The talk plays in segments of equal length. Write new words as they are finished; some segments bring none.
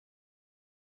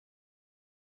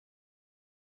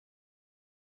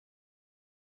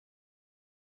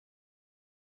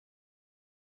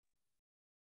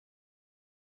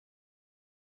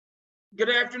Good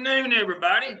afternoon,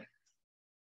 everybody.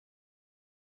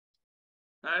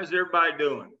 How's everybody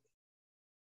doing?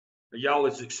 Are y'all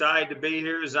as excited to be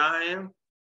here as I am?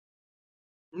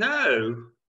 No.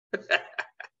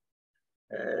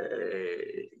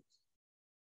 Hey.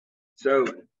 So,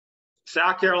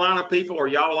 South Carolina people, are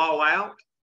y'all all out?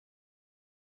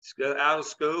 Out of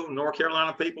school? North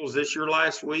Carolina people, is this your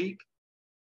last week?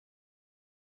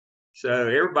 So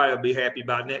everybody will be happy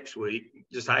by next week.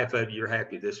 Just half of you are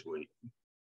happy this week.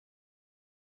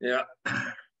 Yeah.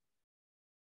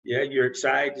 Yeah, you're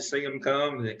excited to see them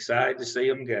come and excited to see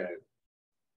them go.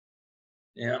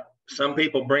 Yeah. Some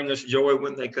people bring us joy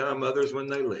when they come, others when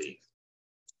they leave.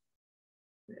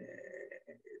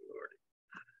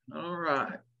 All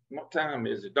right. What time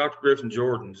is it? Dr. Griffin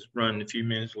Jordan's running a few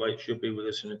minutes late. She'll be with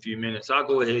us in a few minutes. I'll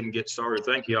go ahead and get started.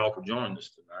 Thank you all for joining us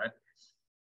tonight.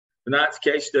 Tonight's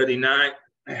case study night,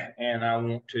 and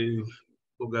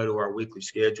we'll go to our weekly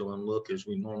schedule and look as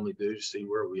we normally do to see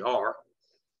where we are.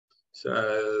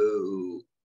 So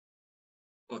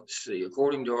let's see,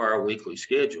 according to our weekly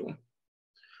schedule,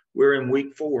 we're in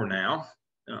week 4 now.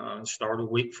 Started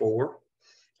week 4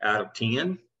 out of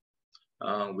 10.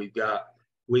 We've got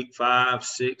week 5,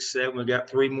 6, 7. We've got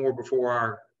 3 more before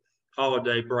our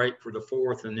holiday break for the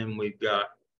 4th, and then we've got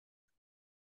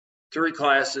 3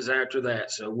 classes after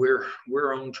that. So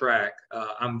we're on track.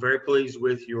 I'm very pleased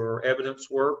with your evidence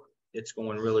work. It's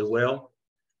going really well.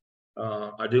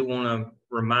 I do want to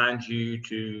remind you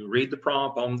to read the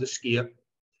prompt on the skip.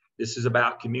 This is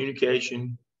about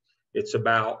communication. It's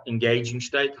about engaging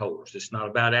stakeholders. It's not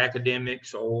about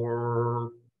academics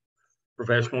or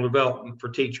professional development for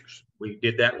teachers. We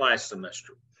did that last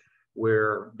semester.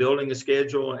 We're building a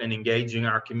schedule and engaging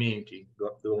our community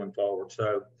going forward.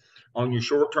 So on your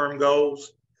short-term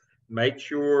goals, make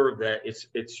sure that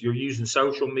you're using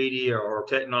social media or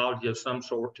technology of some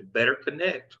sort to better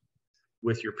connect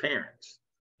with your parents.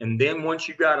 And then once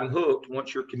you've got them hooked,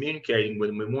 once you're communicating with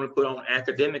them, we want to put on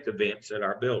academic events at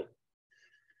our building.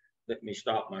 Let me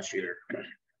stop my share.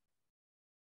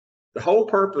 The whole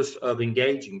purpose of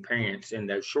engaging parents in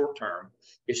those short term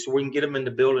is so we can get them in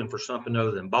the building for something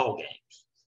other than ball games.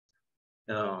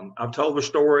 I've told the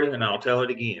story and I'll tell it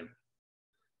again.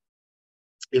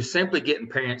 If simply getting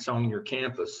parents on your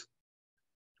campus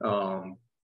for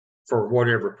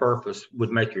whatever purpose would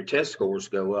make your test scores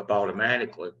go up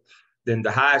automatically, then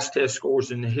the highest test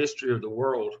scores in the history of the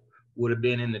world would have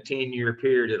been in the 10-year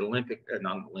period at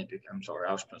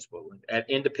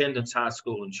Independence High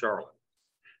School in Charlotte.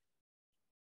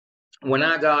 When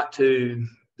I got to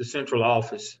the central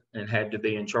office and had to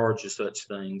be in charge of such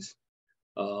things,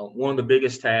 one of the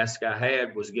biggest tasks I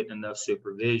had was getting enough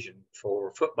supervision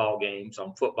for football games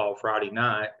on Football Friday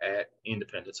night at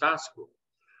Independence High School.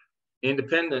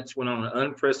 Independence went on an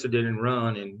unprecedented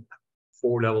run in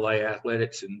 4AA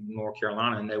athletics in North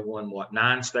Carolina, and they won,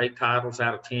 9 state titles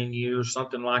out of 10 years,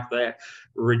 something like that.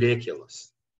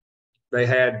 Ridiculous. They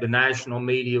had the national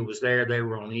media was there. They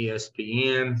were on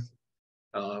ESPN.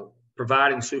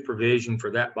 Providing supervision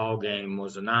for that ball game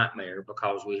was a nightmare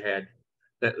because we had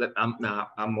that. I'm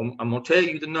going to tell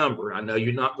you the number. I know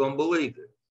you're not going to believe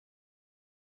it.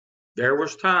 There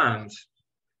was times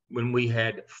when we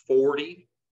had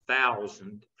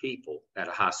 40,000 people at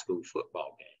a high school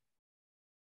football game.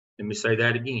 Let me say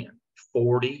that again,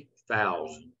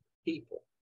 40,000 people.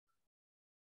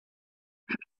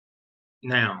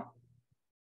 Now,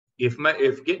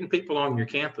 if getting people on your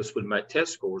campus would make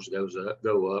test scores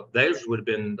go up, theirs would have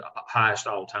been the highest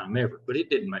all time ever, but it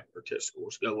didn't make their test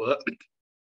scores go up.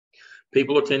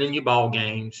 People attending your ball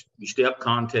games, your step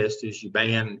contests, your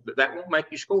band, but that won't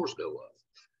make your scores go up.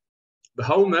 The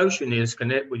whole notion is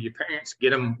connect with your parents,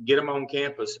 get them on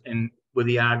campus, and with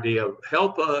the idea of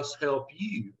help us help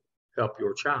you help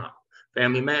your child.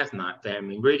 Family math night,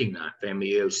 family reading night,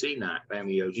 family EOC night,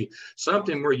 family OG,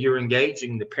 something where you're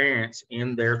engaging the parents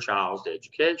in their child's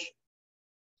education.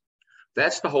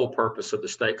 That's the whole purpose of the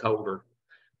stakeholder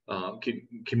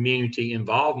community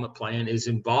involvement plan, is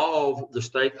involve the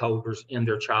stakeholders in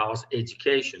their child's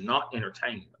education, not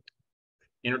entertainment.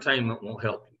 Entertainment won't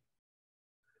help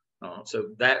you.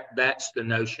 So that's the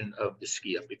notion of the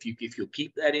skip. If you'll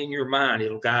keep that in your mind,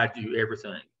 it'll guide you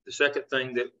everything. The second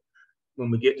thing that when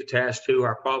we get to task 2,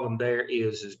 our problem there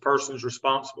is persons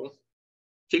responsible.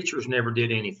 Teachers never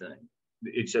did anything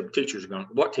except teachers are going,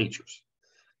 what teachers?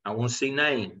 I want to see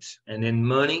names. And then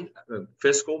money,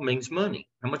 fiscal means money.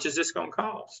 How much is this going to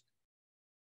cost?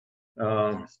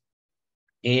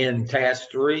 And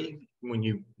task 3, when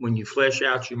you flesh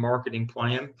out your marketing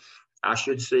plan, I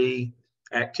should see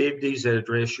activities that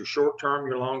address your short-term,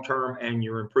 your long-term, and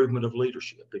your improvement of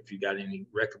leadership. If you got any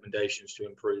recommendations to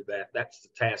improve that, that's the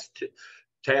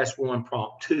task 1.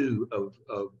 Prompt 2 of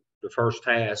the first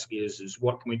task is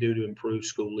what can we do to improve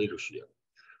school leadership?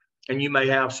 And you may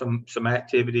have some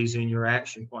activities in your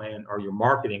action plan or your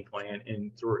marketing plan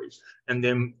in 3. And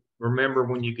then remember,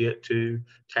 when you get to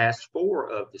task 4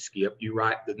 of the skip, you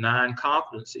write the 9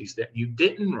 competencies that you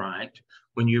didn't write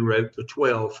when you wrote the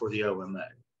 12 for the OMA.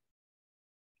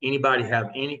 Anybody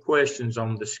have any questions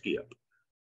on the skip?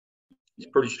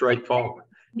 It's pretty straightforward.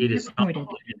 It is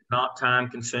not time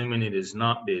consuming. It is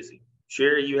not busy.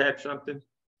 Sherry, you had something?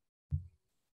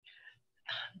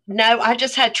 No, I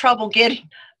just had trouble getting,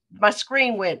 my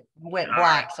screen went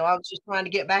black. So I was just trying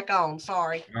to get back on.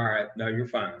 Sorry. All right. No, you're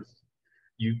fine.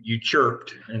 You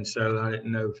chirped, and so I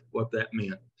didn't know what that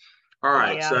meant. All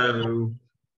right. Yeah. So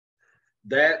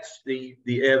that's the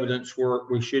evidence work.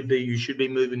 You should be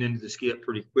moving into the skip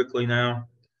pretty quickly now.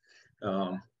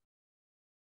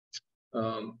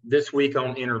 This week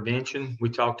on intervention, we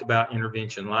talked about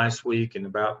intervention last week and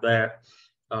about that.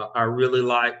 I really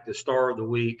like the star of the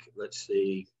week. Let's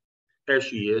see. There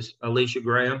she is, Alicia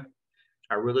Graham.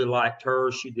 I really liked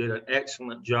her. She did an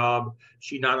excellent job.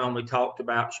 She not only talked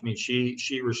about,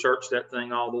 she researched that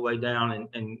thing all the way down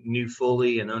and knew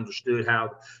fully and understood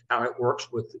how it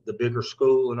works with the bigger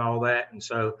school and all that. And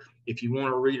so if you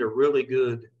want to read a really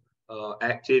good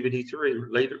activity to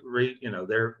read,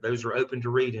 those are open to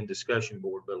read in discussion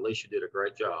board, but Alicia did a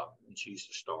great job, and she's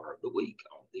the star of the week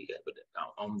on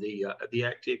the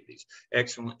activities.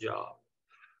 Excellent job.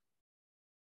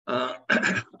 All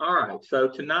right, so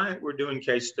tonight we're doing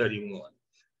case study 1.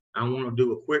 I want to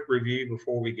do a quick review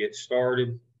before we get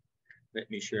started.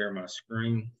 Let me share my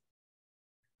screen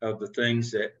of the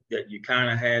things that you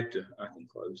kind of had to, I can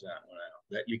close that one out,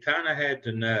 that you kind of had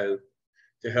to know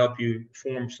to help you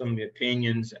form some of the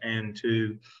opinions and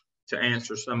to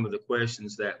answer some of the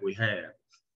questions that we have.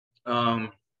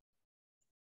 One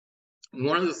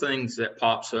of the things that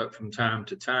pops up from time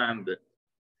to time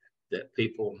that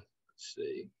people, let's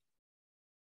see,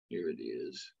 here it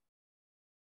is.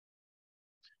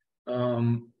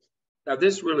 Now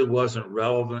this really wasn't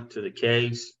relevant to the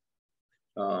case,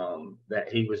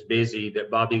 that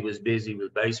Bobby was busy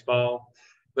with baseball,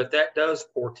 but that does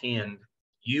portend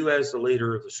you as the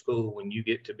leader of the school, when you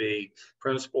get to be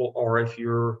principal, or if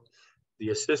you're the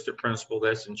assistant principal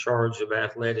that's in charge of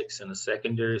athletics in a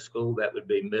secondary school, that would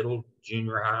be middle,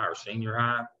 junior high, or senior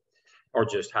high, or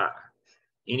just high,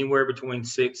 anywhere between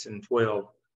 6 and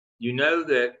 12. You know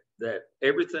that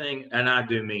everything, and I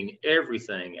do mean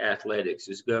everything, athletics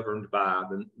is governed by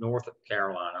the North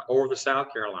Carolina or the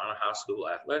South Carolina High School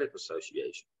Athletic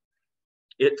Association.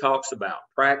 It talks about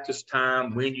practice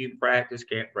time, when you practice,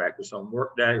 can't practice on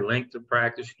work day, length of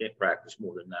practice, you can't practice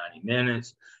more than 90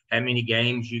 minutes, how many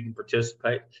games you can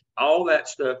participate. All that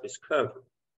stuff is covered.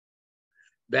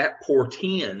 That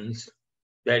portends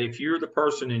that if you're the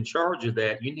person in charge of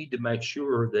that, you need to make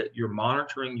sure that you're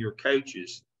monitoring your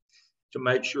coaches to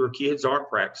make sure kids aren't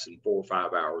practicing 4 or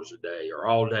 5 hours a day or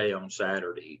all day on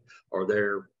Saturday, or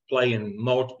they're playing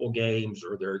multiple games,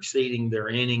 or they're exceeding their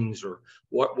innings, or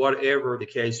whatever the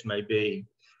case may be.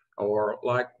 Or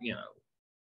like,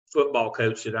 football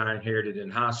coach that I inherited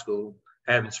in high school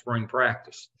having spring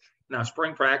practice. Now,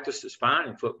 spring practice is fine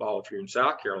in football if you're in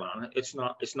South Carolina. It's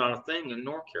not a thing in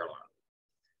North Carolina.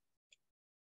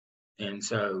 And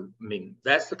so,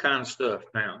 that's the kind of stuff.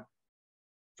 Now,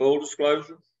 full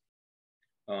disclosure,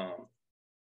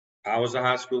 I was a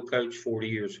high school coach 45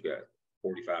 years ago.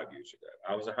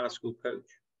 I was a high school coach.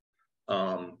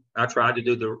 I tried to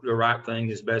do the right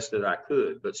thing as best that I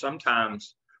could, but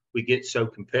sometimes we get so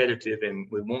competitive and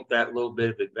we want that little bit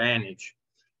of advantage.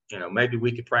 Maybe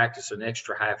we could practice an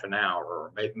extra half an hour,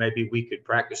 or maybe we could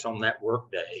practice on that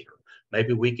work day, or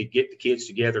maybe we could get the kids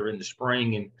together in the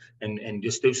spring and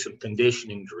just do some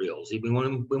conditioning drills. Even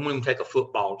when we want to take a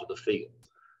football to the field.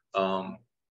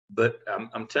 But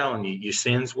I'm telling you, your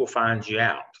sins will find you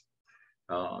out.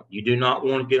 You do not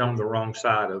want to get on the wrong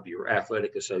side of your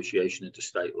athletic association at the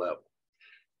state level.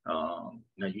 Now,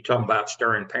 you're talking about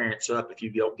stirring parents up if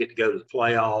you don't get to go to the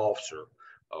playoffs,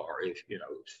 or if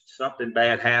something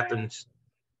bad happens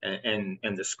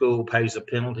and the school pays a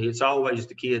penalty. It's always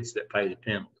the kids that pay the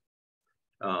penalty,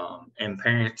 and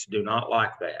parents do not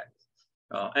like that,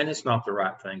 and it's not the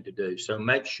right thing to do. So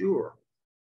make sure,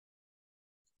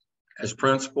 as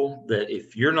principal, that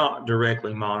if you're not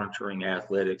directly monitoring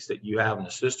athletics, that you have an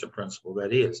assistant principal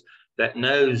that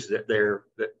knows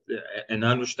and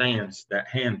understands that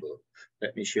handbook.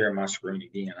 Let me share my screen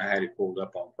again. I had it pulled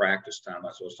up on practice time.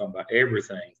 That's what I was talking about.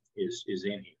 Everything is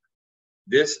in here.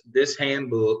 This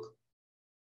handbook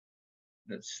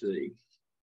let's see.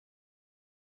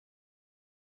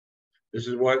 This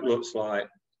is what it looks like.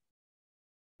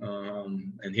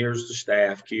 And here's the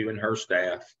staff, Q and her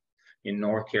staff in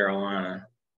North Carolina.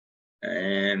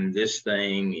 And this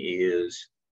thing is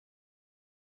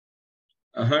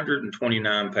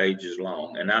 129 pages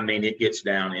long. And I mean, it gets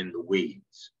down in the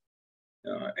weeds.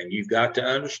 And you've got to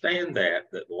understand that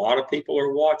a lot of people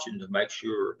are watching to make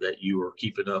sure that you are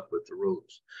keeping up with the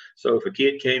rules. So if a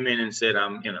kid came in and said, I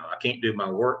can't do my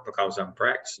work because I'm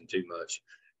practicing too much.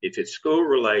 If it's school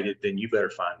related, then you better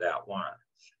find out why.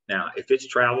 Now, if it's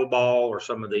travel ball or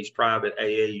some of these private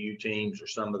AAU teams or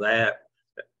some of that,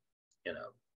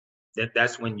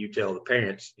 that's when you tell the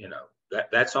parents,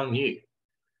 that's on you.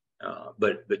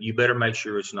 But you better make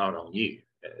sure it's not on you,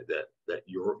 that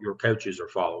your coaches are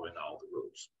following all the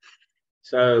rules.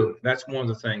 So that's one of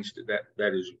the things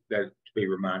that is to be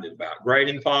reminded about.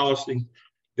 Grading policy.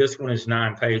 This one is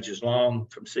 9 pages long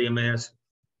from CMS.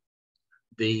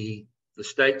 The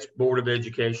state's Board of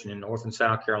Education in North and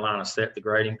South Carolina set the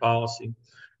grading policy,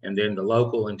 and then the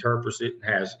local interprets it and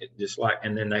has it just like,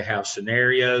 and then they have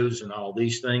scenarios and all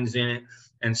these things in it.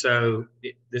 And so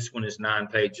this one is 9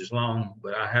 pages long,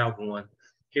 but I have one.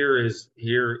 Here is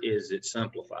it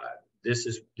simplified. This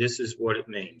is what it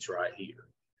means right here.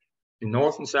 In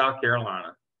North and South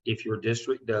Carolina, if your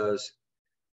district does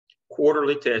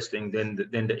quarterly testing, then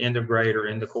the end of grade or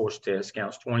end of course test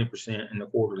counts 20% and the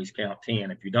quarterlies count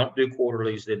 10. If you don't do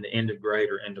quarterlies, then the end of grade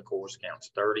or end of course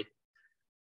counts 30.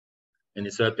 And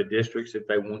it's up to districts if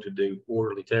they want to do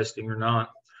quarterly testing or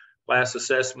not. Class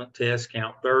assessment tests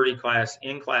count 30,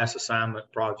 in-class assignment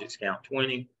projects count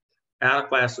 20,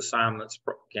 out-of-class assignments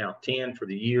count 10 for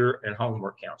the year, and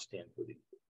homework counts 10 for the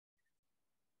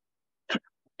year.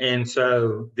 And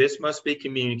so this must be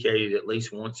communicated at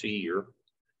least once a year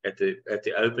at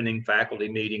the opening faculty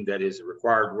meeting. That is a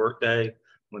required work day.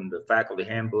 When the faculty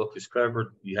handbook is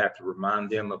covered, you have to remind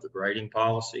them of the grading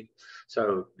policy.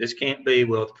 So this can't be,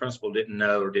 well, the principal didn't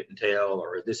know or didn't tell,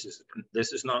 or this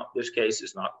case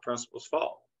is not the principal's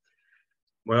fault.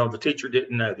 Well, the teacher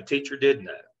didn't know. The teacher did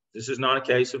know. This is not a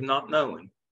case of not knowing.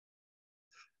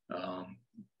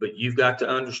 But you've got to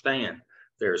understand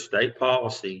there's state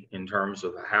policy in terms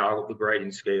of how the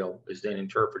grading scale is then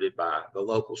interpreted by the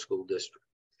local school district.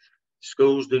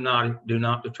 Schools do not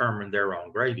determine their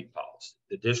own grading policy.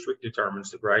 The district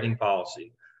determines the grading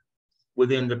policy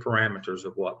within the parameters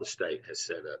of what the state has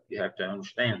set up. You have to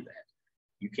understand that.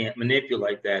 You can't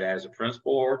manipulate that as a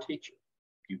principal or a teacher.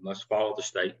 You must follow the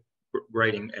state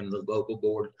grading and the local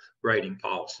board grading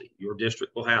policy. Your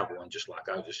district will have one, just like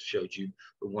I just showed you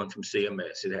the one from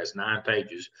CMS. It has 9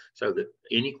 pages so that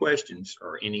any questions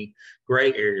or any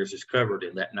gray areas is covered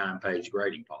in that 9-page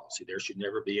grading policy. There should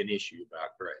never be an issue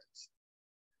about grades.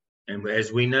 And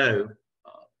as we know,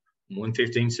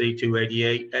 115C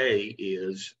 288A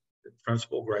is the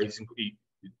principal grades,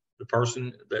 the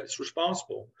person that's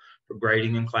responsible for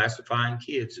grading and classifying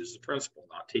kids is the principal,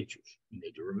 not teachers. You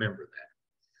need to remember that.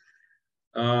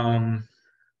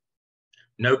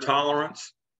 No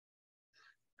tolerance.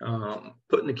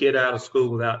 Putting the kid out of school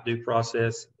without due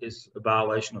process is a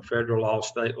violation of federal law,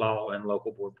 state law, and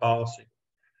local board policy.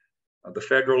 The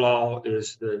federal law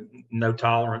is the no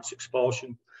tolerance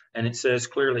expulsion. And it says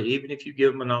clearly, even if you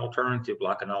give them an alternative,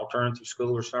 like an alternative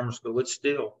school or summer school, it's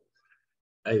still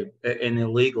an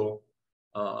illegal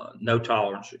no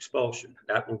tolerance expulsion.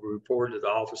 That will be reported to the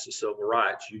Office of Civil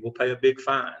Rights. You will pay a big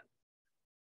fine.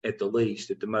 At the least,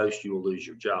 at the most, you will lose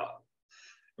your job.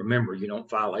 Remember, you don't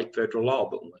violate federal law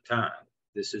but one time.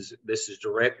 This is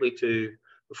directly to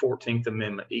the 14th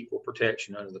Amendment, equal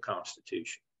protection under the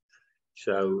Constitution.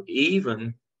 So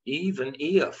even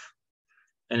if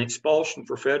an expulsion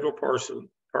for federal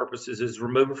purposes is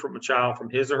removal from a child from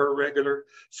his or her regular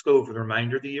school for the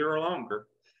remainder of the year or longer,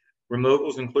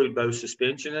 removals include both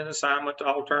suspension and assignment to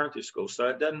alternative schools. So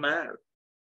it doesn't matter.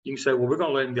 You can say, well, we're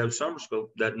going to let him go to summer school.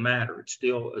 Doesn't matter. It's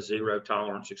still a zero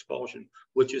tolerance expulsion,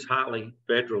 which is highly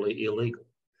federally illegal.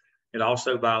 It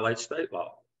also violates state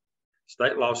law.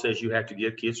 State law says you have to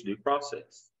give kids due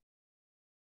process.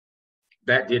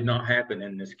 That did not happen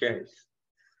in this case.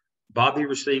 Bobby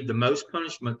received the most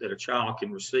punishment that a child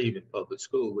can receive in public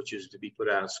school, which is to be put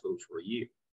out of school for a year,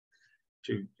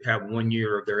 to have 1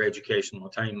 year of their educational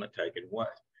attainment taken away.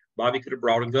 Bobby could have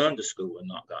brought a gun to school and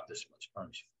not got this much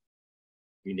punishment.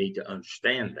 You need to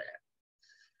understand that.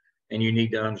 And you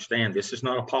need to understand this is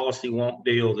not a policy wonk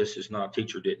deal. This is not a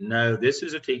teacher didn't know. This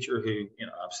is a teacher who,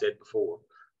 I've said before,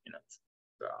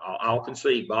 I'll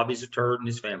concede Bobby's a turd and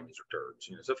his family's are turds.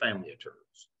 It's a family of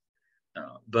turds.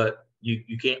 But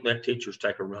you can't let teachers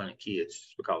take a run at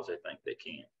kids because they think they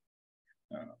can.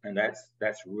 And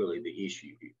that's really the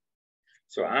issue here.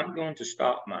 So I'm going to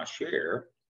stop my share.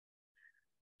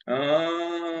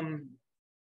 And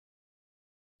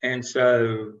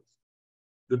so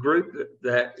the group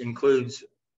that includes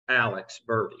Alex,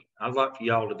 Birdie, I'd like for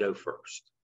y'all to go first.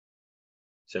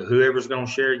 So whoever's going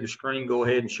to share your screen, go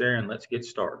ahead and share, and let's get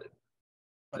started.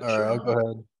 All right, I'll go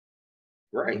ahead.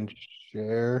 Right. And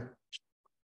share.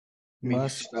 Let me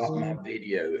stop my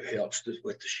video. It helps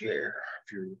with the share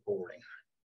if you're recording.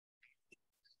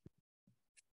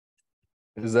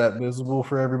 Is that visible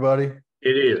for everybody?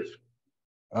 It is.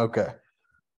 Okay.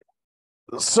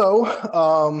 So,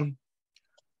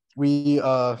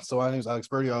 so my name is Alex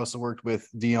Birdie. I also worked with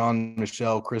Dion,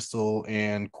 Michelle, Crystal,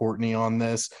 and Courtney on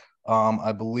this.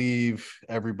 I believe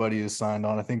everybody is signed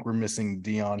on. I think we're missing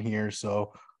Dion here,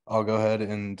 so I'll go ahead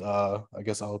and I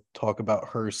guess I'll talk about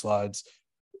her slides.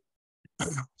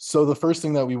 So the first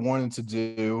thing that we wanted to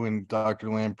do, and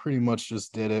Dr. Lamb pretty much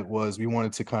just did it, was we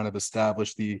wanted to kind of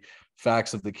establish the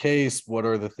facts of the case. What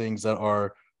are the things that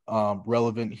are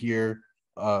relevant here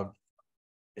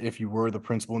if you were the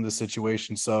principal in this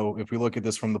situation? So if we look at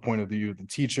this from the point of view of the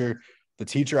teacher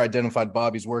identified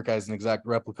Bobby's work as an exact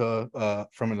replica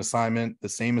from an assignment, the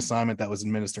same assignment that was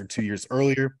administered 2 years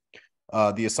earlier.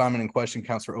 The assignment in question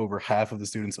counts for over half of the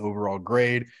student's overall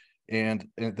grade. And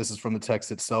this is from the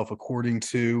text itself. According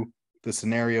to the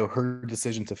scenario, her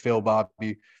decision to fail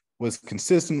Bobby was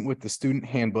consistent with the student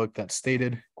handbook that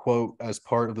stated, quote, as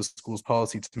part of the school's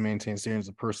policy to maintain standards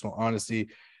of personal honesty,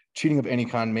 cheating of any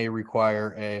kind may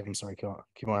require I'm sorry,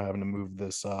 keep on having to move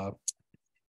this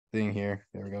thing here.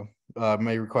 There we go.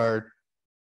 May require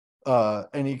a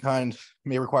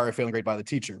failing grade by the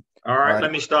teacher. All right.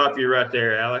 Let me stop you right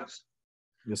there, Alex.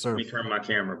 Yes, sir. Let me turn my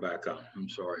camera back on. I'm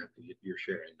sorry, you're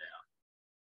sharing now.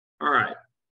 All right.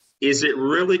 Is it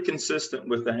really consistent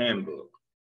with the handbook?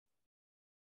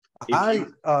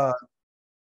 That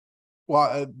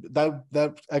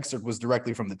excerpt was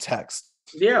directly from the text.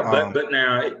 Yeah,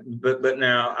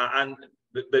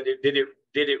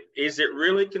 is it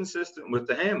really consistent with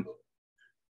the handbook?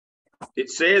 It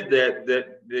said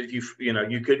that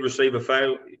you could receive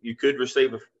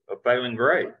a failing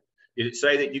grade. Did it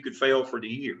say that you could fail for the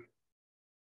year?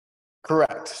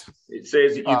 Correct. It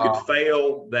says that you could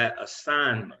fail that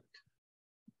assignment.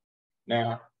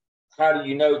 Now, how do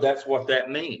you know that's what that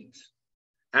means?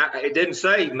 It didn't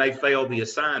say may fail the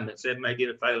assignment. It said may get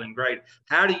a failing grade.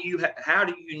 How do you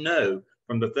know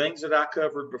from the things that I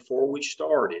covered before we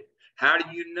started? How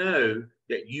do you know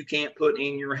that you can't put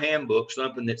in your handbook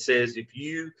something that says if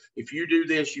you do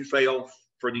this, you fail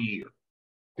for the year?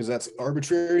 Because that's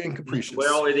arbitrary and capricious.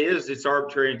 Well, it is. It's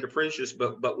arbitrary and capricious.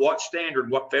 But what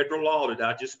federal law did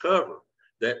I just cover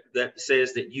that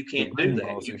says that you can't do that?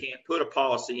 Policy. You can't put a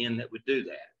policy in that would do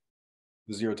that.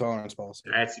 The zero tolerance policy.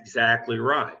 That's exactly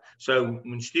right. So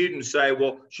when students say,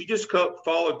 well, she just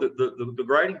followed the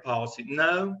grading policy.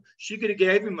 No, she could have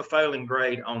gave him a failing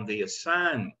grade on the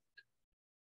assignment,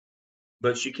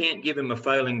 but she can't give him a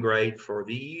failing grade for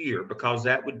the year because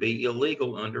that would be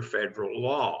illegal under federal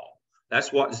law.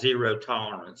 That's what zero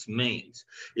tolerance means.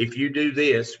 If you do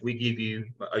this, we give you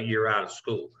a year out of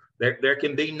school. There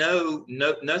can be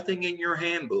nothing in your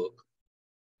handbook.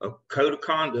 A code of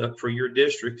conduct for your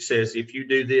district says if you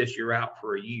do this, you're out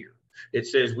for a year. It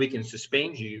says we can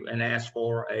suspend you and ask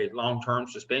for a long-term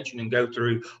suspension and go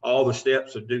through all the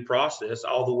steps of due process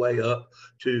all the way up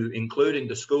to including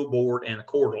the school board and a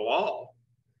court of law.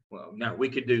 Well, now we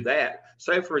could do that.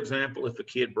 Say, for example, if a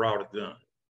kid brought a gun,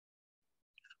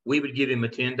 we would give him a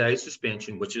 10-day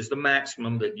suspension, which is the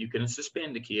maximum that you can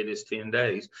suspend a kid is 10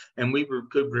 days. And we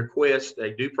could request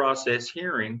a due process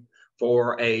hearing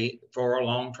for a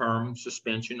long-term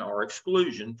suspension or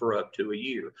exclusion for up to a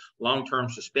year. Long-term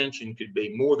suspension could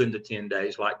be more than the 10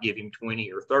 days, like give him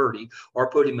 20 or 30, or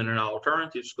put him in an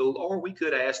alternative school, or we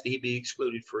could ask that he be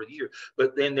excluded for a year.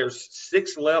 But then there's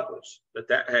 6 levels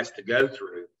that has to go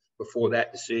through before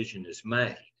that decision is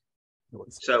made.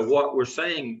 So what we're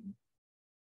saying,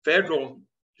 federal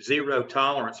zero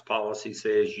tolerance policy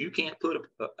says you can't put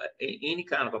any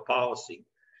kind of a policy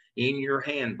in your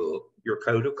handbook, your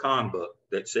code of conduct,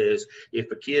 that says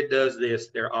if a kid does this,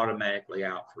 they're automatically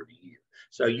out for the year.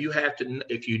 So you have to,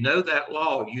 if you know that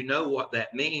law, you know what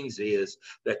that means is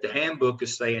that the handbook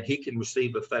is saying he can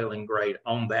receive a failing grade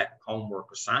on that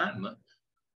homework assignment,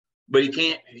 but he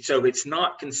can't, so it's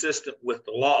not consistent with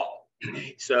the law.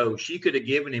 So she could have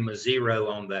given him a 0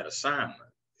 on that assignment,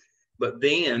 but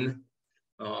then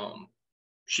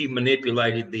she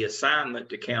manipulated the assignment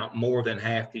to count more than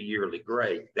half the yearly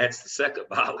grade. That's the second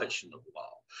violation of the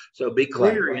law. So be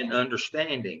clear in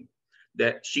understanding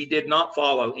that she did not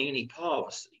follow any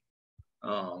policy.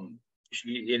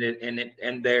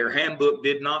 And their handbook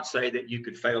did not say that you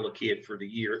could fail a kid for the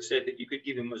year. It said that you could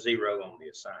give him a 0 on the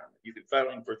assignment. You could fail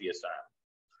him for the assignment,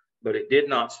 but it did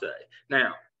not say.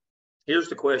 Now, here's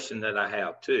the question that I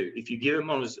have too. If you give him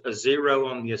on a 0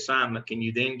 on the assignment, can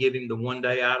you then give him the 1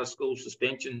 day out of school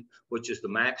suspension, which is the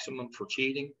maximum for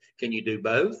cheating? Can you do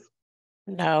both?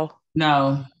 No.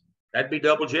 No. That'd be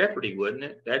double jeopardy, wouldn't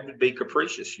it? That would be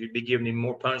capricious. You'd be giving him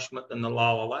more punishment than the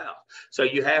law allows. So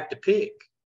you have to pick.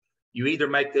 You either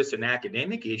make this an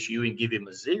academic issue and give him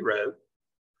a 0,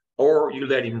 or you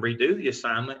let him redo the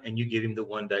assignment and you give him the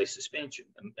 1 day suspension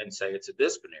and say it's a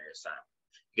disciplinary assignment.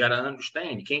 You got to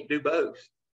understand, you can't do both.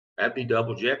 That'd be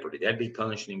double jeopardy. That'd be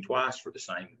punishing him twice for the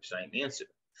same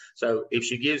incident. So if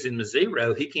she gives him a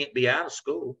 0, he can't be out of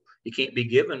school. He can't be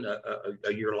given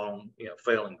a year-long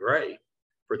failing grade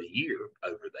for the year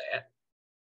over that.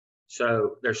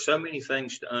 So there's so many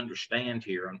things to understand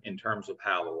here in terms of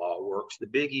how the law works. The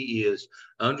biggie is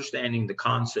understanding the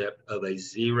concept of a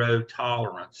 0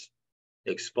 tolerance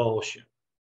expulsion.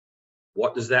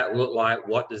 What does that look like?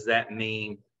 What does that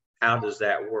mean? How does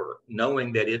that work?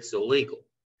 Knowing that it's illegal.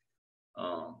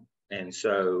 And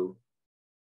so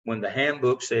when the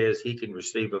handbook says he can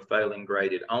receive a failing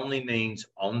grade, it only means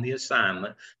on the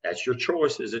assignment. That's your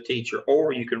choice as a teacher,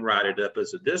 or you can write it up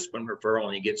as a discipline referral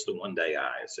and he gets the 1 day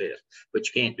ISS, but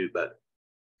you can't do both.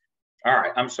 All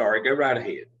right, I'm sorry, go right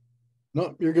ahead.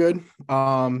 No, you're good.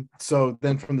 So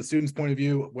then from the student's point of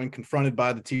view, when confronted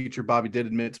by the teacher, Bobby did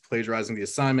admit to plagiarizing the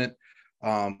assignment.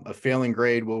 A failing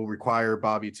grade will require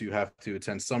Bobby to have to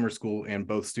attend summer school, and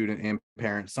both student and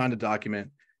parent signed a document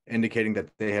indicating that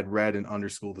they had read and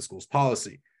understood the school's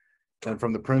policy. And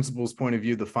from the principal's point of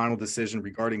view, the final decision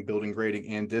regarding building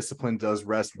grading and discipline does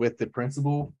rest with the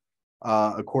principal.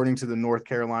 According to the North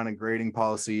Carolina grading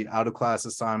policy, out-of-class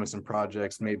assignments and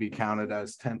projects may be counted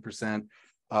as 10%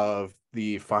 of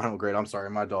the final grade. I'm sorry,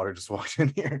 my daughter just walked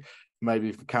in here. Might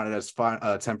be counted as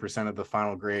 10% of the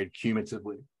final grade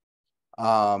cumulatively.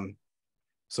 So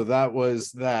that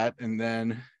was that. And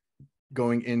then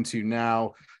going into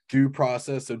now due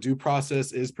process. So due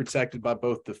process is protected by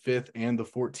both the 5th and the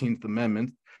 14th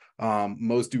Amendment.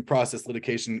 Most due process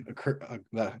litigation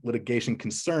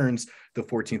concerns the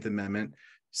 14th Amendment.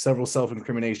 Several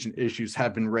self-incrimination issues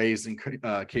have been raised in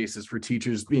cases for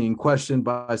teachers being questioned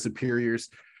by superiors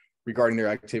regarding their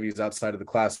activities outside of the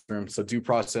classroom. So due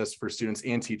process for students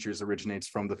and teachers originates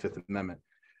from the 5th Amendment.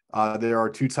 There are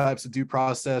 2 types of due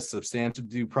process: substantive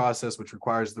due process, which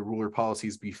requires the rule or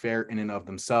policies be fair in and of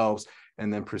themselves,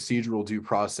 and then procedural due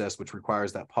process, which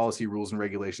requires that policy, rules, and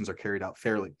regulations are carried out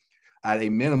fairly. At a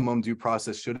minimum, due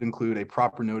process should include a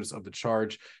proper notice of the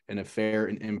charge and a fair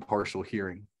and impartial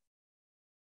hearing.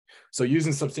 So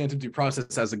using substantive due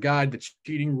process as a guide, the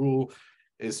cheating rule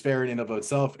is fair in and of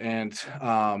itself. And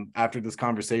after this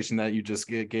conversation that you just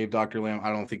gave, Dr. Lamb,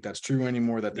 I don't think that's true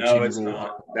anymore. That the cheating rule,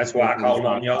 not. That's why I called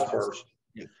on y'all first.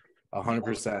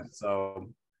 100%. So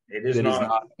it is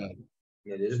not.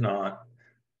 It is not.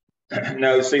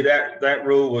 No, see, that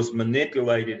rule was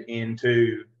manipulated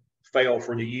into fail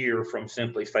for the year from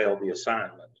simply fail the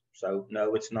assignment. So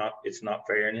no, it's not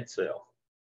fair in itself.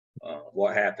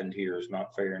 What happened here is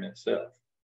not fair in itself.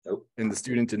 Nope. And the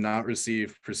student did not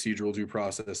receive procedural due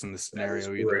process in this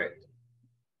scenario either.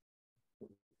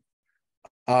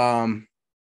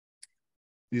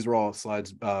 These were all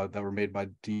slides that were made by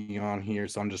Dion here.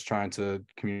 So I'm just trying to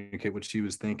communicate what she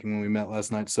was thinking when we met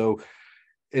last night. So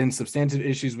in substantive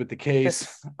issues with the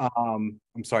case, I'm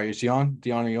sorry, is she on?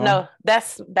 Dion, are you on? No,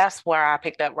 that's where I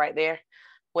picked up right there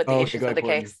with the issues with the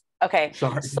case. Okay,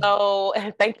 sorry. So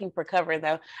thank you for covering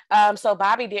though. So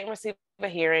Bobby didn't receive a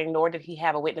hearing, nor did he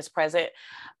have a witness present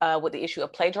with the issue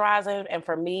of plagiarizing. And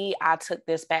for me, I took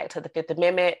this back to the 5th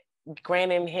Amendment,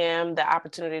 granting him the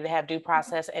opportunity to have due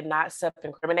process and not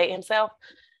self-incriminate himself.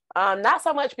 Not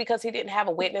so much because he didn't have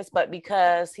a witness, but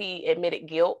because he admitted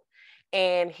guilt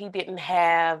and he didn't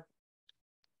have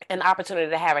an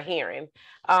opportunity to have a hearing.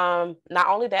 Not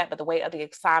only that, but the weight of the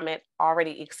assignment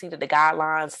already exceeded the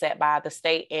guidelines set by the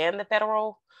state and the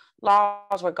federal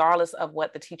laws, regardless of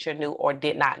what the teacher knew or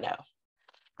did not know.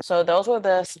 So those were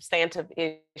the substantive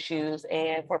issues.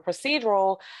 And for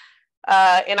procedural,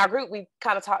 in our group, we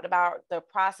kind of talked about the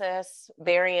process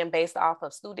varying based off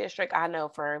of school district. I know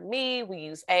for me, we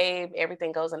use ABE.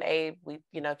 Everything goes in ABE.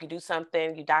 If you do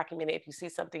something, you document it. If you see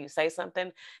something, you say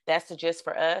something. That's the gist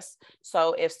for us.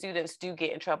 So if students do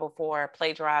get in trouble for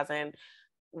plagiarizing,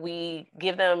 we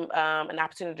give them an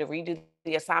opportunity to redo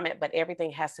the assignment, but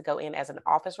everything has to go in as an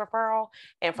office referral.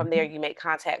 And from there, you make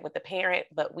contact with the parent,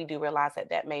 but we do realize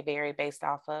that may vary based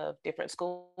off of different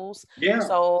schools. Yeah.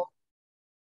 So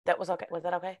that was okay. Was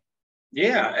that okay?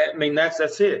 Yeah, I mean that's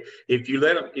it. If you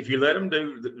let them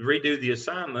redo the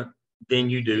assignment, then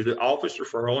you do the office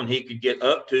referral, and he could get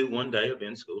up to 1 day of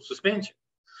in-school suspension.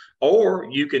 Or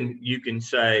you can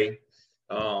say,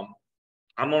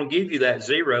 I'm going to give you that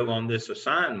 0 on this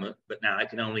assignment, but now I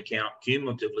can only count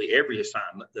cumulatively every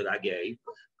assignment that I gave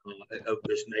of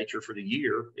this nature for the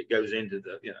year. It goes into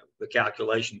the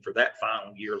calculation for that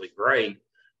final yearly grade,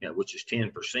 which is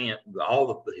 10%,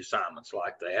 all of the assignments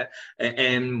like that.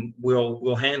 And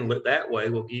we'll handle it that way.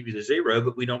 We'll give you the 0,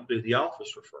 but we don't do the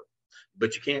office referral.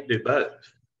 But you can't do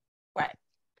both. Right.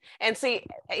 And see,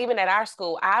 even at our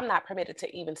school, I'm not permitted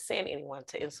to even send anyone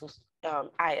to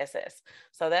ISS.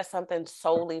 So that's something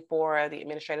solely for the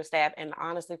administrative staff. And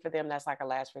honestly, for them, that's like a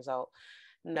last result.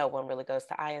 No one really goes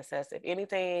to ISS. If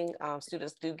anything,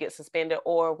 students do get suspended,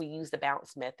 or we use the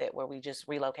bounce method where we just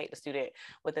relocate the student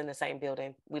within the same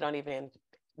building. We don't even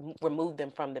remove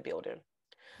them from the building.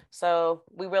 So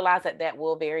we realize that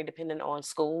will vary depending on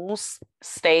schools,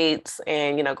 states,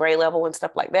 and, grade level and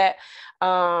stuff like that.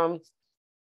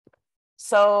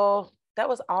 So that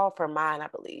was all for mine, I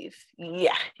believe.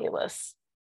 Yeah, it was.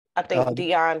 I think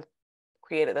Dion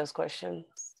created those questions.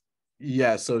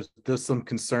 Yeah, so there's some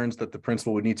concerns that the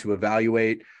principal would need to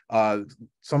evaluate.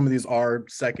 Some of these are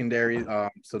secondary.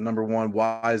 So number one,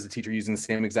 why is the teacher using the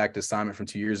same exact assignment from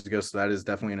 2 years ago? So that is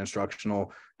definitely an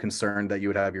instructional concern that you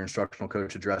would have your instructional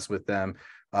coach address with them.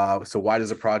 So why does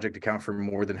a project account for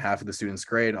more than half of the student's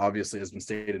grade? Obviously, has been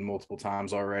stated multiple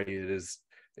times already, it is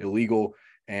illegal.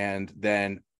 And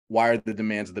then why are the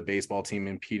demands of the baseball team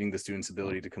impeding the student's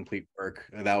ability to complete work?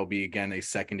 That will be, again, a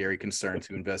secondary concern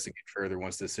to investigate further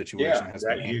once this situation has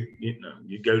been handled.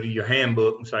 You go to your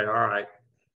handbook and say, all right,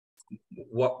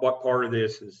 what part of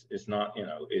this is not,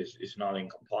 is not in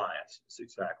compliance? It's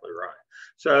exactly right.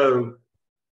 So,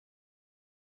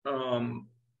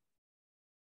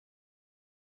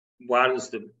 why does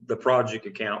the project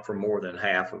account for more than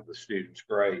half of the student's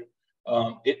grade?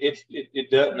 It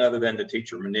doesn't, other than the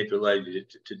teacher manipulated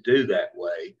it to do that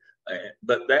way.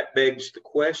 But that begs the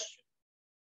question.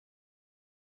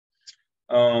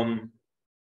 Are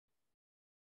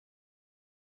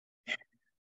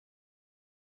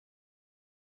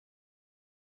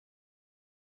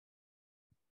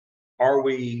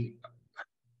we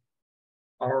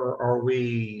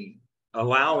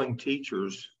allowing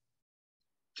teachers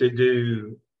to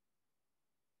do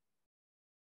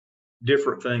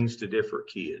different things to different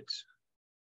kids?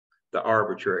 The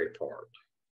arbitrary part.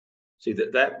 See,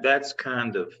 that's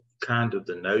kind of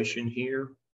the notion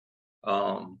here.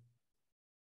 Part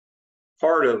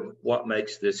of what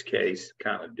makes this case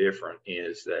kind of different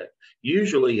is that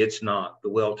usually it's not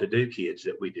the well-to-do kids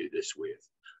that we do this with.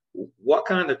 What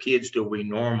kind of kids do we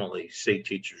normally see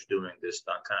teachers doing this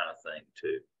kind of thing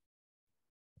to?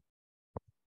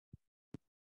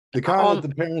 The kind that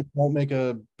the parents won't make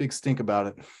a big stink about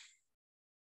it.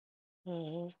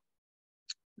 Mm-hmm.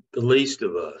 The least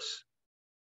of us.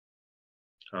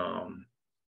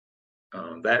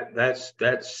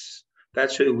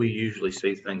 That's who we usually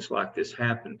see things like this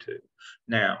happen to.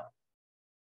 Now,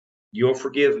 you'll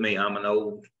forgive me. I'm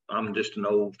just an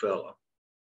old fella.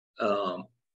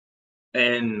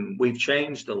 And we've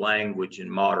changed the language in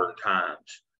modern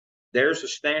times. There's a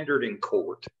standard in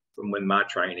court from when my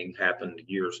training happened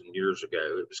years and years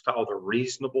ago. It was called a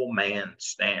reasonable man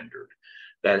standard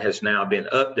that has now been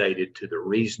updated to the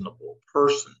reasonable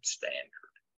person standard.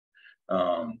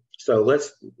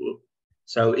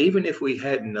 So even if we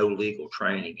had no legal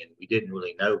training and we didn't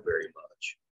really know very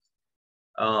much,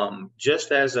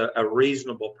 just as a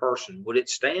reasonable person, would it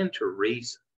stand to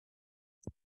reason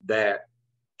that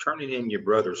turning in your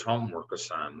brother's homework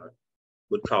assignment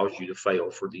would cause you to fail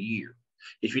for the year?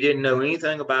 If you didn't know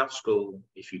anything about school,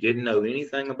 if you didn't know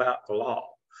anything about the law,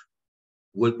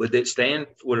 would it stand?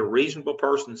 Would a reasonable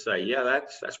person say, yeah,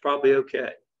 that's probably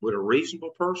okay? Would a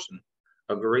reasonable person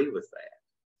agree with that?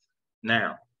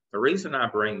 Now, the reason I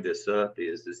bring this up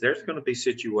is there's going to be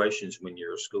situations when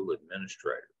you're a school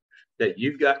administrator that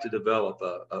you've got to develop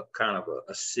a kind of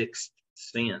a sixth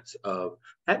sense of,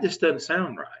 that just doesn't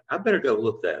sound right. I better go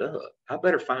look that up. I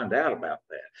better find out about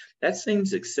that. That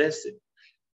seems excessive.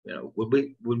 Would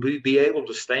we be able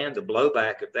to stand the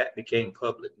blowback if that became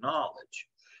public knowledge?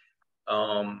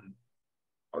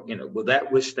 Will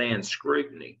that withstand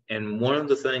scrutiny? And one of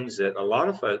the things that a lot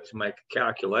of folks make a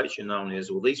calculation on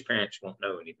is, well, these parents won't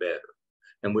know any better,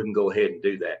 and we can go ahead and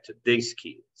do that to these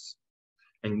kids.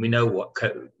 And we know what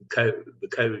the code,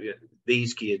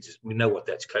 these kids, we know what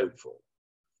that's code for.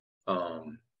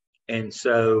 And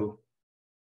so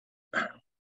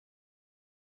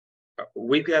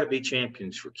we've got to be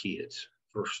champions for kids,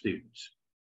 for students,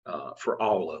 for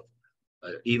all of them.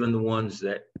 Even the ones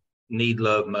that need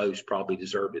love most probably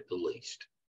deserve it the least.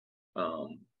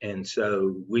 And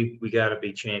so we got to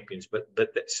be champions, but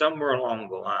that somewhere along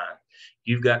the line,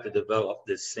 you've got to develop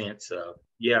this sense of,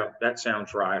 yeah, that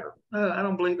sounds right. Or I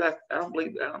don't believe that. I don't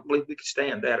believe we can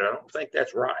stand that. I don't think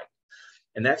that's right.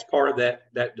 And that's part of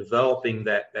that developing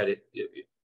that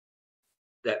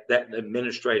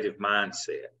administrative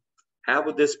mindset. How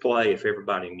would this play if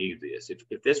everybody knew this?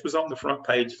 If this was on the front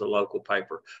page of the local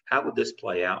paper, how would this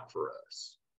play out for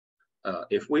us?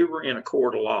 If we were in a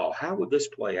court of law, how would this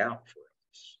play out for us?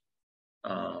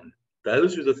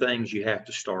 Those are the things you have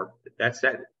to start. That's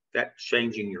that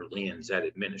changing your lens, that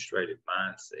administrative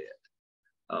mindset,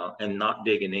 and not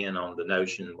digging in on the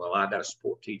notion, well, I got to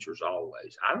support teachers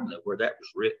always. I don't know where that was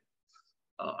written.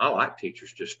 I like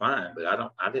teachers just fine,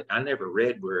 but I never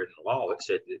read where in the law it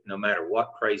said that no matter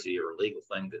what crazy or illegal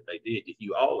thing that they did, that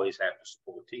you always have to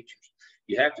support teachers.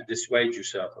 You have to dissuade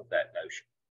yourself of that notion.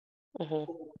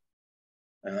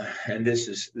 And this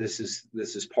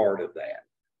is part of that.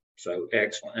 So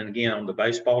excellent. And again, on the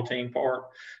baseball team part,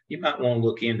 you might want to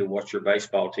look into what your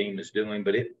baseball team is doing,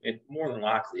 but it more than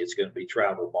likely it's going to be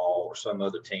travel ball or some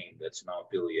other team that's not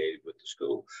affiliated with the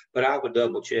school. But I would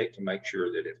double check to make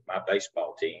sure that if my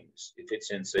baseball team, if it's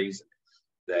in season,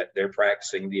 that they're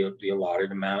practicing the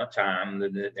allotted amount of time,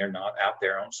 that they're not out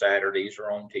there on Saturdays or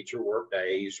on teacher work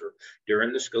days or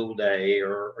during the school day,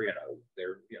 or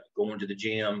they're going to the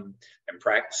gym and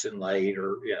practicing late,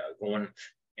 or going.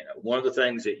 One of the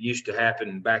things that used to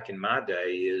happen back in my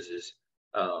day is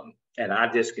and I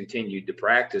discontinued to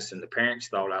practice, and the parents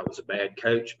thought I was a bad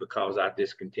coach because I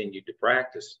discontinued to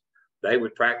practice. They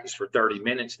would practice for 30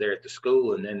 minutes there at the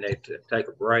school, and then they'd take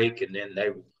a break, and then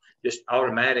they would just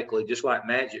automatically, just like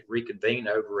magic, reconvene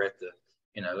over at the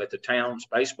town's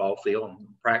baseball field and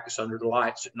practice under the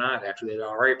lights at night after they'd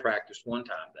already practiced one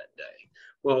time that day.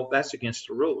 Well, that's against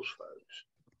the rules, folks.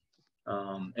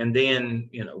 And then,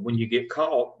 when you get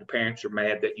caught, the parents are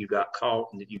mad that you got caught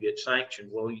and that you get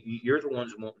sanctioned. Well, you're the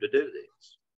ones who want to do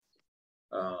this.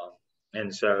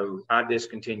 And so I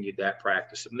discontinued that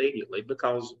practice immediately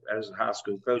because as a high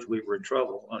school coach, we were in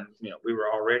trouble. We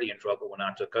were already in trouble when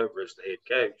I took over as the head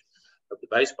coach of the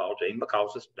baseball team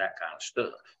because of that kind of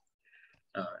stuff.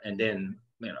 And then,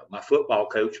 my football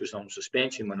coach was on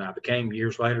suspension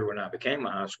years later when I became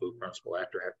a high school principal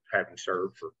after having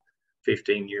served for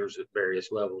 15 years at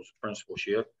various levels of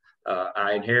principalship.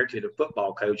 I inherited a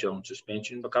football coach on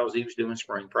suspension because he was doing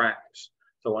spring practice.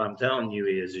 So what I'm telling you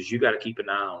is you got to keep an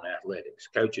eye on athletics.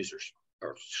 Coaches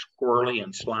are squirrely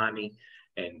and slimy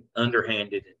and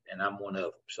underhanded, and I'm one of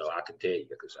them. So I can tell you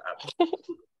because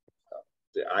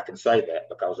I can say that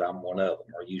because I'm one of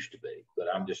them, or used to be. But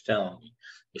I'm just telling you,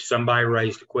 if somebody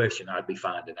raised a question, I'd be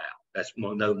finding out. That's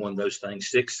one of those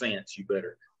things. 6 cents, you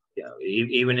better.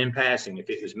 Even in passing, if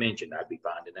it was mentioned, I'd be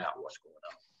finding out what's going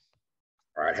on.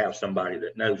 Or I'd have somebody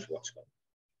that knows what's going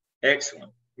on.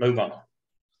 Excellent. Move on.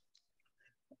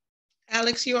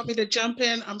 Alex, you want me to jump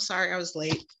in? I'm sorry, I was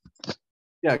late.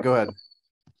 Yeah, go ahead.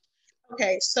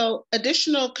 Okay, so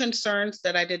additional concerns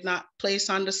that I did not place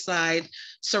on the slide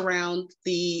surround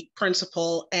the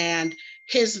principal and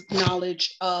his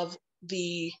knowledge of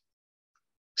the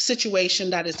situation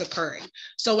that is occurring.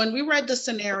 So when we read the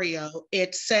scenario,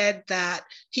 it said that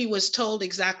he was told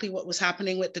exactly what was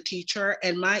happening with the teacher.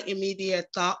 And my immediate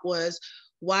thought was,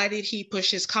 why did he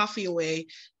push his coffee away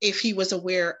if he was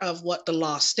aware of what the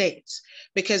law states?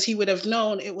 Because he would have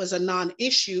known it was a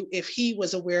non-issue if he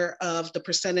was aware of the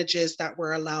percentages that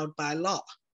were allowed by law.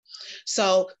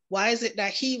 So why is it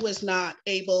that he was not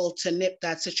able to nip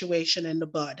that situation in the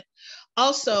bud?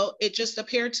 Also, it just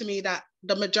appeared to me that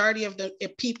the majority of the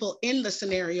people in the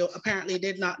scenario apparently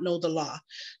did not know the law.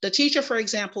 The teacher, for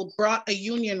example, brought a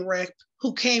union rep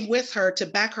who came with her to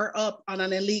back her up on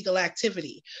an illegal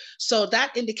activity. So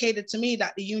that indicated to me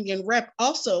that the union rep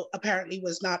also apparently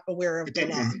was not aware of the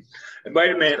law.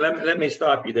 Wait a minute, let me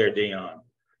stop you there, Dion.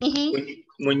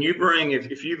 Mm-hmm. When you bring,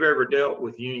 if you've ever dealt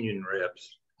with union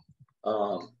reps,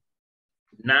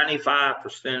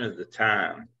 95% of the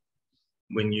time,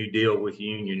 when you deal with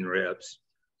union reps,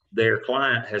 their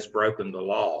client has broken the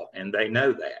law and they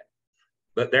know that,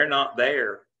 but they're not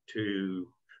there to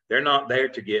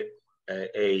get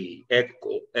a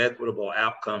equitable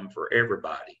outcome for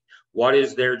everybody. What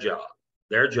is their job?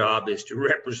 Their job is to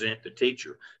represent the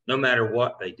teacher, no matter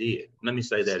what they did. Let me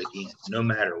say that again, no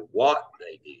matter what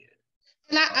they did.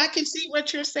 And I can see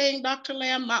what you're saying, Dr.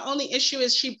 Lamb. My only issue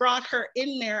is she brought her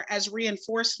in there as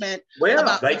reinforcement.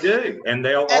 Well, they do, and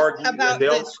they'll argue.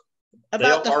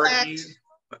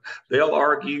 They'll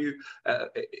argue,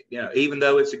 even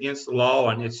though it's against the law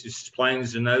and it's just as plain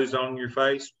as the nose on your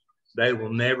face, They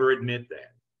will never admit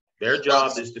that. Their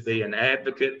job is to be an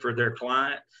advocate for their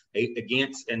client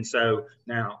against. And so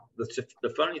now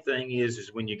the funny thing is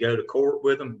when you go to court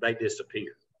with them, they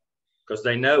disappear because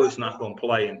they know it's not going to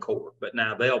play in court. But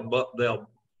now they'll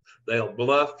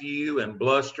bluff you and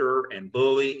bluster and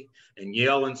bully and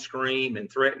yell and scream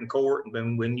and threaten court. And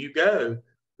then when you go,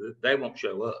 they won't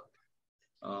show up.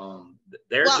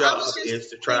 Their job is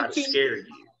to try to scare you.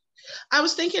 I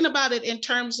was thinking about it in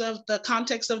terms of the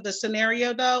context of the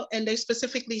scenario, though, and they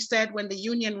specifically said when the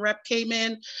union rep came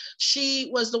in,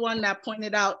 she was the one that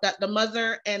pointed out that the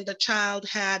mother and the child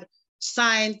had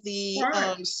signed the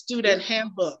student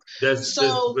handbook.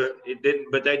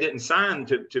 But they didn't sign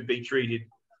to be treated,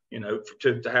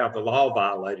 to have the law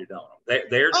violated on them.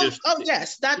 They're just. Oh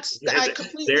yes, I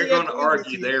completely. They're going to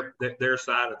argue their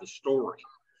side of the story,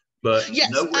 but yes,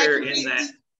 nowhere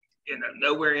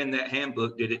in that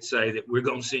handbook did it say that we're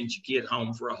going to send your kid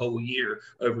home for a whole year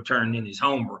over turning in his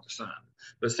homework assignment.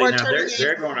 But see, now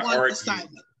they're going to argue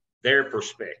their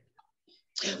perspective.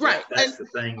 Right. That's the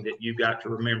thing that you got to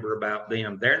remember about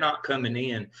them. They're not coming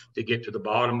in to get to the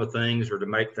bottom of things or to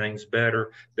make things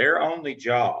better. Their only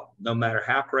job, no matter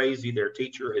how crazy their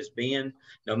teacher has been,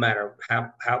 no matter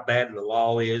how bad the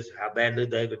law is, how badly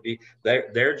they would be,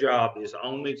 their job is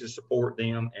only to support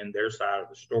them and their side of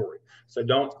the story. So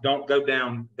don't go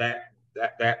down that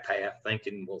path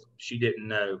thinking, well, she didn't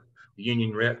know, the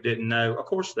union rep didn't know. Of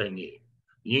course they knew.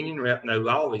 Union rep know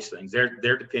all these things.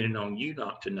 They're depending on you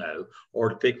not to know or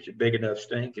to pick your big enough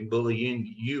stink and bully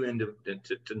you into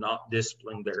to not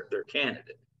discipline their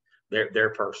candidate,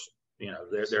 their person,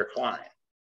 their client.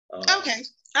 Okay,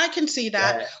 I can see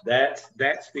that.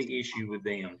 That's the issue with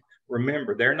them.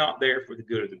 Remember, they're not there for the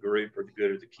good of the group or the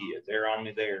good of the kid. They're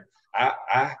only there.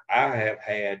 I have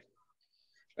had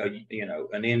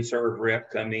an in-serve rep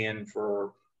come in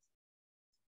for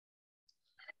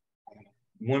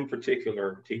one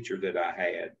particular teacher that I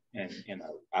had, and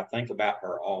I think about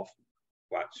her often.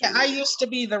 Yeah, I used to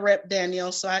be the rep,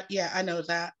 Daniel, so I know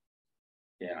that.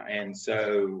 Yeah, and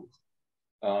so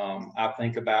I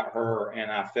think about her,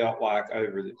 and I felt like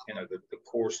over the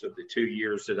course of the 2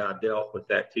 years that I dealt with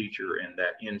that teacher and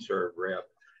that in-serve rep,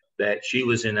 that she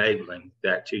was enabling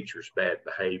that teacher's bad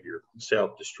behavior,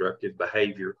 self-destructive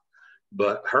behavior.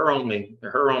 But her only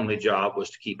job was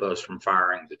to keep us from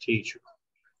firing the teacher.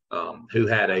 Who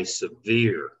had a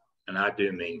severe, and I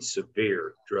do mean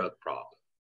severe, drug problem.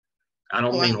 I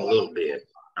don't mean a little bit.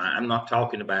 I'm not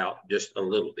talking about just a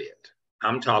little bit.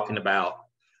 I'm talking about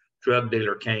drug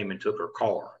dealer came and took her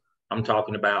car. I'm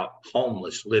talking about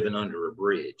homeless living under a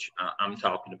bridge. I'm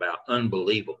talking about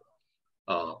unbelievable,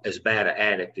 as bad an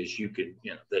addict as you could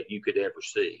ever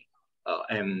see.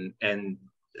 And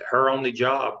her only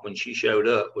job when she showed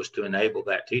up was to enable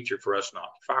that teacher for us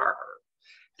not to fire her,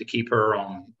 to keep her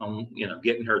on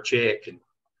getting her check, and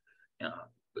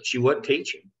but she wasn't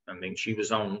teaching. I mean, she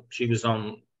was on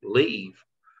leave,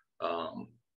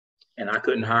 and I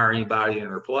couldn't hire anybody in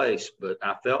her place. But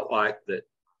I felt like that,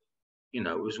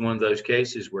 it was one of those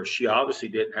cases where she obviously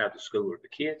didn't have the school or the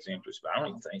kids' interest, but I don't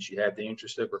even think she had the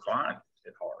interest of her client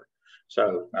at heart.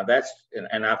 So now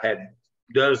and I've had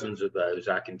dozens of those,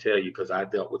 I can tell you, because I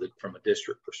dealt with it from a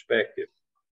district perspective.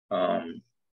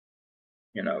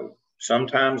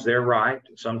 Sometimes they're right.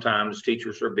 Sometimes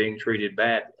teachers are being treated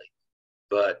badly,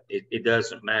 but it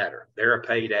doesn't matter. They're a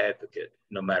paid advocate,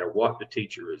 no matter what the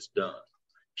teacher has done.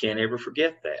 Can't ever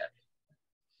forget that.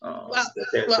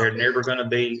 They're never going to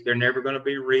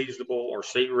be reasonable or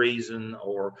see reason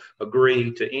or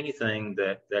agree to anything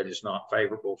that is not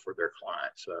favorable for their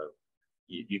client. So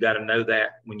you got to know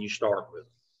that when you start with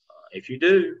them. If you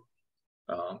do,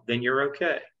 then you're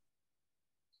okay.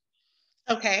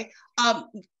 Okay.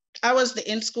 I was the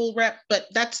in-school rep, but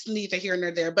that's neither here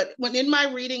nor there. But when in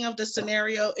my reading of the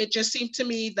scenario, it just seemed to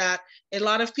me that a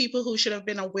lot of people who should have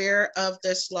been aware of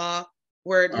this law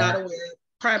were not aware.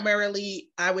 Primarily,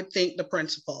 I would think the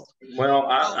principal. Well,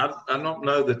 I don't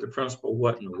know that the principal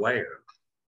wasn't aware.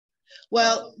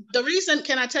 Well, the reason,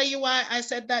 can I tell you why I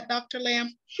said that, Dr.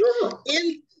 Lamb? Sure.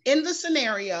 In the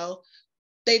scenario,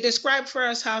 they described for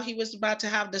us how he was about to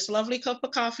have this lovely cup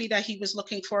of coffee that he was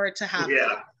looking forward to having.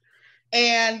 Yeah.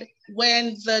 And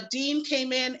when the dean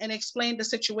came in and explained the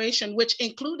situation, which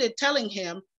included telling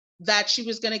him that she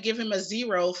was going to give him a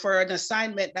 0 for an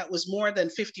assignment that was more than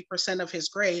 50% of his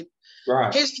grade,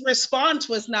 right. His response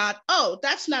was not, oh,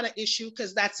 that's not an issue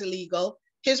because that's illegal.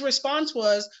 His response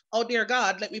was, oh, dear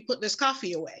God, let me put this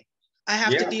coffee away. I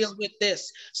have to deal with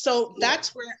this. So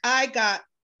that's where I got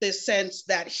this sense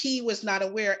that he was not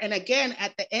aware. And again,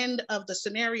 at the end of the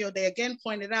scenario, they again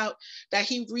pointed out that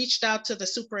he reached out to the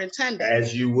superintendent.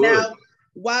 As you would.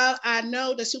 while I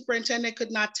know the superintendent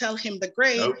could not tell him the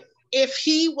grade, Nope. if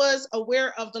he was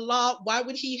aware of the law, why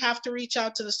would he have to reach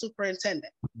out to the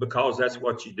superintendent? Because that's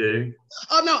what you do.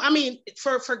 Oh, no, I mean,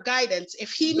 for guidance,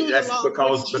 if he knew the law.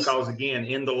 Because again,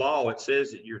 in the law, it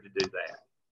says that you're to do that.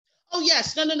 Oh,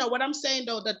 yes. No. What I'm saying,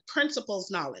 though, the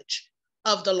principal's knowledge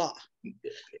of the law.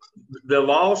 The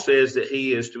law says that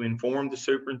he is to inform the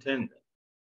superintendent.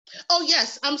 Oh,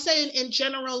 yes. I'm saying in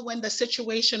general, when the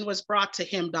situation was brought to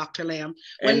him, Dr. Lamb.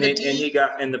 And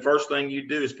the first thing you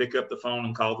do is pick up the phone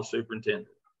and call the superintendent.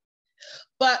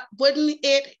 But wouldn't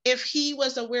it, if he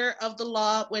was aware of the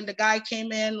law when the guy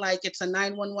came in, like it's a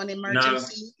 911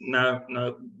 emergency?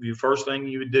 No. The first thing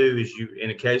you would do is in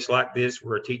a case like this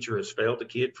where a teacher has failed a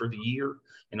kid for the year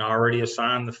and already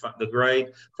assigned the grade,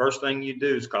 first thing you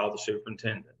do is call the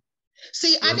superintendent.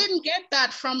 See, I didn't get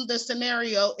that from the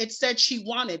scenario. It said she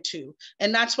wanted to,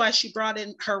 and that's why she brought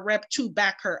in her rep to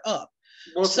back her up.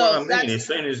 Well, that's what I mean. As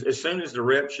soon as the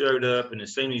rep showed up and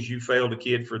as soon as you failed a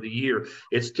kid for the year,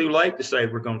 it's too late to say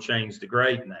we're going to change the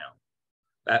grade now.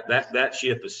 That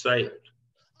ship has sailed.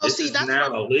 This is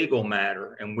now a legal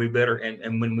matter, and we better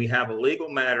and when we have a legal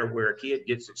matter where a kid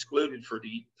gets excluded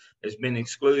has been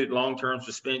excluded, long-term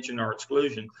suspension or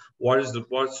exclusion, what's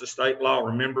the state law?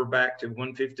 Remember back to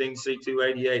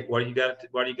 115C288. What do you got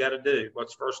to do?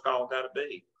 What's first call got to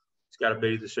be? It's got to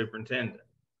be the superintendent.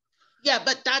 Yeah,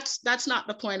 but that's not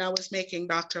the point I was making,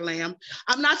 Dr. Lamb.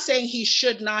 I'm not saying he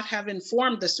should not have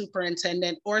informed the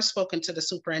superintendent or spoken to the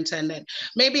superintendent.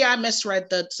 Maybe I misread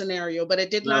the scenario, but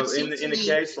it did not seem to in me a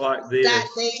case like this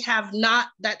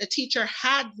that the teacher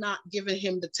had not given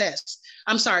him the test.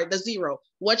 I'm sorry, the zero.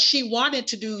 What she wanted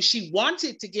to do, she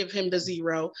wanted to give him the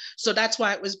zero. So that's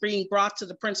why it was being brought to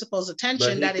the principal's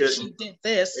attention that if she did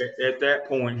this. At that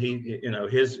point,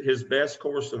 his best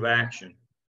course of action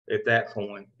at that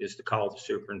point is to call the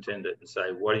superintendent and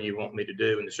say, what do you want me to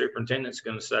do? And the superintendent's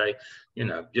going to say,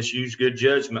 just use good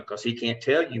judgment, because he can't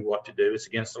tell you what to do. It's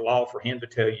against the law for him to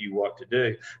tell you what to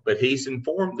do. But he's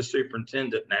informed the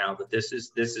superintendent now that this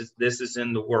is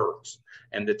in the works,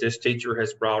 and that this teacher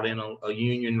has brought in a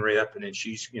union rep, and then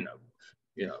she's going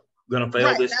to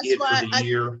fail this kid for the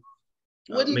year.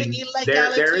 Wouldn't the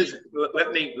illegality?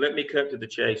 Let me cut to the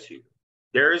chase here.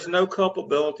 There is no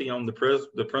culpability on the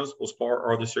principal's part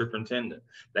or the superintendent.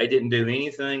 They didn't do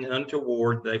anything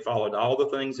untoward. They followed all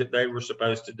the things that they were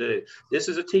supposed to do. This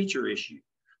is a teacher issue.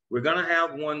 We're going to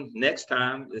have one next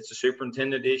time. It's a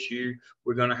superintendent issue.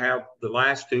 We're going to have the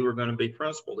last two are going to be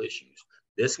principal issues.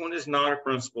 This one is not a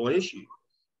principal issue.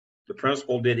 The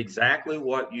principal did exactly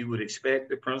what you would expect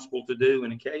the principal to do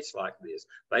in a case like this.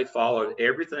 They followed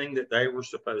everything that they were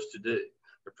supposed to do.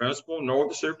 The principal nor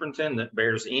the superintendent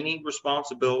bears any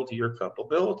responsibility or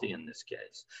culpability in this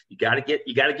case. You got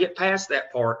to get past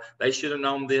that part. They should have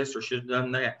known this or should have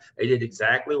done that. They did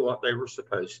exactly what they were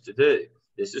supposed to do.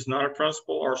 This is not a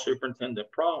principal or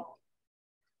superintendent problem.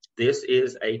 This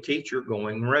is a teacher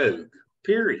going rogue,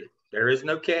 period. There is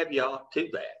no caveat to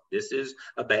that. This is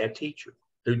a bad teacher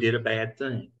who did a bad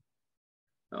thing.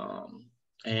 Well,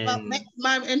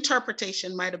 my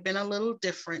interpretation might have been a little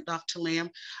different, Dr.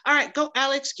 Lamb. All right, go,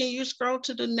 Alex. Can you scroll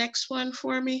to the next one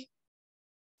for me?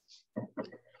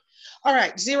 All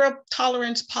right, zero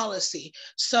tolerance policy.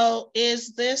 So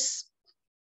is this,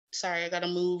 sorry, I got to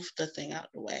move the thing out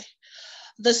of the way.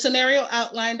 The scenario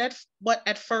outlined what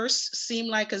at first seemed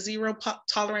like a zero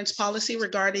tolerance policy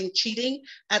regarding cheating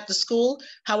at the school.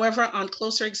 However, on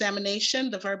closer examination,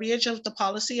 the verbiage of the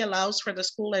policy allows for the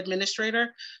school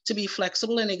administrator to be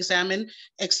flexible and examine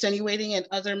extenuating and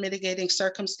other mitigating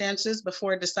circumstances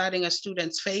before deciding a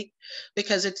student's fate,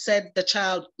 because it said the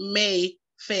child may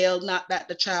fail, not that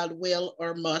the child will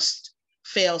or must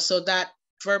fail. So that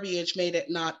verbiage made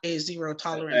it not a zero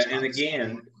tolerance policy. And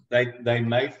again, they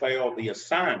may fail the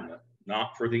assignment,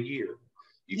 not for the year.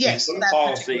 You can't put a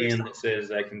policy in that says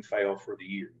they can fail for the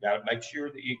year. You got to make sure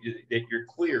that you're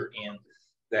clear in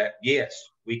that. Yes,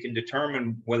 we can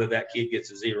determine whether that kid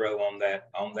gets a zero on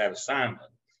that assignment,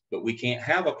 but we can't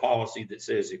have a policy that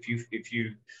says if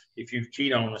you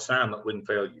cheat on an assignment, wouldn't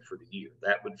fail you for the year.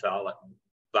 That would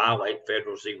violate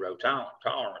federal zero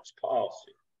tolerance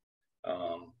policy.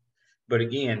 But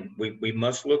again, we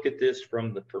must look at this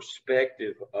from the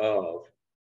perspective of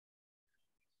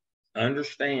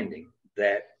understanding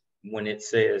that when it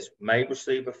says may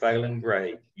receive a failing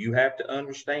grade, you have to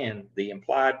understand the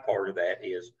implied part of that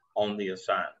is on the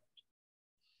assignment.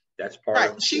 That's part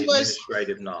of the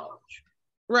administrative knowledge.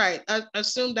 Right. I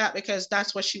assume that because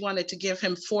that's what she wanted to give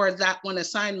him for that one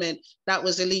assignment that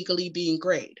was illegally being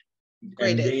graded.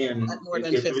 And then more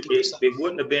than 50%. It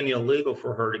wouldn't have been illegal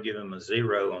for her to give him a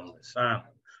zero on the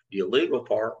assignment. The illegal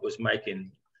part was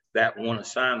making that one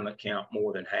assignment count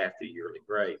more than half the yearly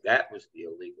grade. That was the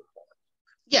illegal part.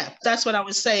 Yeah, that's what I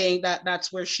was saying.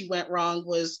 That's where she went wrong,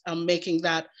 was making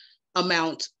that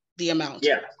amount the amount.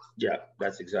 Yeah,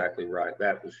 that's exactly right.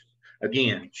 That was,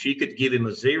 again, she could give him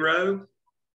a 0,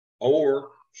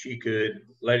 or she could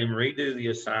let him redo the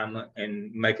assignment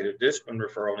and make it a discipline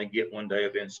referral and get 1 day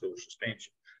of in-school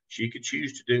suspension. She could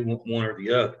choose to do one or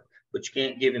the other, but you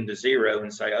can't give him the 0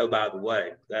 and say, oh, by the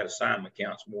way, that assignment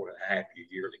counts more than half your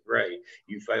yearly grade.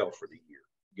 You fail for the year.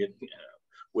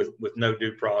 With no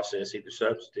due process, either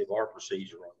substantive or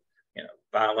procedural,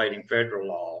 violating federal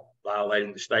law,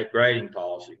 violating the state grading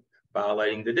policy,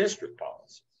 violating the district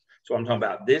policy. So I'm talking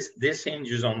about this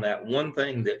hinges on that one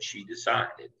thing that she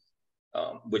decided,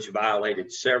 which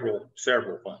violated several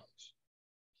things.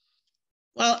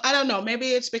 Well, I don't know.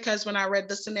 Maybe it's because when I read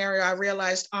the scenario, I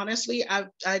realized, honestly,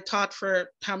 I taught for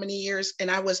how many years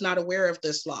and I was not aware of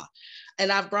this law.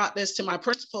 And I've brought this to my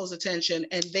principal's attention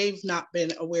and they've not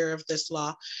been aware of this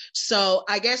law. So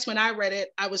I guess when I read it,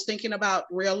 I was thinking about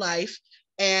real life.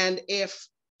 And if,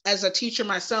 as a teacher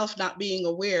myself, not being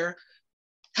aware,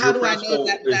 how do I know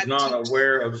that is not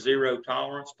aware of zero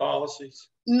tolerance policies?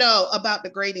 No, about the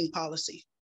grading policy.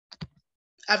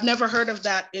 I've never heard of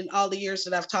that in all the years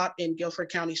that I've taught in Guilford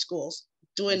County schools.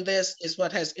 Doing this is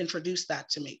what has introduced that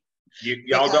to me.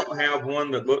 Y'all don't have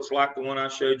one that looks like the one I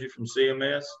showed you from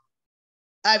CMS?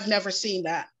 I've never seen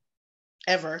that,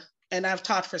 ever. And I've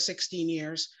taught for 16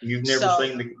 years. You've never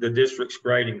seen the district's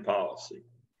grading policy?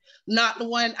 Not the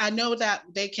one. I know that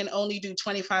they can only do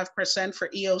 25% for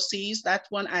EOCs. That's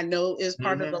one I know is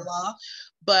part of the law,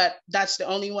 but that's the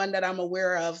only one that I'm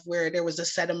aware of where there was a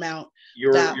set amount.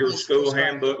 Your school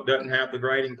handbook doesn't have the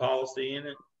grading policy in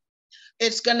it?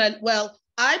 It's gonna, well,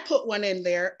 I put one in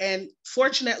there, and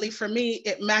fortunately for me,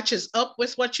 it matches up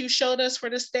with what you showed us for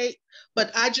the state,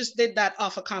 but I just did that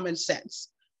off of common sense,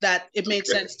 that it made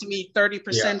sense to me,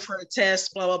 30% for a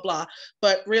test, blah, blah, blah.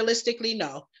 But realistically,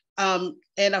 no.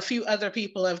 And a few other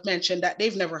people have mentioned that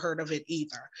they've never heard of it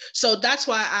either. So that's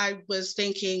why I was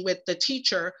thinking with the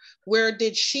teacher, where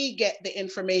did she get the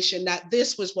information that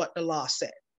this was what the law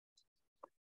said?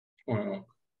 Well,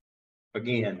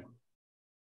 again,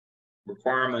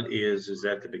 requirement is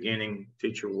at the beginning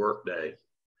teacher workday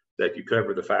that you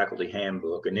cover the faculty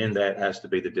handbook, and then that has to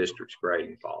be the district's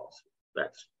grading policy.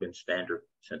 That's been standard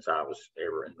since I was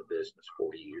ever in the business,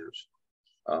 40 years.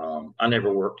 I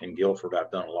never worked in Guilford.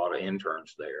 I've done a lot of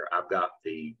interns there. I've got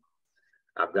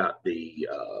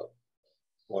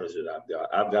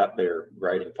their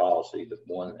grading policy, the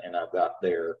one, and I've got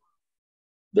their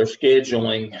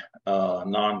scheduling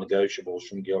non-negotiables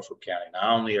from Guilford County. And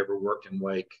I only ever worked in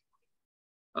Wake,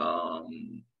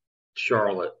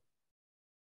 Charlotte,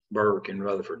 Burke, and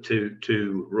Rutherford,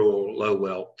 two rural low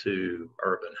wealth, two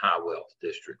urban high wealth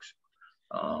districts.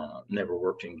 Never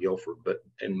worked in Guilford, but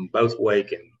in both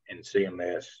Wake and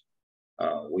CMS,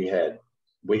 we had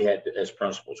as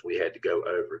principals, we had to go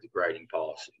over the grading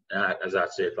policy. And as I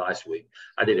said last week,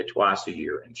 I did it twice a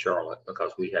year in Charlotte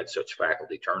because we had such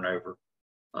faculty turnover.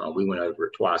 We went over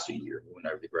it twice a year. We went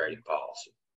over the grading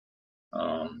policy.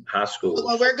 High school.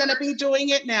 Well, we're going to be doing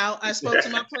it now. I spoke to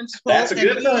my principal. That's a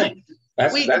good thing.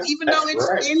 Even though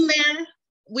it's in there,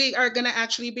 we are going to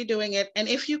actually be doing it. And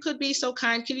if you could be so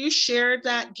kind, can you share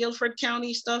that Guilford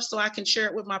County stuff so I can share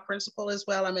it with my principal as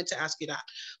well? I meant to ask you that.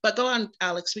 But go on,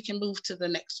 Alex. We can move to the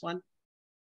next one.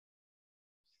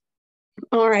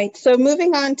 All right. So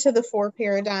moving on to the 4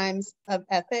 paradigms of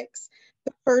ethics.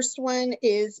 The first one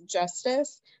is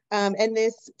justice. And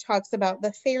this talks about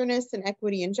the fairness and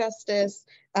equity and justice,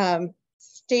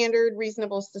 standard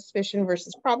reasonable suspicion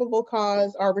versus probable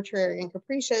cause, arbitrary and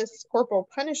capricious, corporal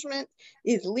punishment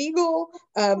is legal,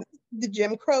 the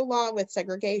Jim Crow law with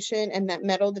segregation, and that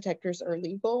metal detectors are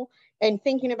legal. And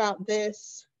thinking about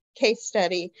this case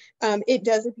study, it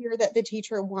does appear that the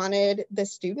teacher wanted the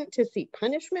student to seek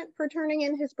punishment for turning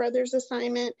in his brother's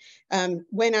assignment.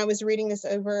 When I was reading this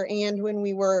over and when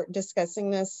we were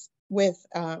discussing this with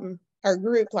our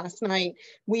group last night,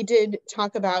 we did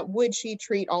talk about, would she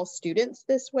treat all students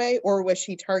this way, or was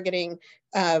she targeting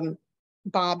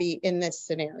Bobby in this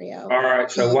scenario? All right,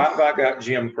 so why have I got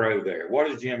Jim Crow there? What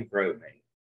does Jim Crow mean?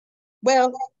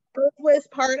 Well, it was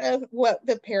part of what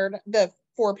the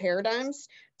 4 paradigms.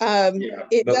 But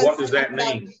what does that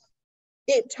mean?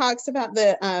 It talks about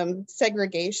the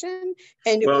segregation.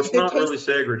 And well, it's not really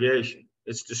segregation.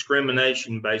 It's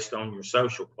discrimination based on your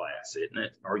social class, isn't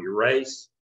it? Or your race.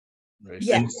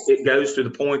 Yes. And it goes to the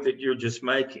point that you're just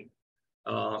making.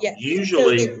 Yes.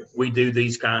 Usually we do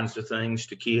these kinds of things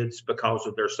to kids because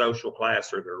of their social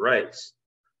class or their race.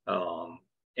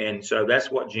 And so that's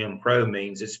what Jim Crow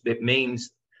means. It means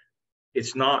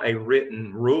it's not a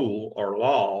written rule or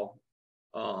law,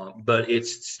 but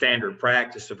it's standard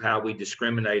practice of how we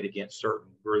discriminate against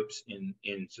certain groups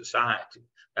in society.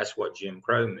 That's what Jim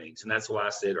Crow means. And that's why I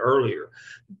said earlier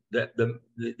that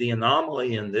the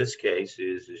anomaly in this case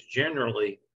is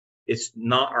generally it's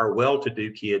not our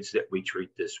well-to-do kids that we treat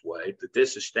this way, but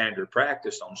this is standard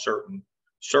practice on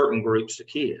certain groups of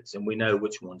kids, and we know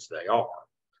which ones they are.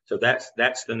 So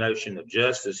that's the notion of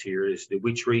justice here, is that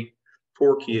we treat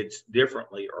poor kids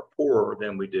differently or poorer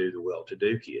than we do the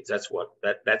well-to-do kids. That's what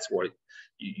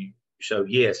you so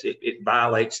yes, it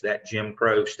violates that Jim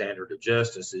Crow standard of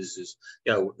justice. Is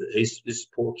this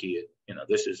poor kid,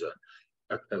 this is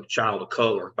a child of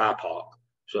color, BIPOC,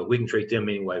 so we can treat them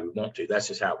any way we want to. That's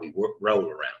just how we roll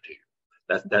around here.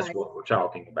 That's right. What we're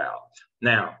talking about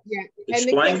now. Yeah,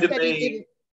 explain to me.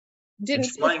 Didn't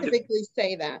specifically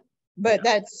say that, but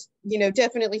that's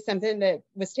definitely something that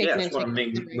was taken into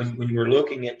consideration. When you're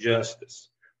looking at justice,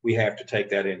 we have to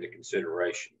take that into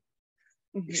consideration.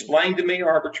 Mm-hmm. Explain to me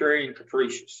arbitrary and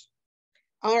capricious.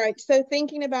 All right, so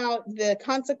thinking about the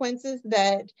consequences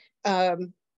that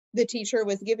the teacher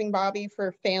was giving Bobby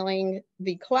for failing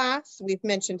the class, we've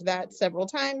mentioned that several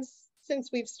times since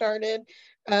we've started.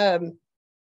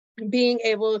 Being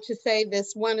able to say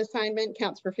this one assignment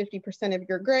counts for 50% of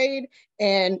your grade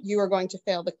and you are going to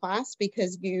fail the class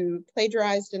because you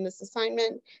plagiarized in this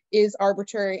assignment is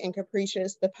arbitrary and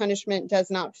capricious. The punishment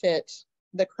does not fit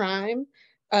the crime.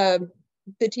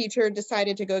 The teacher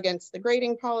decided to go against the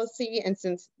grading policy, and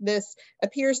since this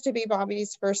appears to be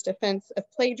Bobby's first offense of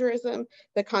plagiarism,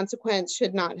 the consequence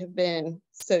should not have been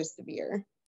so severe.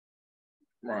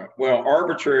 Right. Well,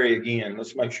 arbitrary, again,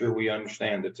 let's make sure we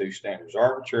understand the two standards.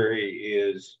 Arbitrary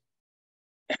is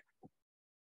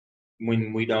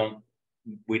when we don't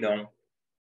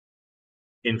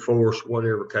enforce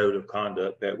whatever code of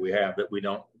conduct that we have, but we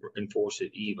don't enforce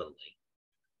it evenly.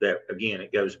 That, again,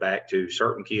 it goes back to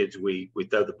certain kids, we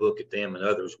throw the book at them and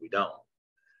others we don't.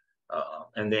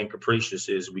 And then capricious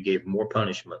is we give more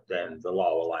punishment than the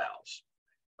law allows.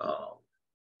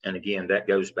 And again, that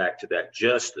goes back to that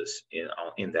justice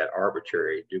in that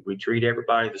arbitrary. Do we treat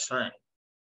everybody the same?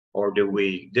 Or do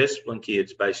we discipline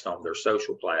kids based on their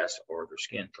social class or their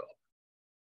skin color?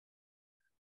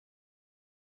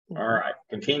 All right,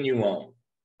 continue on.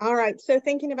 All right, so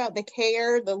thinking about the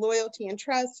care, the loyalty and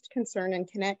trust, concern and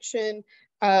connection,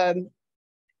 thinking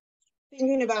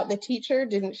about the teacher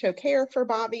didn't show care for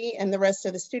Bobby and the rest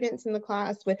of the students in the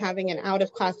class with having an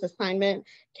out-of-class assignment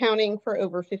counting for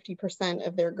over 50%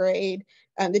 of their grade.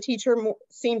 The teacher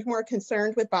seemed more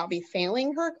concerned with Bobby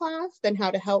failing her class than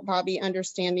how to help Bobby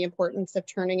understand the importance of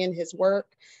turning in his work.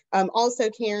 Also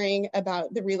caring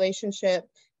about the relationship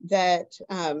that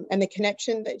and the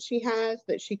connection that she has,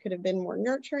 that she could have been more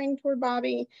nurturing toward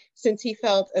Bobby since he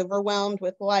felt overwhelmed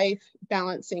with life,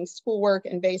 balancing schoolwork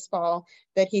and baseball,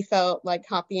 that he felt like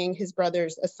copying his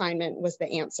brother's assignment was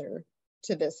the answer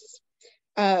to this.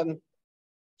 The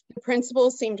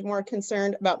principal seemed more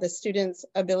concerned about the student's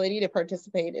ability to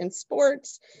participate in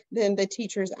sports than the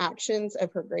teacher's actions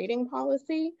of her grading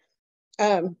policy.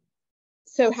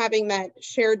 So having that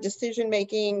shared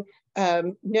decision-making,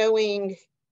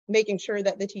 making sure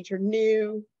that the teacher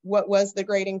knew what was the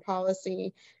grading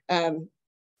policy,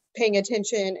 paying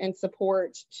attention and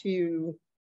support to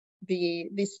the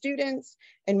students,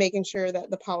 and making sure that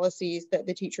the policies that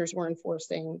the teachers were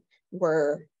enforcing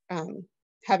were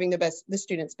having the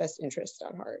students' best interest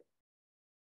at heart.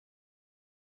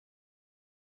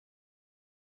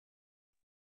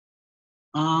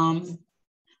 And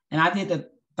I did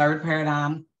the third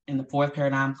paradigm and the fourth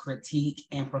paradigm, critique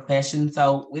and profession.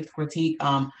 So with critique,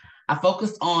 I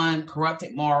focused on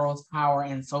corrupted morals, power,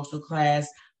 and social class.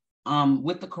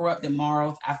 With the corrupted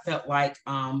morals, I felt like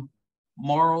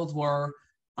morals were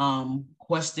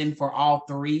questioned for all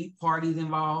three parties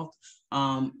involved.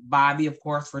 Bobby, of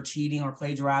course, for cheating or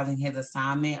plagiarizing his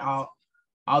assignment.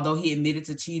 Although he admitted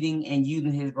to cheating and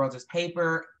using his brother's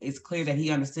paper, it's clear that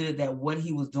he understood that what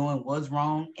he was doing was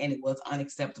wrong and it was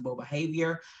unacceptable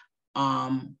behavior.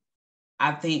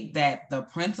 I think that the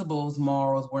principal's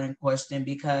morals were in question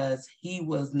because he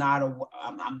was not,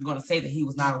 I'm going to say that he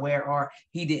was not aware, or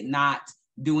he did not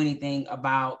do anything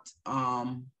about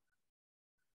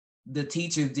the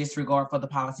teacher's disregard for the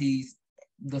policies,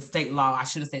 the state law. I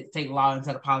should have said state law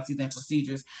instead of policies and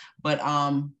procedures, but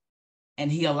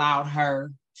and he allowed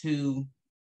her to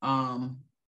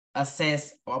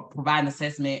assess or provide an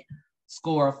assessment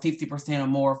score of 50% or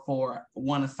more for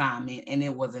one assignment, and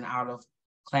it was an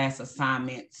out-of-class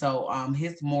assignment. So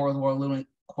his morals were a little in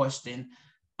question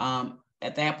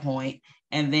at that point.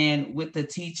 And then with the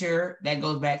teacher, that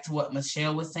goes back to what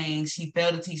Michelle was saying. She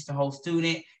failed to teach the whole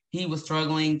student. he was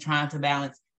struggling, trying to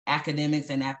balance academics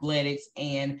and athletics.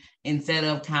 And instead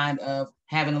of kind of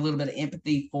having a little bit of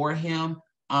empathy for him,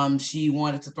 she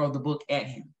wanted to throw the book at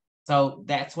him. So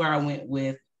that's where I went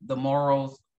with the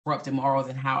morals, corrupted morals,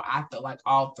 and how I felt like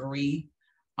all three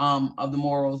of the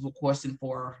morals were questioned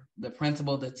for the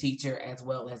principal, the teacher, as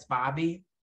well as Bobby.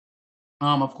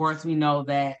 Of course, we know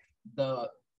that the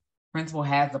principal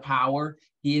has the power.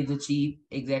 He is the chief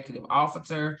executive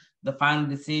officer. The final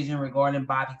decision regarding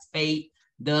Bobby's fate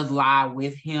does lie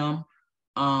with him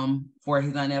for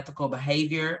his unethical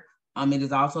behavior. It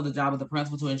is also the job of the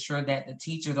principal to ensure that the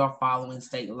teachers are following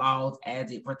state laws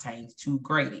as it pertains to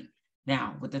grading.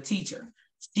 Now, with the teacher,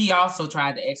 she also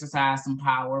tried to exercise some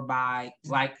power by,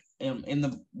 like in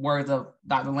the words of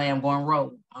Dr. Lamb, going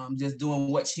rogue, just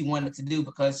doing what she wanted to do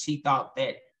because she thought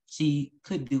that she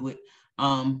could do it.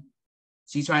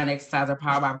 She's trying to exercise her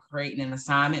power by creating an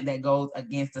assignment that goes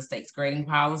against the state's grading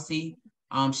policy.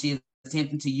 She is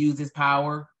attempting to use this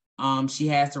power. She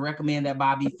has to recommend that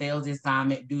Bobby fails the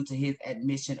assignment due to his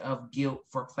admission of guilt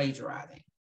for plagiarizing.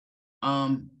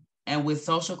 And with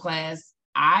social class,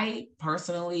 I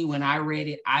personally, when I read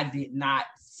it, I did not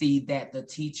see that the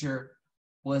teacher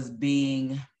was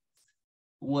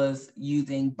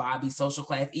using Bobby's social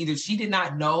class. Either she did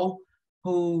not know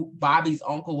who Bobby's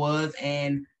uncle was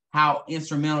and how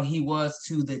instrumental he was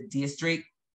to the district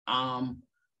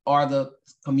or the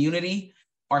community,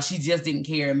 or she just didn't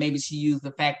care. And maybe she used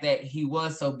the fact that he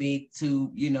was so big to,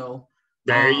 you know.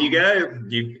 There you go.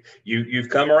 You've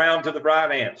come around to the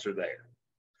right answer there.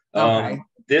 Okay.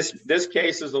 This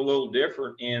case is a little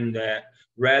different in that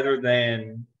rather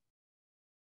than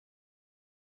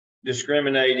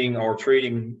discriminating or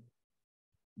treating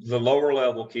the lower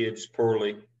level kids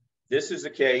poorly, this is a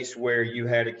case where you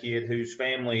had a kid whose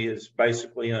family is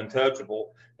basically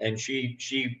untouchable, and she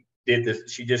did this.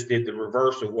 She just did the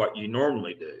reverse of what you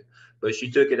normally do, but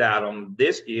she took it out on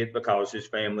this kid because his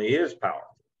family is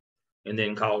powerful, and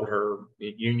then called her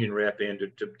union rep in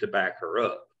to back her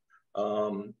up.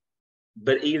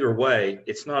 But either way,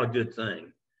 it's not a good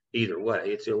thing. Either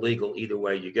way, it's illegal. Either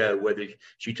way you go. Whether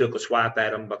she took a swipe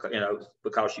at him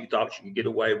because she thought she could get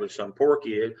away with some poor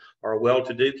kid, or a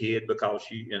well-to-do kid because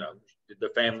the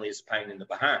family is a pain in the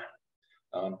behind.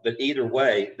 But either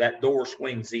way, that door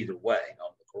swings either way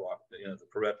on the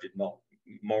corrupted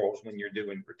morals when you're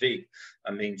doing critique.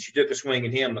 I mean, she took a swing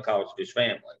at him because of his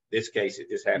family. In this case, it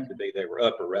just happened to be they were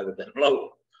upper rather than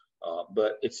lower.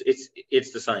 But it's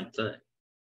the same thing.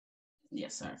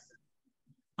 Yes, sir.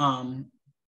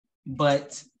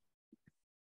 But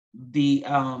the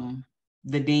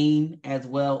dean as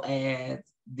well as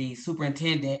the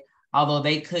superintendent, although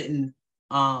they couldn't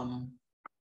tell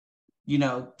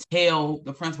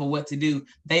the principal what to do,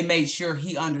 they made sure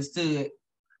he understood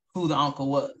who the uncle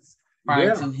was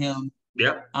prior to him.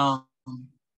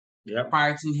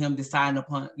 Prior to him deciding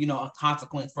upon a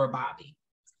consequence for Bobby.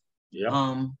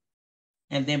 And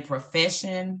then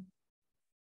profession.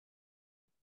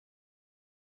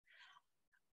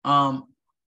 All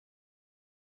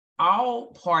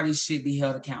parties should be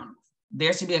held accountable.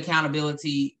 There should be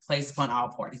accountability placed upon all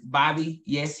parties. Bobby,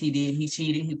 yes, he did. He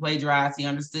cheated. He plagiarized. He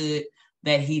understood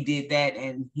that he did that,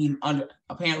 and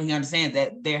apparently he understands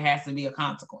that there has to be a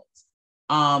consequence.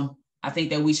 I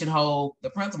think that we should hold the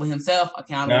principal himself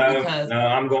accountable.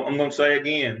 I'm going to say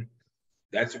again,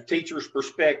 that's a teacher's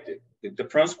perspective. The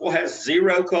principal has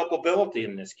zero culpability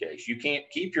in this case. You can't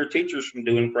keep your teachers from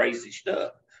doing crazy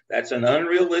stuff. That's an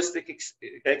unrealistic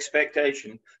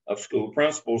expectation of school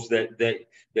principals that they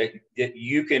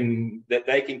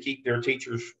can keep their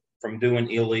teachers from doing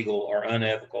illegal or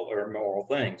unethical or immoral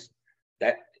things.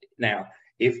 That now,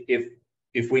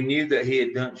 if we knew that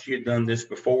she had done this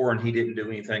before and he didn't do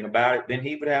anything about it, then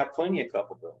he would have plenty of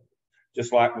culpability.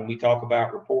 Just like when we talk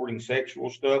about reporting sexual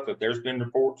stuff, if there's been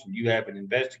reports and you haven't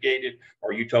investigated,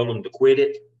 or you told them to quit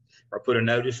it, or put a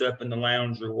notice up in the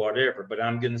lounge or whatever. But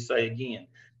I'm going to say again,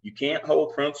 you can't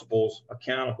hold principals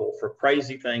accountable for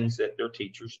crazy things that their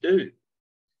teachers do.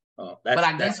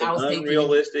 That's an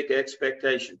unrealistic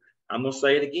expectation. I'm going to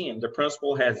say it again. The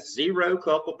principal has zero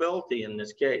culpability in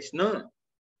this case. None,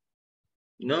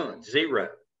 zero.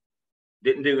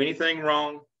 Didn't do anything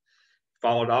wrong.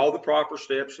 Followed all the proper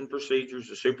steps and procedures.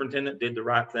 The superintendent did the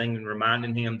right thing in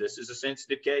reminding him, this is a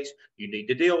sensitive case. You need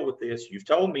to deal with this. You've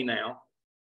told me now.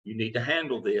 You need to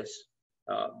handle this.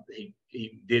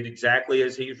 He did exactly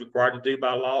as he was required to do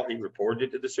by law. He reported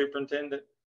it to the superintendent.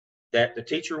 That the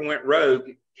teacher went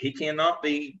rogue, he cannot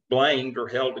be blamed or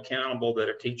held accountable that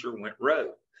a teacher went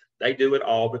rogue. They do it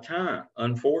all the time,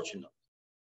 unfortunately.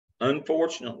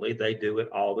 Unfortunately, they do it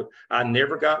I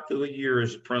never got through a year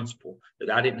as a principal that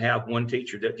I didn't have one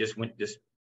teacher that just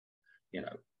you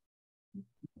know,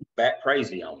 bat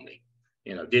crazy on me,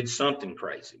 you know, did something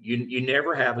crazy. You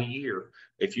never have a year.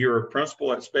 If you're a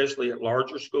principal, especially at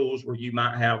larger schools where you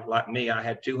might have, like me, I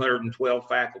had 212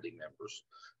 faculty members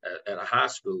at a high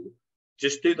school.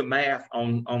 Just do the math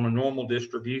on a normal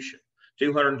distribution.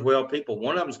 212 people,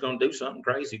 one of them is going to do something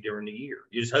crazy during the year.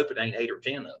 You just hope it ain't 8 or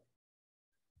 10 of them.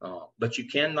 But you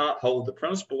cannot hold the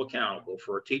principal accountable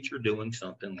for a teacher doing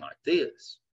something like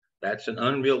this. That's an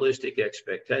unrealistic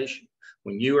expectation.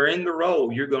 When you are in the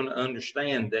role, you're going to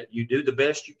understand that you do the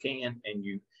best you can, and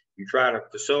you try to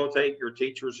facilitate your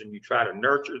teachers, and you try to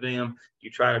nurture them. You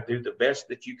try to do the best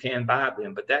that you can by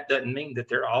them, but that doesn't mean that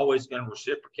they're always going to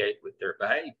reciprocate with their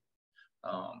behavior.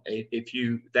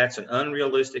 That's an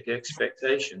unrealistic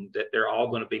expectation that they're all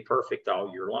going to be perfect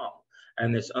all year long.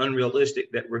 And it's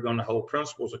unrealistic that we're going to hold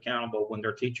principals accountable when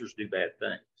their teachers do bad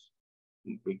things.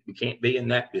 We can't be in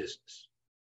that business.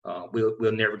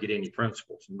 We'll never get any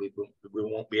principals, and we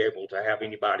won't be able to have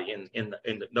anybody in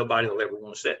the nobody will ever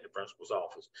want to sit in the principal's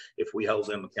office if we hold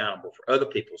them accountable for other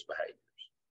people's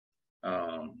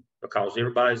behaviors. Because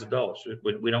everybody's adults.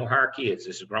 We don't hire kids.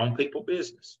 This is grown people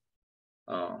business.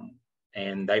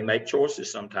 And they make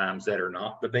choices sometimes that are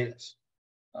not the best.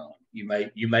 You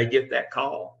may get that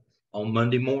call on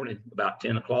Monday morning about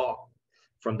 10 o'clock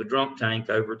from the drunk tank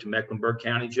over to Mecklenburg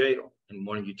County Jail, and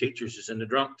one of your teachers is in the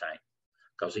drunk tank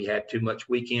because he had too much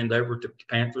weekend over to the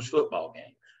Panthers football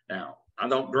game. Now, I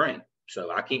don't drink,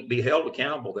 so I can't be held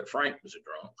accountable that Frank was a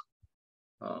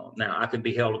drunk. Now, I can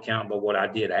be held accountable what I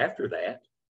did after that,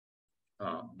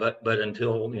 but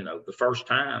until, you know, the first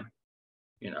time,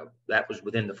 you know, that was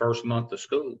within the first month of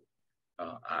school.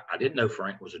 I didn't know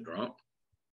Frank was a drunk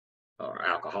or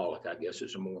alcoholic, I guess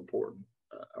is a more important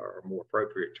or more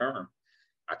appropriate term.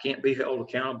 I can't be held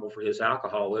accountable for his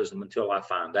alcoholism until I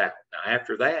find out. Now,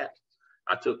 after that,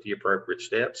 I took the appropriate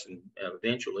steps, and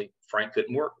eventually Frank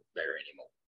couldn't work there anymore.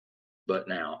 But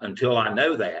now, until I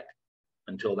know that,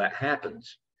 until that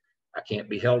happens, I can't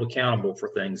be held accountable for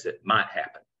things that might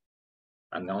happen.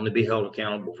 I'm going to be held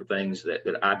accountable for things that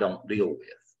I don't deal with.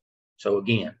 So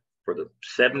again, for the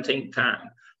 17th time,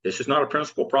 this is not a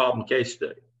principal problem case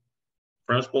study.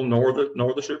 Principal nor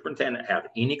the superintendent have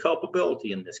any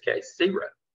culpability in this case, zero.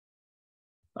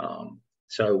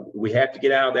 So we have to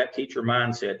get out of that teacher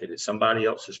mindset that it's somebody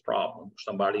else's problem,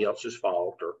 somebody else's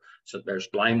fault, or so there's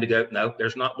blame to go. No,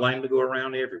 there's not blame to go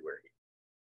around everywhere.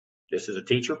 This is a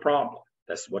teacher problem.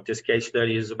 That's what this case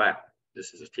study is about.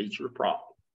 This is a teacher problem.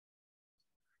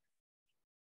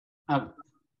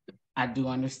 I do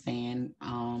understand.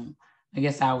 I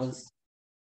guess I was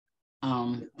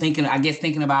thinking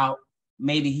about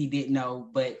maybe he didn't know,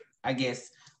 but I guess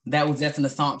that was just an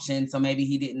assumption. So maybe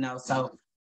he didn't know. So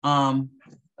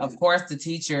of course the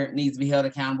teacher needs to be held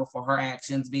accountable for her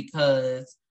actions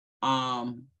because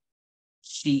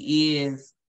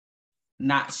she's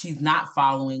not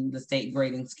following the state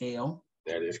grading scale.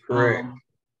 That is correct.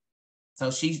 So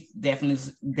she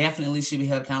definitely should be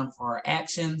held accountable for her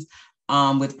actions.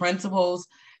 With principals,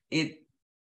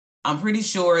 I'm pretty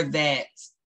sure that,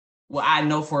 well, I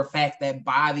know for a fact that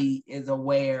Bobby is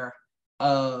aware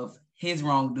of his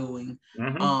wrongdoing.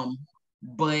 Mm-hmm.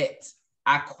 But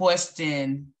I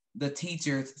question the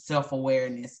teacher's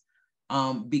self-awareness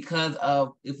because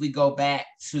of, if we go back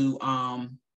to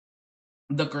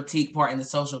the critique part in the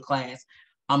social class,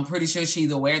 I'm pretty sure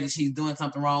she's aware that she's doing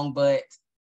something wrong, but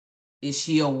is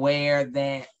she aware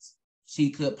that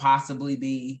she could possibly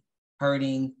be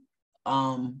hurting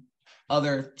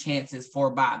other chances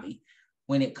for Bobby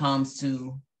when it comes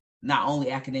to not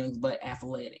only academics, but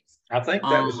athletics? I think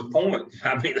that was the point.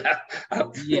 I mean,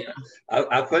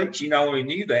 I think she not only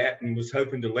knew that and was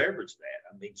hoping to leverage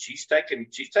that. I mean, she's taking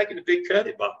a big cut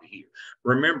at Bobby here.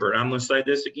 Remember, I'm going to say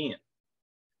this again.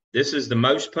 This is the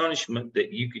most punishment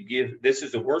that you could give. This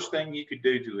is the worst thing you could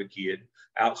do to a kid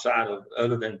outside of,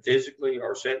 other than physically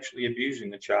or sexually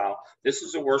abusing a child. This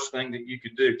is the worst thing that you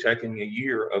could do, taking a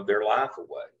year of their life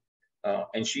away.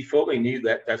 And she fully knew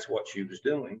that that's what she was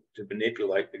doing to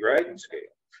manipulate the grading scale.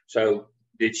 So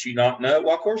did she not know?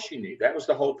 Well, of course she knew. That was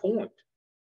the whole point.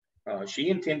 She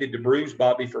intended to bruise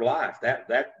Bobby for life.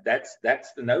 That's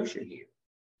the notion here.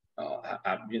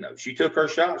 She took her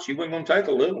shot. She wasn't going to take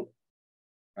a little.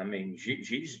 I mean,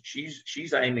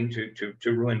 she's aiming to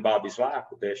ruin Bobby's life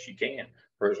the best she can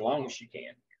for as long as she can.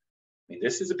 I mean,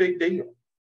 this is a big deal.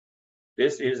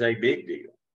 This is a big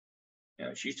deal.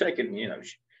 She's taking.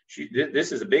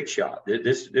 This is a big shot.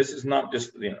 This is not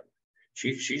just.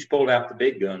 She's pulled out the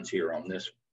big guns here on this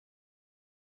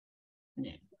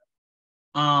one.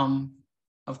 Yeah.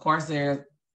 Of course, there's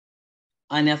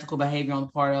unethical behavior on the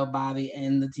part of Bobby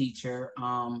and the teacher.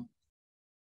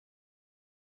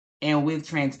 And with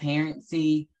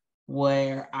transparency,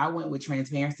 where I went with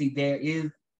transparency, there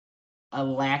is a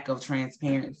lack of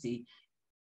transparency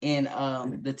in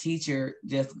the teacher,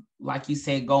 just like you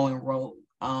said, going rogue.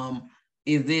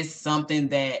 Is this something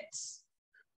that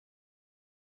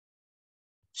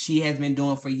she has been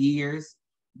doing for years?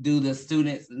 Do the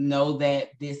students know that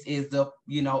this is the,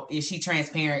 is she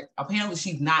transparent? Apparently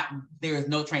she's not. There is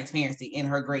no transparency in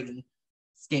her grading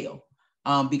scale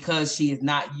because she is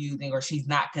not using, or she's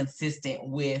not consistent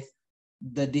with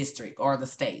the district or the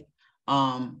state.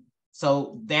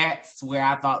 So that's where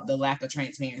I thought the lack of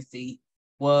transparency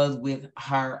was, with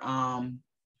her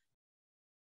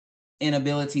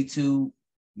inability to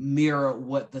mirror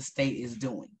what the state is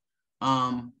doing.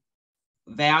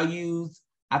 Values,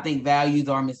 I think values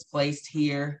are misplaced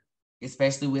here,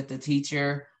 especially with the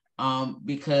teacher,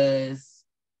 because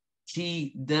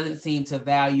she doesn't seem to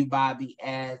value Bobby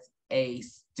as a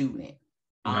student.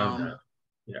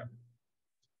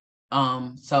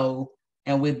 So,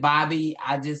 and with Bobby,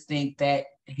 I just think that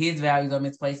his values are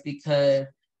misplaced because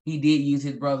he did use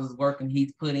his brother's work, and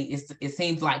he's putting, it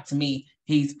seems like to me,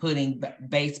 he's putting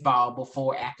baseball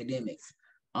before academics.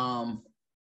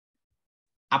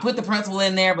 I put the principal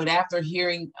in there, but after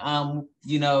hearing, after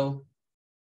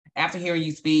hearing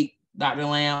you speak, Dr.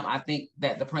 Lamb, I think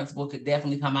that the principal could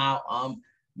definitely come out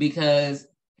because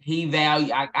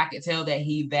I could tell that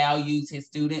he values his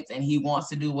students and he wants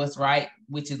to do what's right,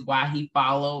 which is why he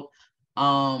followed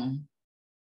the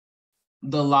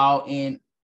law in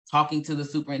talking to the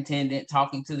superintendent,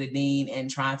 talking to the dean, and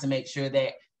trying to make sure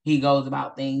that he goes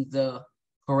about things the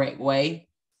correct way.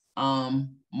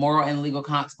 Moral and legal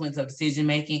consequence of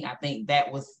decision-making, I think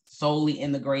that was solely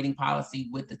in the grading policy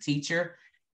with the teacher.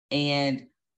 And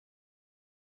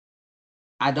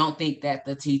I don't think that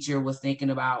the teacher was thinking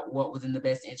about what was in the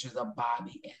best interest of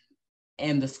Bobby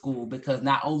and the school, because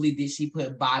not only did she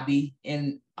put Bobby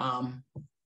in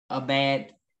a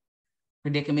bad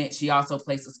predicament, she also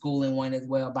placed the school in one as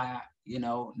well by,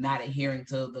 not adhering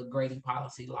to the grading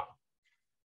policy law.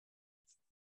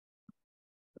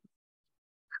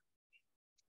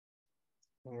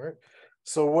 All right.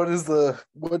 So what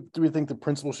do we think the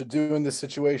principal should do in this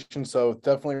situation? So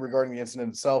definitely regarding the incident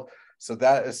itself. So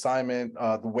that assignment,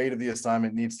 the weight of the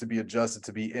assignment needs to be adjusted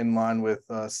to be in line with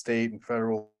state and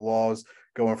federal laws,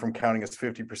 going from counting as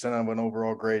 50% of an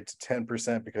overall grade to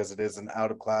 10% because it is an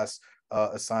out of class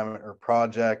assignment or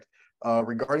project.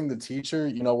 Regarding the teacher,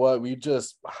 you know what,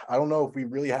 I don't know if we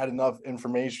really had enough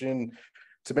information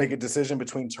to make a decision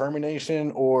between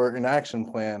termination or an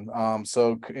action plan.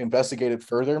 So investigate it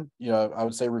further. I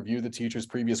would say review the teacher's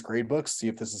previous grade books, see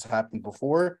if this has happened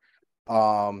before.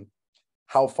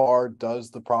 How far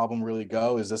does the problem really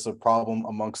go? Is this a problem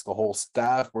amongst the whole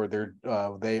staff where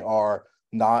they are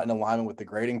not in alignment with the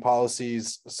grading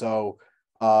policies? So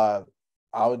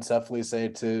I would definitely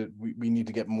say we need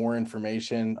to get more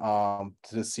information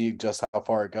to see just how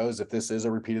far it goes. If this is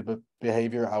a repeated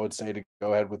behavior, I would say to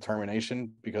go ahead with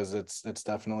termination, because it's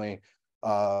definitely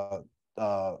a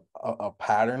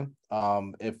pattern.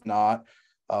 If not,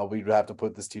 we'd have to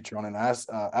put this teacher on an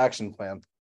action plan.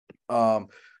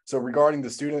 So regarding the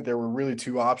student, there were really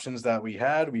two options that we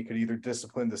had. We could either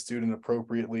discipline the student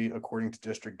appropriately according to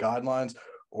district guidelines,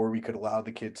 or we could allow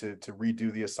the kid to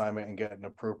redo the assignment and get an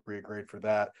appropriate grade for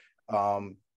that.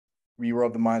 We were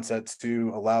of the mindset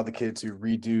to allow the kid to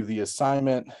redo the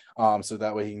assignment so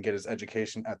that way he can get his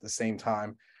education at the same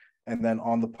time. And then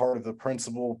on the part of the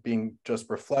principal, being just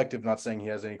reflective, not saying he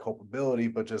has any culpability,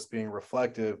 but just being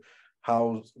reflective,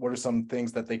 what are some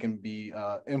things that they can be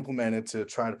implemented to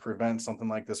try to prevent something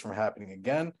like this from happening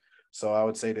again? So I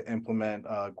would say to implement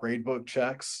gradebook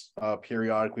checks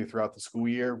periodically throughout the school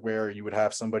year, where you would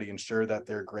have somebody ensure that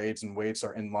their grades and weights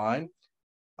are in line.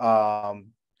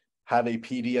 Have a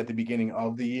PD at the beginning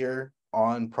of the year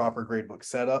on proper gradebook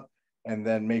setup, and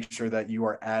then make sure that you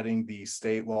are adding the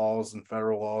state laws and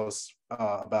federal laws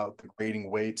about the grading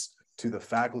weights to the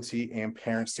faculty and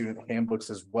parent-student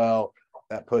handbooks as well.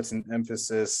 That puts an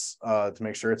emphasis to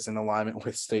make sure it's in alignment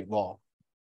with state law.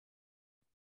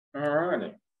 All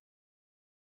righty.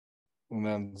 And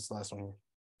then this last one here.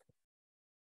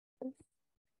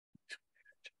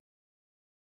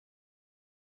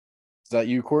 Is that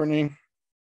you, Courtney?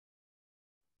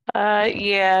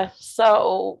 Yeah.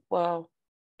 So, well,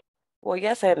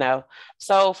 yes and no.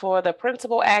 So for the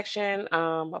principal action,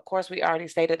 of course, we already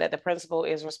stated that the principal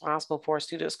is responsible for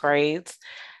students' grades.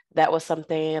 That was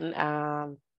something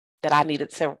that I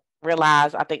needed to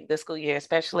realize, I think this school year,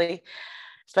 especially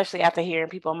after hearing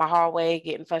people in my hallway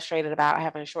getting frustrated about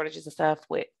having shortages of stuff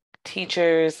with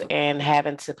teachers and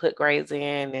having to put grades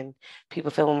in and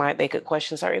people feeling like they could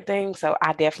question certain things. So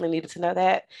I definitely needed to know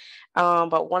that.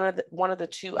 But one of the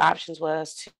two options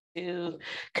was to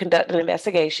conduct an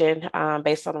investigation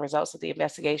based on the results of the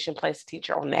investigation, place the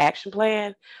teacher on the action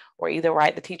plan, or either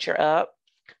write the teacher up,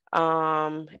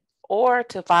 or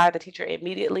to fire the teacher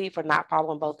immediately for not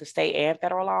following both the state and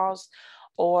federal laws,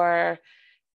 or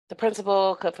the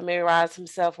principal could familiarize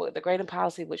himself with the grading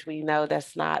policy, which we know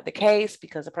that's not the case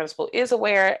because the principal is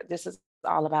aware this is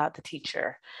all about the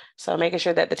teacher. So making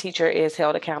sure that the teacher is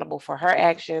held accountable for her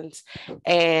actions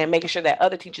and making sure that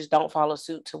other teachers don't follow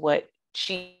suit to what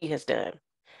she has done.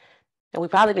 And we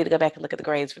probably need to go back and look at the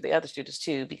grades for the other students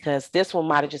too, because this one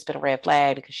might have just been a red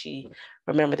flag because she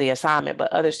remembered the assignment,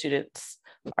 but other students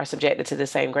are subjected to the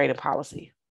same grading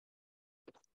policy.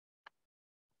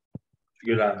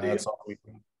 Good idea.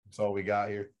 That's all we got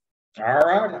here. All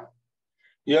right.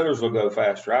 The others will go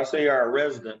faster. I see our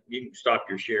resident, you can stop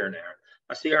your share now.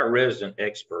 I see our resident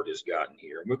expert has gotten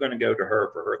here. We're going to go to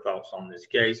her for her thoughts on this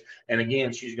case. And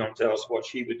again, she's going to tell us what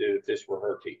she would do if this were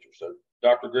her teacher. So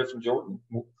Dr. Griffin Jordan,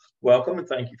 welcome and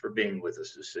thank you for being with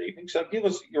us this evening. So give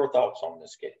us your thoughts on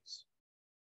this case.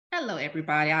 Hello,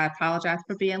 everybody. I apologize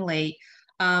for being late.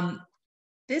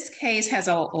 This case has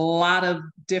a lot of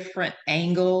different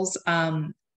angles.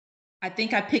 I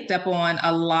think I picked up on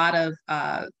a lot of,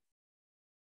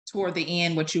 toward the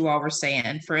end, what you all were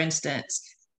saying. For instance,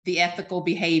 the ethical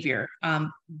behavior.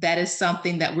 That is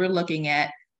something that we're looking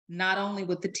at, not only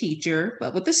with the teacher,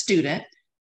 but with the student.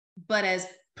 But as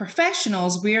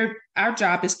professionals, our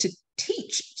job is to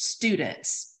teach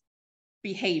students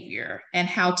behavior and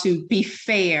how to be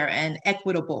fair and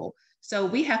equitable. So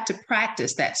we have to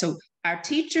practice that. So our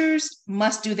teachers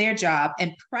must do their job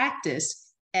and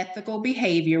practice ethical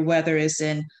behavior, whether it's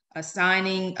in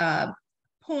assigning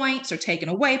points or taking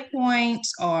away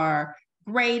points or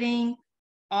grading.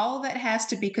 All that has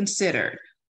to be considered.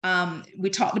 We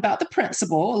talked about the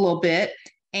principal a little bit,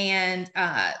 and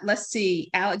let's see,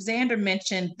 Alexander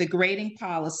mentioned the grading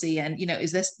policy, and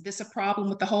is this a problem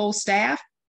with the whole staff?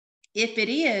 If it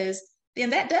is, then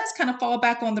that does kind of fall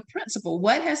back on the principal.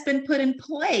 What has been put in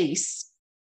place?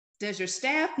 Does your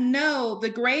staff know the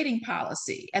grading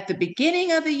policy at the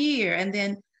beginning of the year? And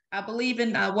then I believe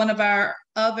in one of our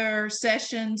other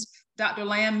sessions, Dr.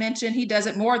 Lamb mentioned he does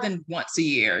it more than once a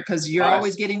year because you're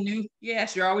always getting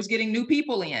you're always getting new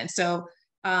people in. So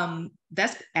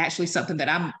that's actually something that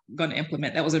I'm going to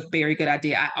implement. That was a very good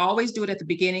idea. I always do it at the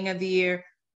beginning of the year,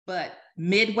 but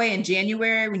midway in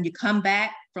January, when you come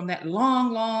back from that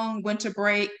long winter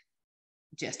break,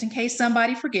 just in case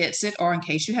somebody forgets it or in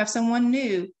case you have someone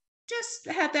new, just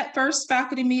have that first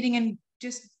faculty meeting and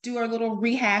just do our little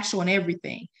rehash on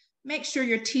everything. Make sure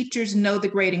your teachers know the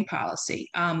grading policy.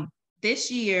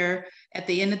 This year, at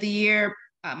the end of the year,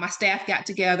 my staff got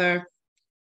together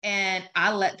and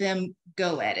I let them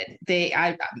go at it. The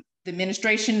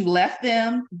administration left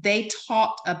them. They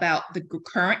talked about the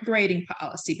current grading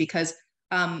policy because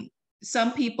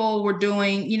some people were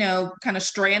doing, kind of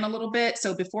straying a little bit.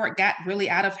 So before it got really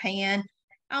out of hand,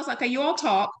 I was like, okay, you all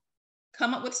talk,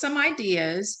 come up with some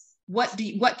ideas. What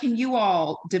can you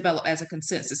all develop as a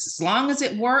consensus? As long as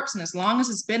it works and as long as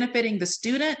it's benefiting the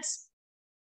students,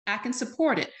 I can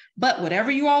support it. But whatever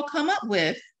you all come up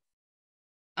with,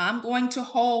 I'm going to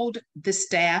hold the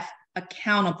staff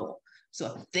accountable.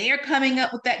 So if they're coming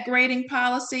up with that grading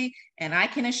policy and I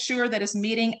can assure that it's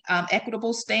meeting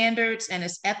equitable standards and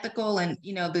it's ethical and,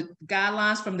 the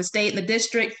guidelines from the state and the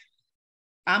district,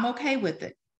 I'm okay with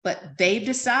it. But they've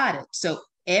decided. So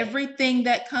everything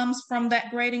that comes from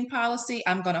that grading policy,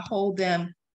 I'm going to hold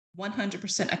them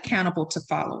 100% accountable to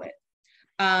follow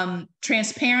it.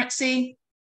 Transparency,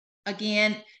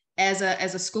 again, as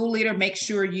a school leader, make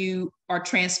sure you are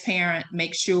transparent.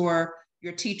 Make sure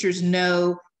your teachers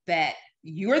know that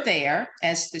you're there,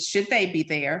 as should they be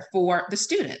there, for the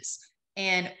students.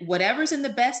 And whatever's in the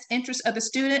best interest of the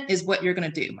student is what you're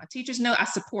going to do. My teachers know I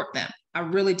support them. I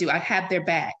really do. I have their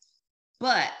back.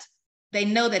 But they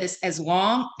know that it's as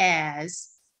long as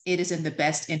it is in the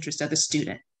best interest of the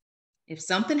student. If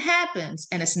something happens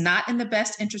and it's not in the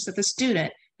best interest of the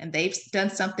student and they've done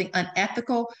something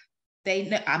unethical, they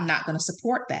know I'm not going to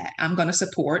support that. I'm going to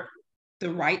support the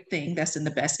right thing that's in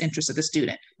the best interest of the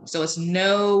student. So it's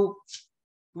no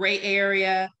gray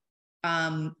area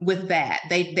with that.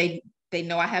 They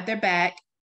know I have their back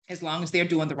as long as they're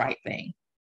doing the right thing.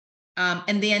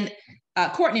 And then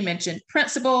Courtney mentioned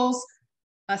principals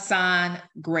assign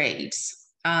grades.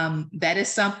 That is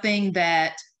something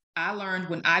that I learned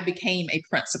when I became a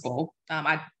principal.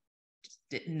 I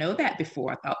didn't know that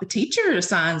before. I thought the teacher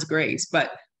assigns grades,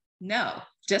 but no,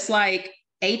 just like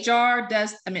HR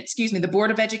does, the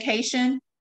Board of Education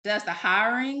does the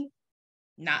hiring,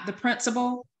 not the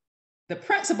principal. The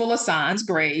principal assigns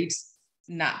grades,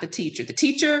 not the teacher. The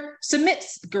teacher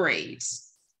submits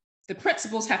grades. The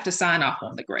principals have to sign off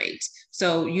on the grades.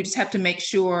 So you just have to make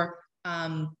sure,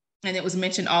 and it was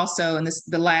mentioned also in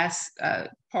the last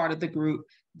part of the group,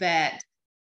 that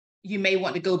you may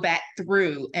want to go back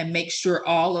through and make sure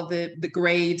all of the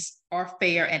grades are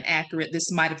fair and accurate.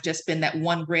 This might have just been that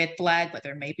one red flag, but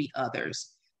there may be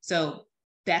others. So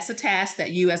that's a task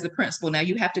that you as the principal, now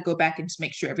you have to go back and just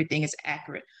make sure everything is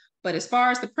accurate. But as far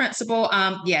as the principal,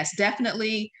 yes,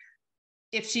 definitely,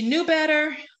 if she knew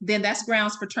better, then that's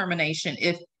grounds for termination.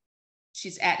 If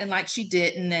she's acting like she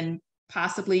didn't, and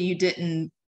possibly you didn't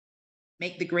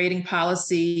make the grading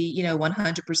policy,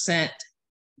 100%,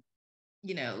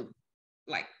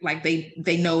 like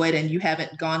they know it and you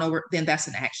haven't gone over, then that's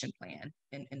an action plan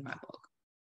in my book.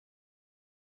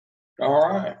 All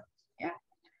right. Yeah.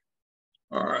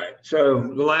 All right. So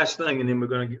the last thing, and then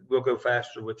we'll go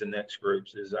faster with the next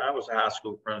groups, is I was a high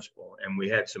school principal and we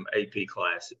had some AP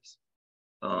classes.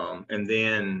 And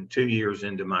then 2 years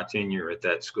into my tenure at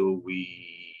that school,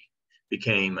 we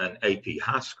became an AP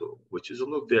high school, which is a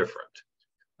little different,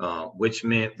 which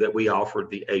meant that we offered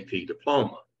the AP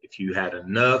diploma. If you had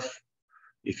enough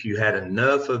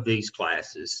of these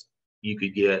classes, you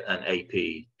could get an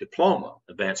AP diploma,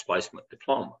 advanced placement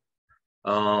diploma.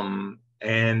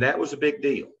 And that was a big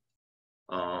deal.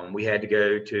 We had to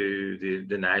go to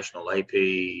the national AP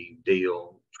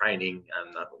deal training,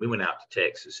 and we went out to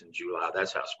Texas in July.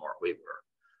 That's how smart we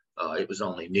were. It was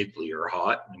only nuclear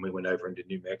hot, and we went over into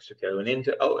New Mexico and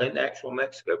into actual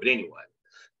Mexico. But anyway,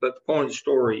 but the point of the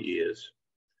story is,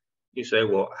 you say,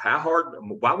 well, how hard?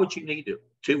 Why would you need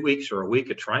 2 weeks or a week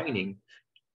of training?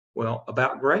 Well,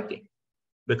 about grading,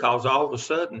 because all of a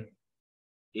sudden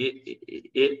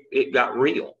it got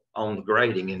real on the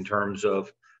grading in terms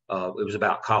of it was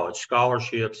about college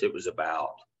scholarships. It was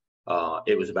about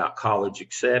college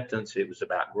acceptance. It was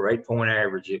about grade point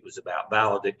average. It was about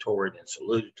valedictorian and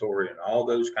salutatory and all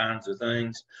those kinds of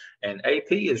things. And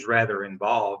AP is rather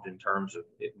involved in terms of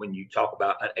it when you talk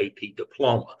about an AP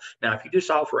diploma. Now, if you just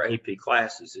offer AP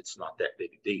classes, it's not that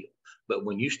big a deal. But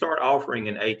when you start offering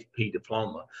an AP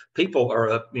diploma, people are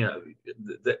up, you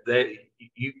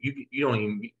don't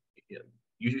even,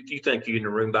 you think you're in a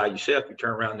room by yourself, you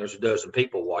turn around, there's a dozen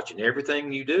people watching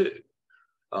everything you do.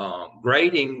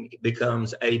 Grading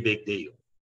becomes a big deal.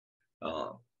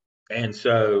 And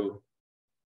so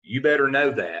you better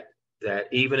know that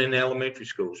even in elementary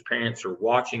schools, parents are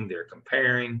watching, they're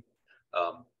comparing.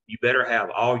 You better have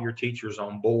all your teachers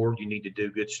on board. You need to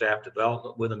do good staff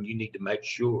development with them. You need to make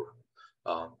sure.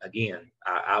 Again,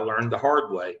 I learned the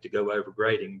hard way to go over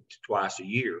grading twice a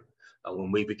year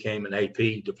when we became an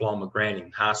AP diploma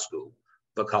granting high school,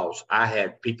 because I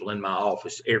had people in my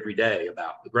office every day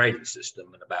about the grading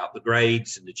system and about the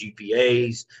grades and the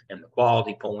GPAs and the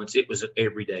quality points. It was an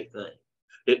everyday thing.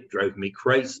 It drove me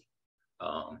crazy.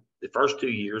 The first 2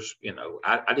 years,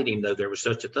 I didn't even know there was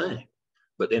such a thing.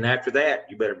 But then after that,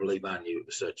 you better believe I knew it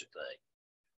was such a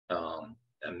thing.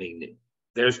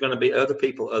 There's going to be other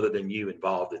people other than you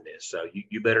involved in this. So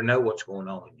you better know what's going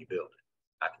on when you build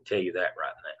it. I can tell you that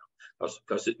right now,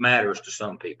 because it matters to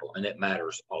some people, and it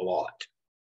matters a lot.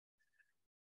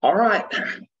 All right,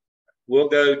 we'll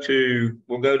go to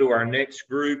our next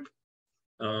group.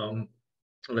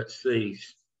 Let's see,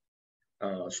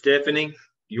 Stephanie,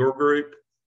 your group.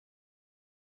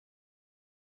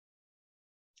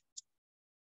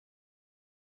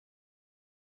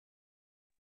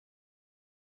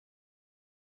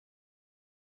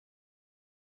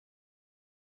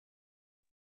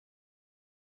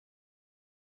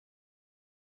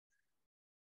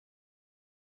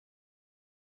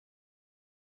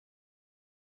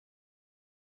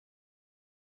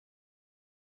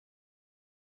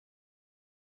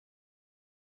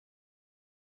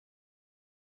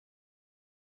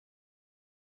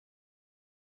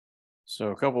 So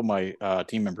a couple of my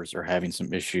team members are having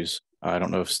some issues. I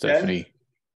don't know if Stephanie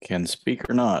can speak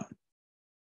or not.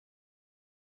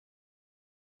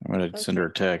 I'm going to send her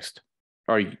a text.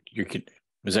 Or you can,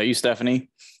 is that you, Stephanie?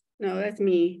 No, that's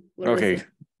me. Larissa. Okay,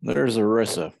 there's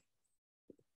Larissa.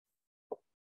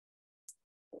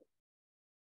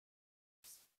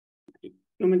 You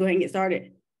want me to go ahead and get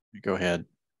started? Go ahead.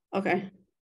 Okay.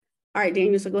 All right,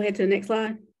 Daniel, so go ahead to the next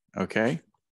slide. Okay.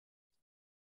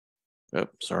 Oh,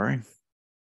 sorry.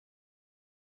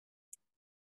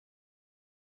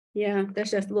 Yeah,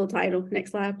 that's just a little title.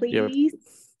 Next slide, please.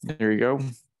 Yep. There you go.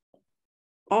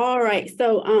 All right,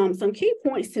 so some key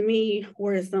points to me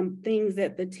were some things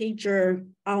that the teacher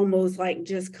almost like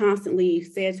just constantly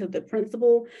said to the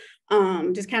principal,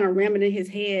 just kind of ramming in his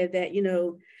head that, you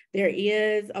know, there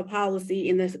is a policy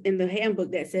in the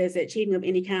handbook that says that cheating of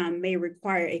any kind may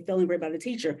require a failing grade by the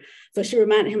teacher. So she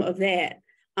reminded him of that.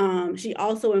 She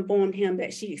also informed him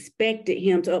that she expected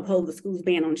him to uphold the school's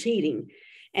ban on cheating.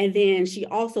 And then she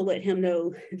also let him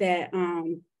know that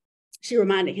she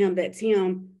reminded him that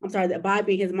that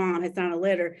Bobby and his mom had signed a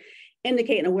letter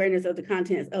indicating awareness of the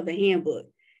contents of the handbook.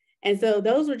 And so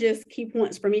those were just key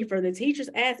points for me for the teacher's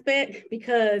aspect,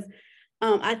 because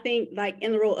I think like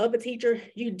in the role of a teacher,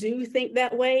 you do think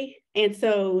that way. And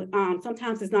so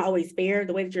sometimes it's not always fair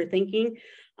the way that you're thinking.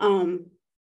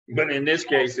 But in this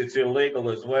case, it's illegal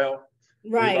as well.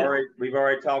 Right. We've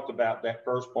already talked about that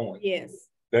first point. Yes.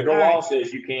 Federal law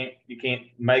says you can't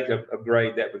make a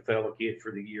grade that would fail a kid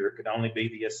for the year. It could only be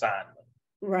the assignment.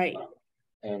 Right.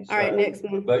 And so, all right, next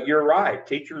one. But you're right.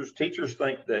 Teachers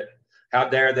think that how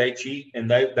dare they cheat, and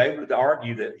they would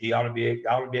argue that he ought to be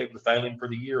able to fail him for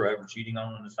the year over cheating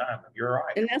on an assignment. You're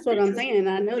right. And that's what I'm saying.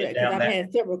 I know that because I've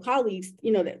had several colleagues,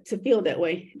 you know, that to feel that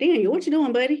way. Daniel, what you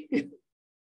doing, buddy?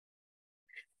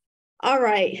 All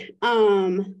right.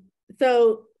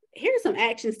 So here's some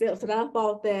action steps that I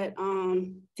thought that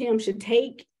Tim should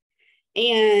take.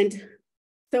 And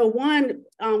so one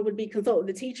would be consult with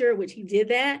the teacher, which he did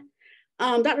that.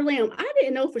 Dr. Lamb, I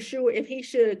didn't know for sure if he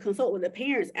should consult with the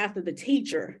parents after the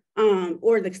teacher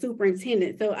or the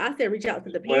superintendent. So I said reach out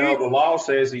to the parents. Well, the law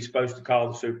says he's supposed to call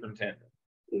the superintendent.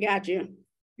 Got you.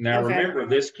 Now, remember,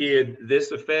 this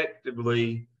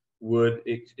effectively would,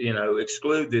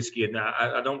 exclude this kid. Now,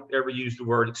 I don't ever use the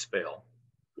word expel.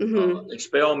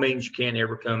 Expel means you can't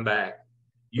ever come back.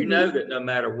 You know that no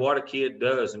matter what a kid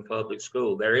does in public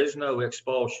school, there is no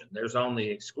expulsion. There's only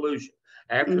exclusion.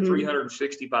 After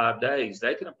 365 days,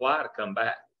 they can apply to come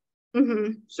back.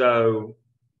 So,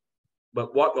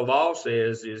 but what the law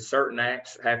says is certain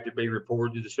acts have to be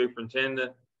reported to the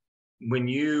superintendent. When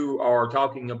you are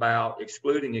talking about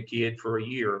excluding a kid for a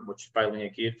year, which is failing a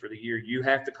kid for the year, you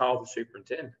have to call the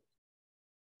superintendent.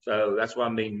 So that's what I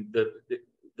mean.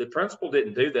 The principal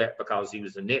didn't do that because he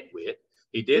was a nitwit.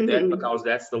 He did that because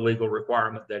that's the legal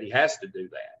requirement that he has to do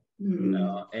that.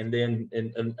 And then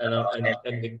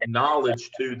acknowledge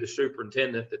to the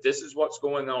superintendent that this is what's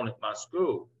going on at my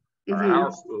school or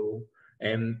our school.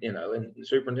 And, and the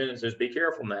superintendent says, be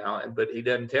careful now, but he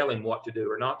doesn't tell him what to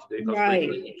do or not to do because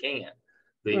legally he can't.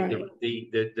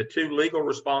 The two legal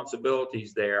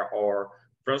responsibilities there are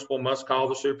principal must call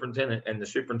the superintendent and the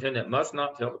superintendent must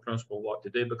not tell the principal what to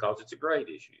do because it's a grade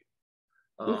issue.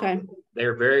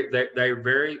 They're very,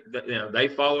 they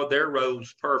followed their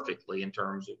roles perfectly in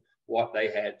terms of what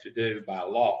they had to do by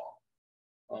law.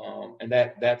 And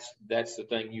that's the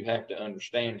thing you have to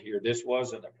understand here. This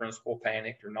wasn't a principal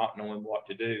panicked or not knowing what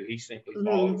to do. He simply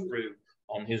followed through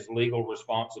on his legal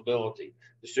responsibility.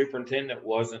 The superintendent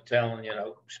wasn't telling,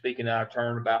 speaking out of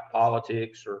turn about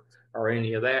politics or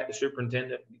any of that. The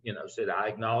superintendent, said, I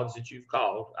acknowledge that you've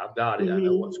called. I've got it. I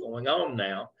know what's going on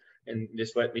now. And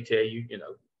just let me tell you,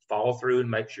 follow through and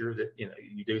make sure that,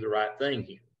 you do the right thing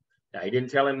here. Now, he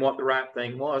didn't tell him what the right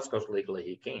thing was because legally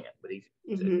he can't, but he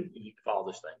said, you need to follow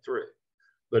this thing through.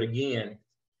 But again,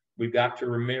 we've got to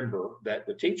remember that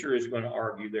the teacher is going to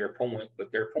argue their point,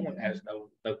 but their point has no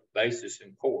basis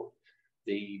in court.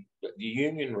 The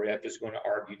union rep is going to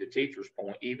argue the teacher's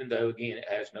point, even though, again, it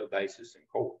has no basis in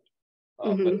court.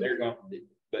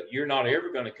 But you're not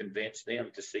ever going to convince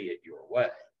them to see it your way.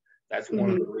 That's one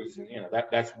of the reasons,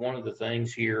 that's one of the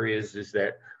things here is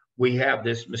that we have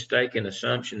this mistaken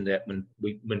assumption that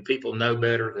when people know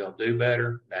better, they'll do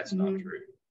better. That's not true.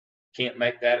 Can't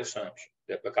make that assumption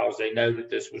that because they know that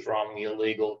this was wrongly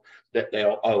illegal, that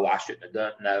I shouldn't have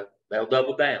done. No, they'll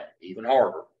double down even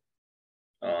harder.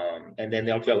 And then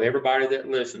they'll tell everybody that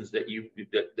listens that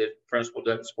the principal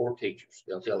doesn't support teachers.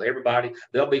 They'll tell everybody,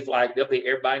 they'll be flagged.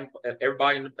 Everybody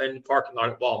in the parking lot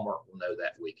at Walmart will know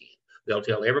that weekend. They'll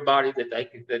tell everybody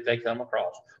that they come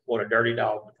across what a dirty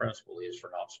dog the principal is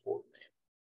for not supporting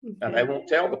them. And they won't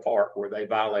tell the part where they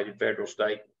violated federal,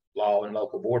 state law and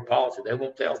local board policy. They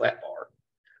won't tell that part.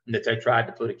 And that they tried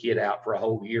to put a kid out for a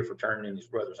whole year for turning in his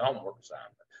brother's homework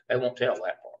assignment. They won't tell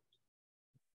that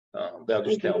part. They'll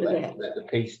just tell that the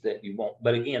piece that you want.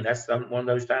 But again, that's one of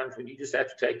those times when you just have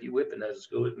to take your whipping as a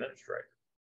school administrator.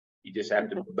 You just have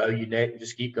to bow your neck and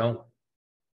just keep going.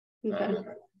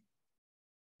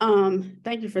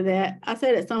 Thank you for that. I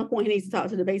said at some point he needs to talk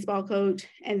to the baseball coach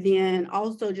and then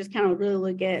also just kind of really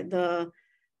look at the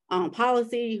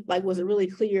policy, like was it really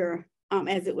clear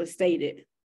as it was stated?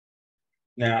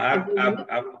 Now,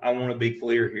 I want to be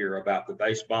clear here about the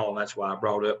baseball, and that's why I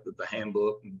brought up the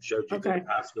handbook and showed you the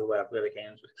high school athletic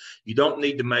handbook. You don't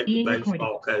need to make the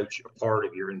baseball coach a part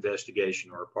of your investigation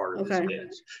or a part of this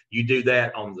test. You do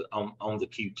that on the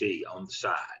QT on the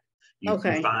side. You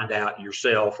can find out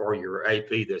yourself or your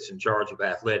AP that's in charge of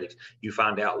athletics. You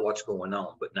find out what's going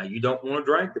on. But now you don't want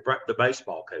to drag the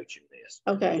baseball coach in this.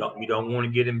 You don't want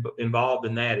to get involved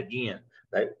in that again.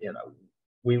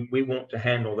 We want to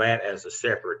handle that as a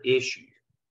separate issue.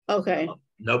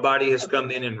 Nobody has come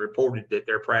in and reported that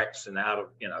they're practicing out of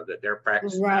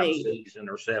season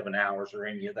or 7 hours or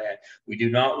any of that. We do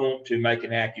not want to make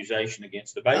an accusation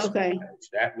against the baseball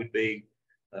coach.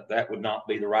 That would not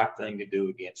be the right thing to do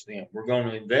against them. We're going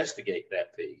to investigate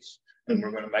that piece, and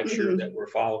we're going to make sure that we're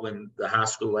following the high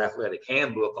school athletic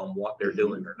handbook on what they're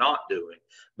doing or not doing.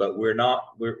 But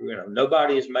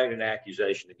nobody has made an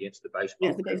accusation against the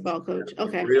baseball coach.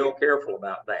 Be real careful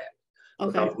about that,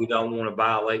 because we don't want to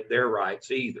violate their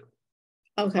rights either.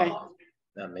 I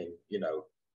mean,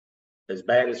 as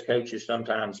bad as coaches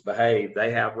sometimes behave,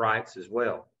 they have rights as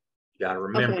well. You got to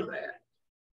remember that.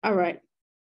 All right.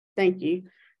 Thank you.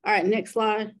 All right, next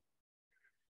slide.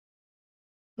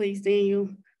 Please, Daniel.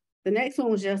 The next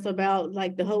one was just about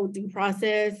like the whole due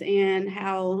process and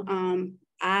how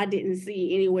I didn't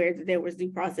see anywhere that there was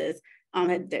due process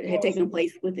that had taken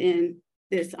place within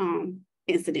this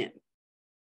incident.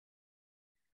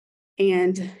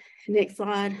 And next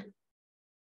slide.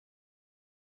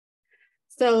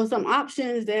 So some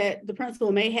options that the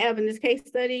principal may have in this case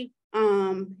study,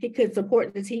 he could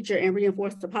support the teacher and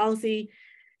reinforce the policy.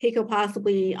 He could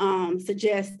possibly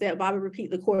suggest that Bobby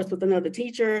repeat the course with another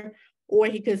teacher, or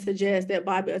he could suggest that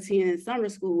Bobby attend summer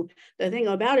school. The thing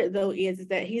about it though is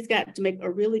that he's got to make a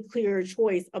really clear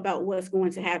choice about what's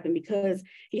going to happen, because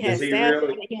he has staff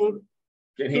with him.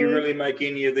 Can he really make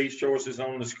any of these choices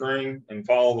on the screen and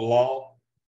follow the law?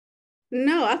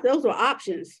 No, those were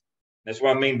options. That's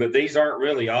what I mean, but these aren't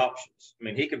really options. I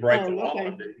mean, he could break the law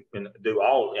and do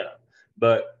all,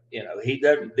 but he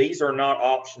doesn't. These are not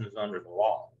options under the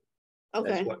law.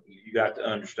 That's what you got to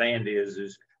understand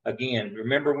is again,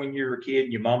 remember when you were a kid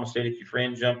and your mama said if your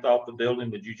friend jumped off the building,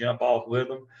 would you jump off with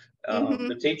them?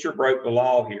 The teacher broke the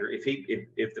law here. If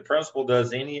the principal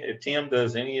does if Tim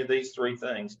does any of these three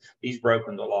things, he's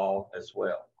broken the law as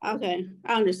well. Okay,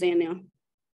 I understand now.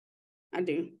 I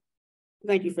do.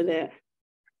 Thank you for that.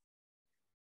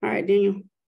 All right, Daniel.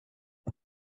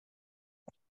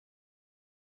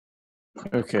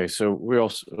 Okay, so we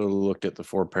also looked at the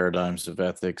 4 paradigms of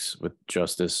ethics with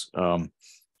justice. The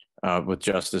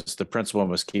principal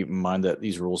must keep in mind that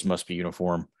these rules must be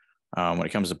uniform. When it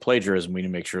comes to plagiarism, we need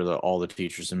to make sure that all the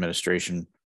teachers and administration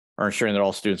are ensuring that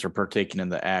all students are partaking in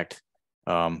the act,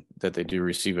 that they do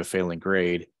receive a failing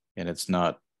grade, and it's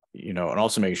not, and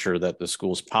also make sure that the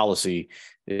school's policy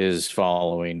is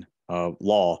following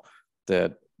law,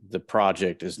 that the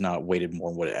project is not weighted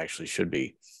more than what it actually should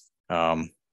be.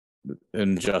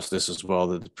 And justice as well,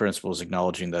 that the principal is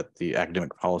acknowledging that the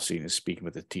academic policy is speaking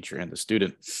with the teacher and the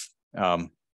student. And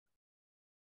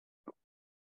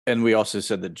we also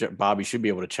said that Bobby should be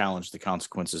able to challenge the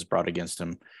consequences brought against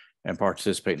him and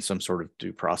participate in some sort of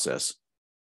due process.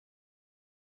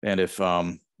 And if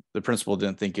the principal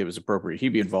didn't think it was appropriate he'd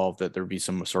be involved, that there'd be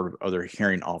some sort of other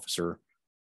hearing officer,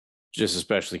 just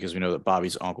especially because we know that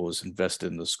Bobby's uncle is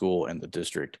invested in the school and the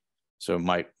district. So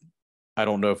I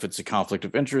don't know if it's a conflict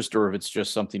of interest or if it's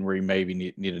just something where you maybe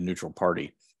need a neutral party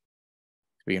to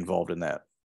be involved in that.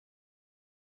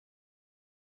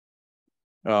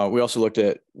 We also looked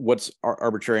at what's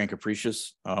arbitrary and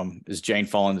capricious. Is Jane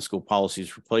following the school policies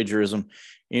for plagiarism?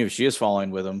 And if she is following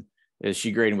with them, is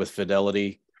she grading with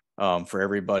fidelity for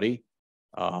everybody?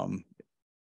 And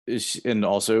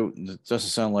also, it doesn't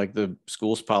sound like the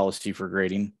school's policy for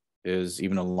grading is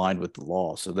even aligned with the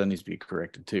law. So that needs to be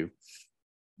corrected too.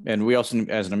 And we also,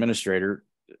 as an administrator,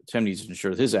 Tim needs to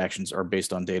ensure that his actions are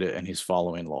based on data and he's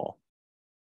following law.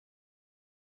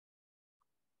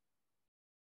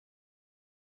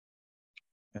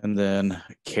 And then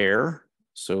care.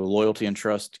 So loyalty and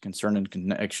trust, concern and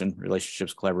connection,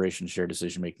 relationships, collaboration, shared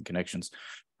decision-making connections.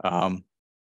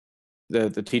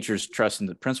 The teachers trust in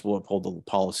the principal uphold the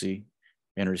policy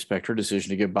and respect her decision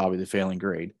to give Bobby the failing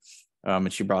grade.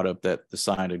 And she brought up that the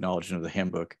signed acknowledgement of the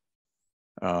handbook.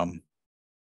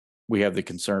 We have the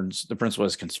concerns, the principal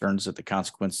has concerns that the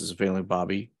consequences of failing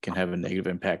Bobby can have a negative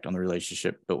impact on the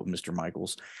relationship built with Mr.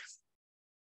 Michaels.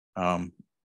 And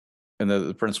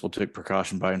the principal took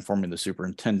precaution by informing the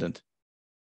superintendent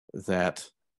that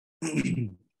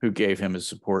who gave him his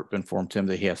support, informed him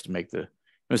that he has to make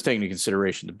was taking into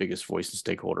consideration the biggest voice and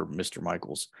stakeholder, Mr.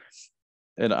 Michaels.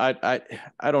 And I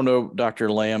don't know,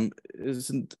 Dr. Lamb,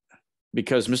 isn't,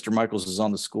 because Mr. Michaels is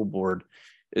on the school board,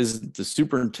 is the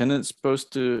superintendent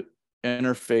supposed to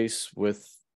interface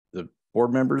with the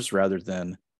board members rather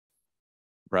than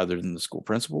the school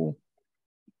principal?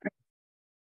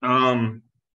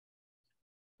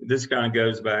 This kind of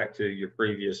goes back to your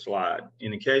previous slide.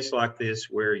 In a case like this,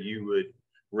 where you would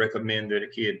recommend that a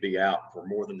kid be out for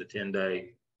more than the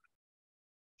 10-day,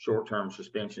 short-term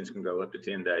suspensions can go up to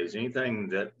 10 days.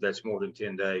 Anything that's more than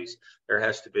 10 days, there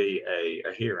has to be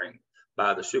a hearing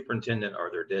by the superintendent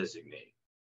or their designee.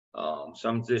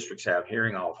 Some districts have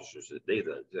hearing officers that do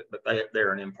that, but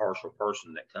they're an impartial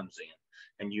person that comes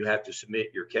in, and you have to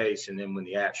submit your case. And then when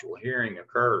the actual hearing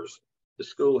occurs, the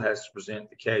school has to present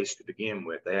the case to begin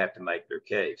with. They have to make their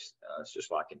case. It's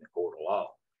just like in the court of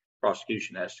law.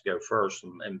 Prosecution has to go first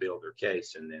and build their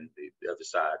case, and then the other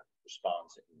side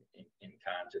responds in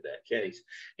kind to that case.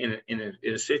 In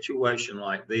a situation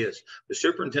like this, the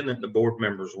superintendent and the board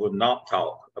members would not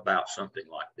talk about something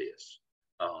like this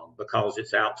because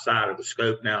it's outside of the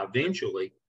scope. Now,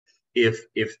 eventually, if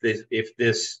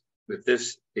this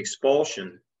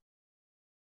expulsion,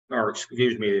 or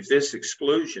excuse me, if this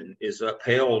exclusion is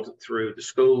upheld through the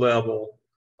school level,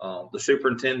 the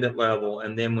superintendent level,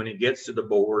 and then when it gets to the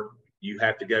board, you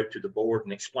have to go to the board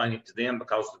and explain it to them,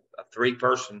 because a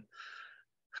 3-person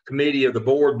committee of the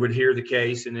board would hear the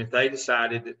case, and if they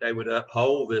decided that they would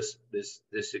uphold this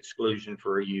exclusion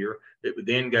for a year, it would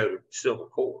then go to civil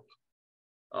court.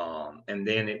 And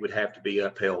then it would have to be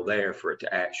upheld there for it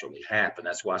to actually happen.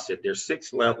 That's why I said there's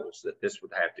 6 levels that this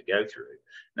would have to go through.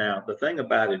 Now, the thing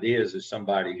about it is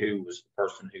somebody who was the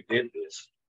person who did this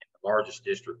in the largest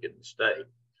district in the state,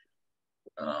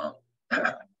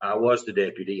 I was the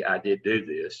deputy. I did do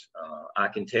this. I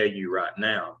can tell you right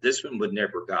now, this one would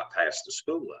never got past the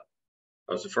school level.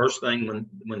 Because the first thing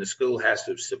when the school has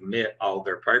to submit all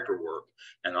their paperwork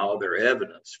and all their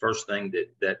evidence, first thing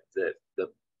that the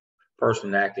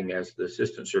person acting as the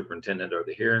assistant superintendent or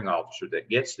the hearing officer that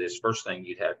gets this, first thing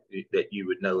that you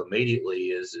would know immediately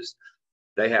is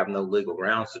they have no legal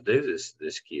grounds to do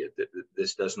this kid. That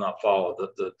this does not follow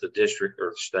the district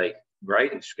or the state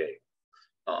grading scale.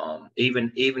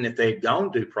 Even if they'd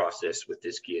gone due process with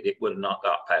this kid, it would have not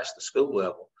got past the school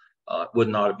level. It would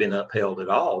not have been upheld at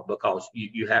all, because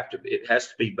it has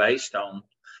to be based on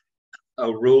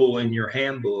a rule in your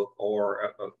handbook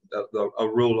or a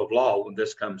rule of law when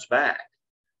this comes back.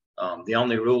 The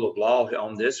only rule of law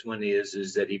on this one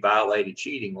is that he violated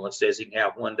cheating. Well, it says he can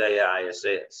have 1 day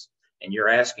ISS, and you're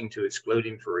asking to exclude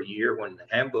him for a year when the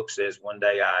handbook says 1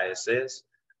 day ISS.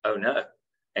 Oh no.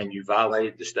 And you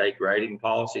violated the state grading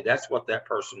policy. That's what that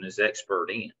person is expert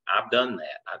in. I've done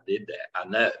that. I did that. I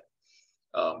know.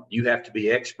 You have to be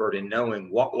expert in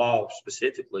knowing what law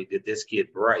specifically did this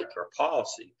kid break, or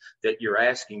policy that you're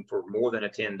asking for more than a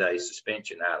 10-day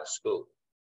suspension out of school.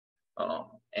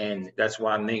 And that's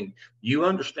why, I mean, you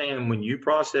understand when you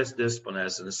process discipline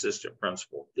as an assistant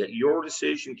principal that your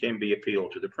decision can be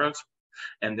appealed to the principal,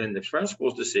 and then the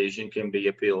principal's decision can be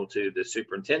appealed to the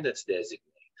superintendent's designee.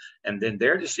 And then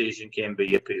their decision can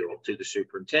be appealed to the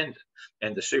superintendent.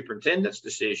 And the superintendent's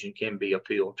decision can be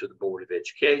appealed to the Board of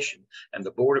Education. And the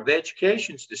Board of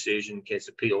Education's decision gets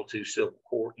appealed to civil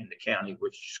court in the county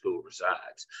which the school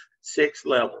resides. 6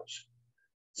 levels.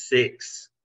 6.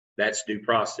 That's due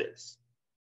process.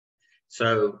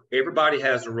 So everybody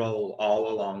has a role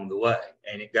all along the way.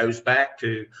 And it goes back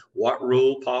to what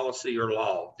rule, policy, or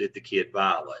law did the kid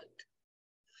violate?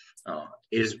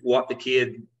 Is what the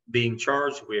kid being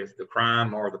charged with, the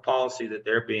crime or the policy that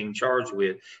they're being charged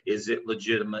with, is it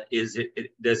legitimate?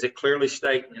 Does it clearly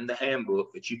state in the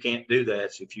handbook that you can't do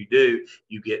that? So if you do,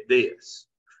 you get this.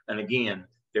 And again,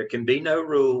 there can be no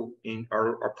rule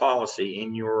or policy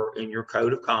in your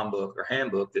code of conduct or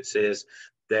handbook that says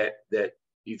that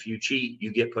if you cheat,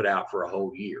 you get put out for a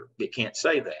whole year. It can't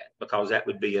say that, because that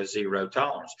would be a 0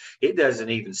 tolerance. It doesn't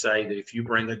even say that if you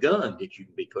bring a gun that you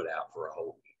can be put out for a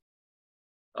whole year.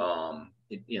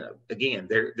 Again,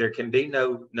 there can be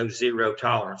no 0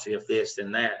 tolerance, if this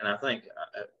then that. And I think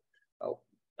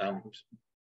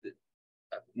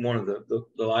one of the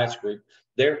last group,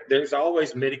 there's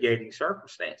always mitigating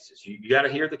circumstances. You got to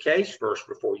hear the case first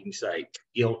before you can say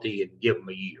guilty and give them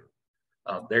a year.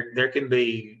 There can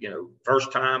be,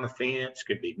 first time offense,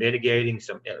 could be mitigating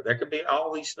there could be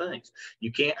all these things.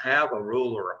 You can't have a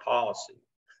rule or a policy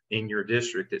in your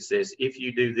district that says, if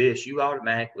you do this, you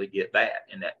automatically get that,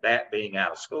 and that being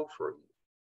out of school for you.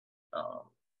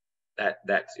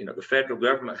 That's the federal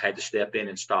government had to step in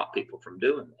and stop people from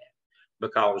doing that,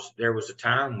 because there was a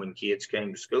time when kids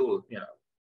came to school.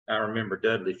 I remember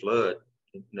Dudley Flood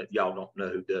y'all don't know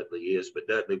who Dudley is, but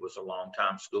Dudley was a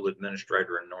longtime school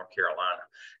administrator in North Carolina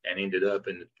and ended up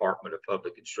in the Department of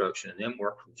Public Instruction and then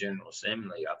worked for General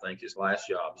Assembly. I think his last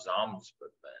job was ombudsman.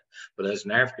 But as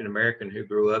an African-American who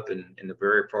grew up in the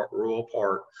very rural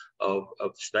part of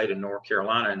the state of North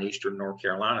Carolina and eastern North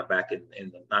Carolina back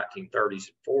in the 1930s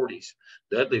and 40s,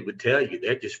 Dudley would tell you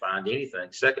they'd just find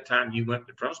anything. Second time you went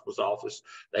to the principal's office,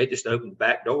 they just opened the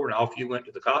back door and off you went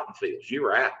to the cotton fields. You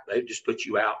were out. They'd just put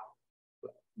you out.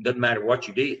 Doesn't matter what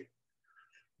you did.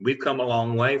 We've come a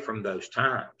long way from those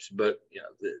times, but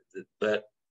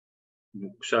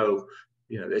so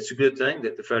it's a good thing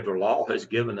that the federal law has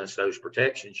given us those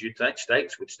protections. You'd think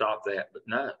states would stop that, but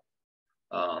no.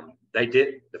 They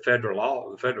did. The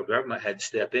federal government had to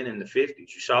step in the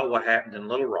 50s. You saw what happened in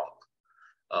Little Rock.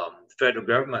 The federal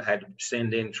government had to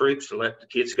send in troops to let the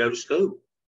kids go to school.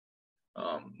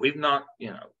 We've not,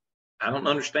 I don't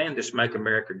understand this Make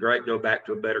America Great, go back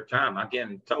to a better time.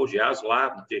 Again, told you I was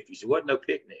alive in the 50s. There wasn't no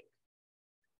picnic.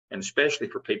 And especially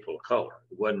for people of color,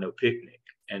 there wasn't no picnic.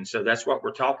 And so that's what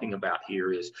we're talking about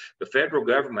here is the federal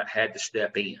government had to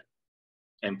step in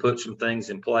and put some things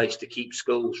in place to keep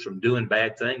schools from doing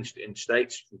bad things and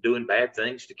states from doing bad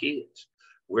things to kids.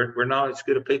 We're not as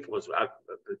good a people as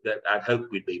I'd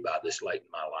hoped we'd be by this late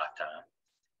in my lifetime.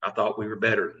 I thought we were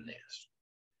better than this.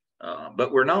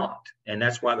 But we're not. And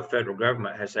that's why the federal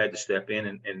government has had to step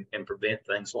in and prevent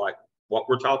things like what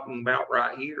we're talking about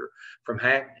right here from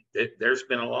happening. There's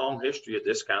been a long history of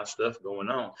this kind of stuff going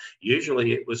on.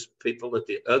 Usually it was people at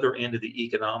the other end of the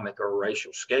economic or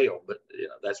racial scale, but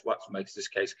that's what makes this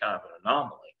case kind of an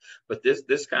anomaly. But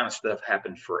this kind of stuff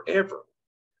happened forever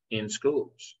in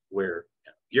schools where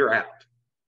you're out.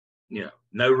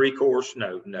 No recourse,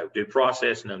 no due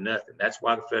process, no nothing. That's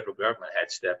why the federal government had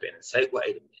to step in and say,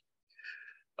 wait a minute.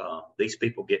 These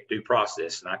people get due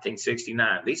process. In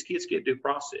 1969, these kids get due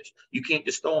process. You can't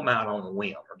just throw them out on a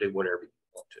whim or do whatever you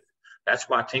want to. That's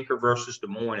why Tinker versus Des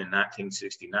Moines in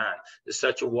 1969 is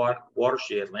such a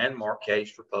watershed landmark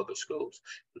case for public schools.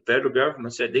 The federal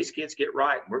government said these kids get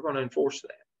right, and we're going to enforce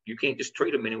that. You can't just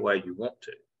treat them any way you want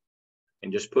to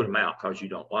and just put them out because you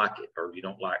don't like it or you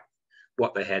don't like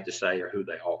what they had to say or who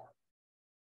they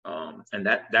are. And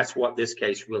that's what this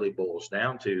case really boils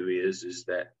down to is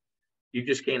that you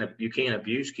just can't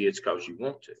abuse kids because you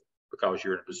want to, because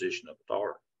you're in a position of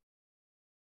authority.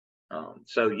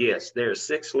 So yes, there are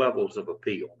 6 levels of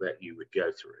appeal that you would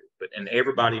go through, and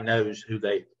everybody knows who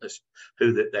they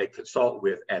consult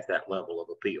with at that level of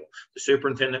appeal. The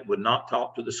superintendent would not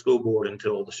talk to the school board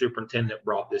until the superintendent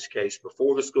brought this case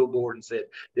before the school board and said,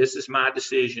 "This is my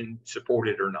decision, support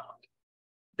it or not."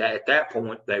 At that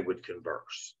point, they would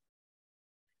converse.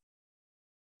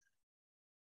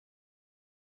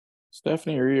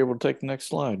 Stephanie, are you able to take the next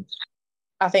slide?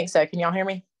 I think so. Can y'all hear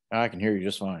me? I can hear you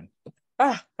just fine.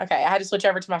 Oh, okay. I had to switch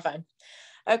over to my phone.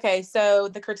 Okay, so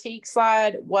the critique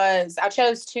slide was, I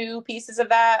chose 2 pieces of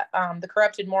that, the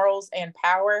corrupted morals and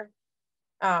power.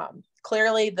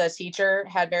 Clearly, the teacher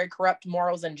had very corrupt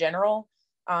morals in general,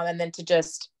 and then to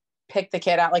just pick the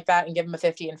kid out like that and give him a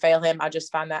 50 and fail him, I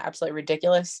just find that absolutely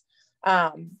ridiculous.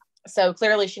 So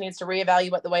clearly, she needs to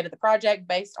reevaluate the weight of the project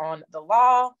based on the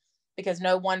law, because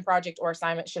no one project or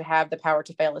assignment should have the power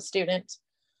to fail a student.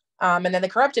 And then the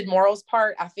corrupted morals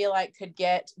part, I feel like could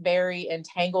get very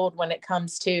entangled when it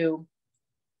comes to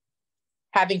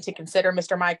having to consider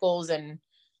Mr. Michaels and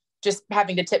just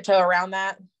having to tiptoe around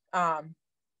that.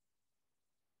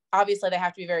 Obviously, they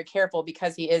have to be very careful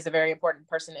because he is a very important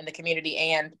person in the community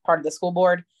and part of the school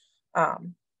board. I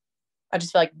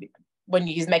just feel like when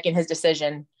he's making his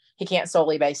decision, he can't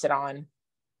solely base it on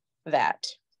that.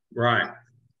 Right.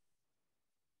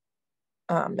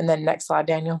 And then next slide,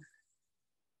 Daniel.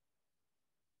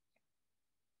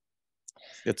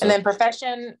 And then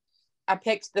profession, I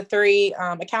picked the 3,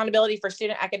 accountability for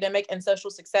student academic and social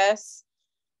success.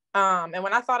 And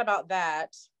when I thought about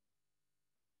that,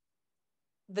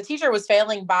 the teacher was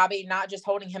failing Bobby, not just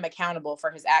holding him accountable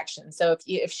for his actions. So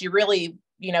if she really,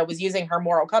 was using her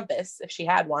moral compass, if she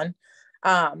had one,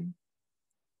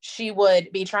 she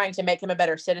would be trying to make him a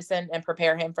better citizen and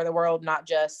prepare him for the world, not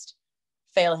just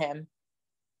fail him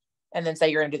and then say,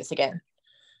 you're going to do this again.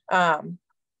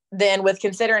 Then with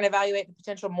consider and evaluate the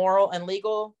potential moral and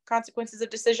legal consequences of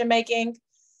decision-making,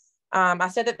 I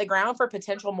said that the ground for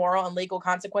potential moral and legal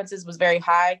consequences was very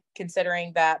high,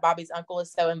 considering that Bobby's uncle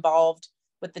is so involved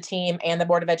with the team and the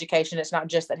Board of Education. It's not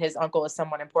just that his uncle is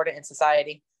someone important in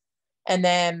society. And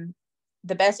then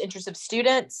the best interest of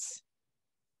students,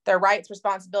 their rights,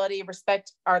 responsibility,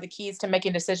 respect are the keys to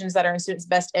making decisions that are in students'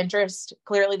 best interest.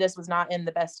 Clearly, this was not in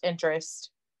the best interest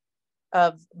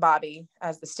of Bobby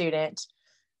as the student.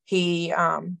 he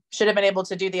should have been able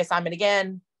to do the assignment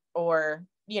again, or,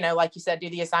 like you said, do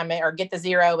the assignment or get the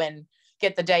 0 and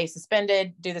get the day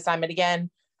suspended, do the assignment again.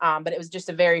 But it was just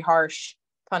a very harsh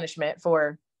punishment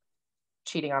for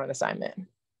cheating on an assignment.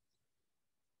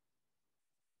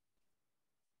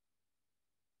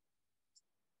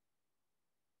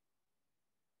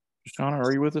 Shauna,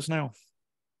 are you with us now?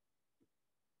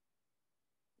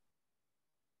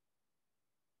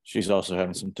 She's also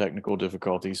having some technical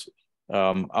difficulties.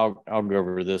 I'll go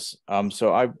over this.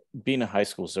 So I've been a high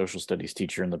school social studies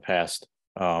teacher in the past.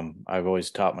 I've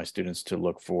always taught my students to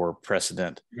look for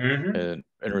precedent in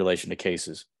relation to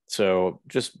cases. So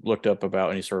just looked up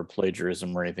about any sort of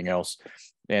plagiarism or anything else.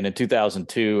 And in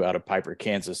 2002, out of Piper,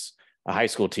 Kansas, a high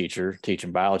school teacher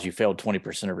teaching biology failed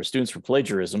 20% of her students for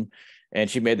plagiarism, and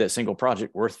she made that single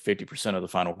project worth 50% of the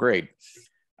final grade.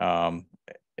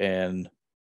 And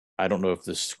I don't know if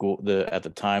the school, at the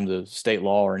time, the state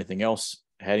law or anything else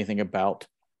had anything about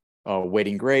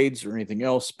weighting grades or anything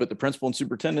else, but the principal and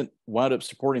superintendent wound up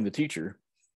supporting the teacher.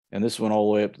 And this went all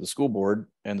the way up to the school board,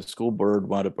 and the school board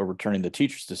wound up overturning the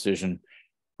teacher's decision,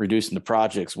 reducing the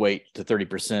project's weight to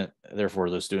 30%. Therefore,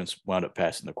 those students wound up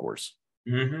passing the course.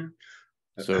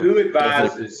 So who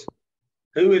advises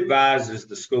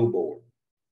the school board?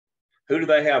 Who do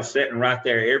they have sitting right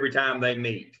there every time they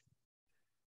meet?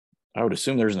 I would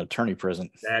assume there's an attorney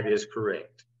present. That is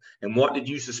correct. And what did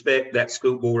you suspect that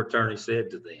school board attorney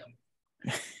said to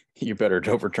them? You better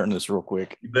overturn this real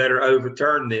quick. You better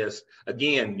overturn this.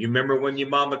 Again, you remember when your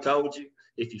mama told you,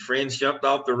 if your friends jumped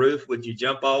off the roof, would you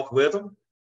jump off with them?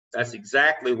 That's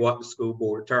exactly what the school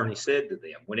board attorney said to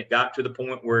them when it got to the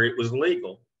point where it was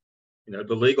legal,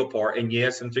 the legal part. And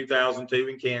yes, in 2002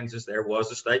 in Kansas, there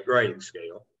was a state grading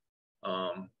scale.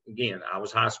 Again, I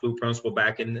was high school principal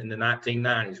back in the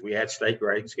 1990s. We had state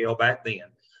grading scale back then.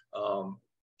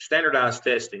 Standardized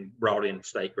testing brought in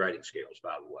state grading scales,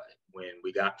 by the way. When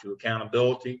we got to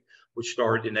accountability, which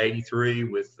started in '83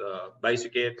 with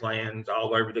basic ed plans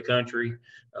all over the country,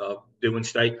 doing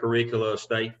state curricula,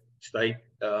 state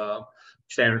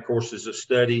standard courses of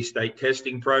study, state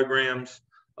testing programs.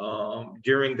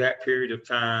 During that period of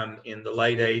time in the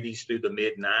late 80s through the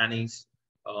mid 90s,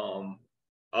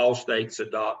 all states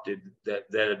adopted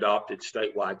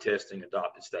statewide testing,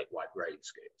 adopted statewide grading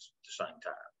scales at the same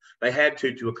time. They had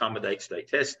to accommodate state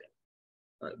testing.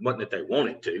 It wasn't that they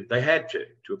wanted to, they had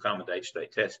to accommodate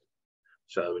state testing.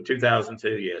 So in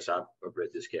 2002, yes, I've read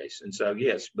this case. And so,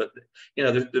 yes, but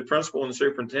the principal and the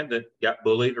superintendent got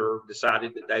bullied or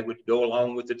decided that they would go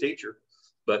along with the teacher.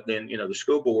 But then, the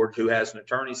school board, who has an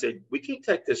attorney, said, we can't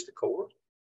take this to court.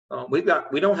 We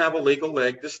don't have a legal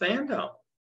leg to stand on.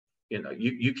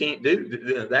 You can't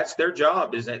do, that's their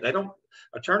job, is that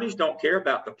attorneys don't care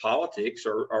about the politics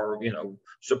or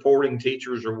supporting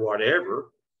teachers or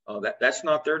whatever. That's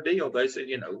not their deal. They said,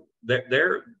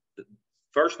 their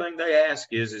first thing they ask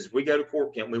is we go to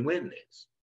court, can we win this?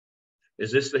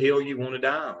 Is this the hill you want to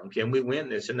die on? Can we win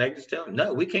this? And they just tell them,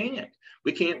 no, we can't.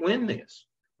 We can't win this.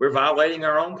 We're violating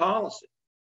our own policy.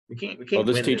 We can't. Well,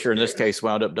 this teacher in this case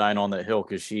wound up dying on that hill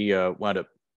because she wound up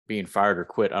being fired or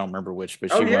quit. I don't remember which,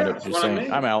 but she wound up just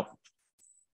saying, I'm out.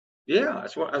 Yeah,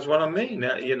 that's what I mean.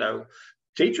 Now,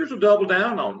 teachers will double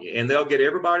down on you, and they'll get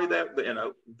everybody that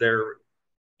their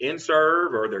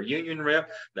in-serve or their union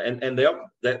rep, and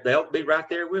they'll be right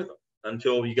there with them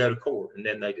until you go to court, and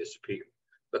then they disappear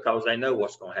because they know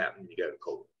what's going to happen when you go to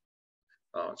court.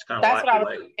 It's kind of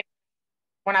like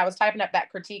when I was typing up that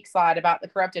critique slide about the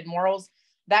corrupted morals.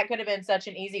 That could have been such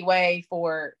an easy way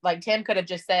for, like, Tim could have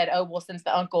just said, oh, well, since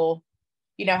the uncle,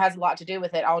 has a lot to do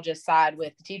with it, I'll just side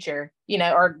with the teacher,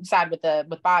 or side with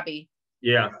Bobby.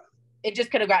 Yeah. It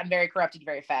just could have gotten very corrupted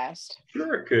very fast.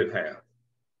 Sure, it could have.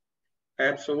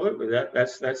 Absolutely.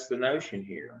 That's the notion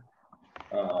here.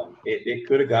 It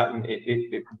could have gotten,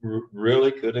 it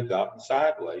really could have gotten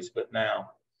sideways. But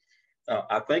now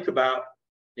I think about,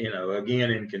 again,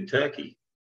 in Kentucky,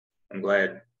 I'm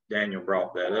glad Daniel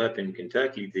brought that up. In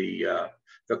Kentucky, the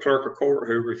clerk of court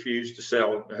who refused to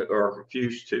sell or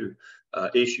refused to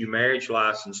issue marriage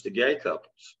license to gay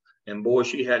couples, and boy,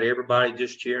 she had everybody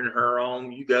just cheering her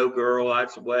on. You go, girl,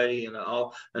 that's the way,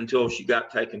 all until she got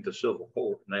taken to civil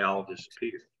court, and they all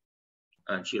disappeared,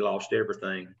 and she lost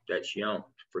everything that she owned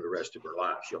for the rest of her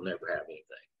life. She'll never have anything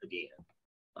again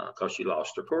because she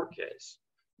lost her court case.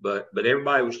 But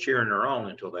everybody was cheering her on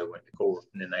until they went to court,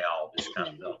 and then they all just kind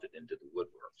of melted into the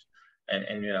woodworks. And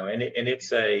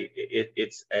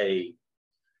it's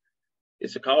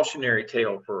it's a cautionary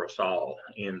tale for us all,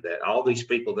 in that all these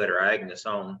people that are egging us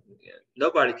on,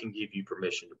 nobody can give you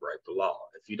permission to break the law.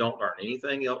 If you don't learn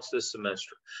anything else this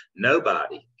semester,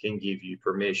 nobody can give you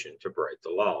permission to break the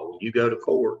law. When you go to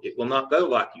court, it will not go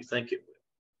like you think it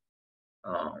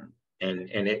will.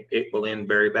 And it will end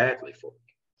very badly for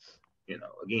you. You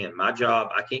know, again, my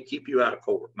job, I can't keep you out of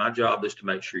court. My job is to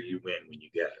make sure you win when you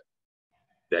get it,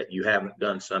 that you haven't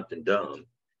done something dumb,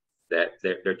 that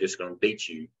they're just going to beat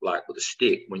you like with a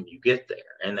stick when you get there.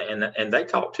 And they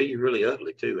talk to you really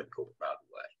ugly too in court, by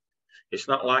the way. It's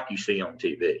not like you see on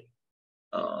TV.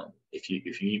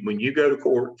 When you go to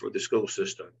court for the school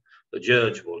system, the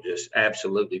judge will just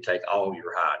absolutely take all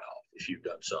your hide off if you've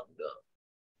done something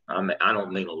dumb. I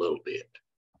don't mean a little bit.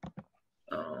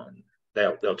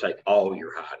 They'll take all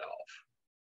your hide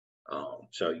off.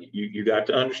 So you got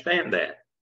to understand that.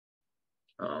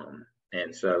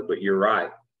 But you're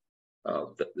right.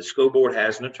 The school board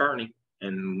has an attorney,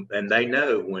 and they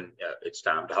know when it's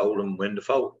time to hold them, when to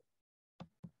fold.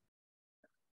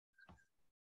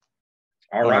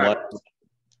 All right.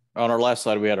 On our last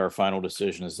slide, we had our final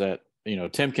decision is that, you know,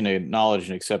 Tim can acknowledge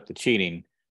and accept the cheating,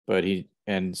 but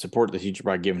and support the teacher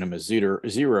by giving him a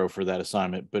zero for that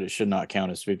assignment, but it should not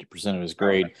count as 50% of his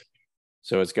grade. Okay.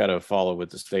 So it's got to follow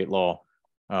with the state law.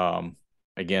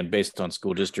 Again, based on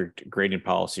school district grading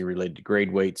policy related to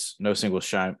grade weights, no single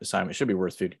assignment should be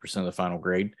worth 50% of the final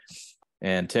grade.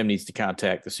 And Tim needs to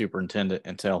contact the superintendent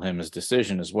and tell him his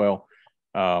decision as well.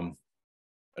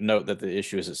 Note that the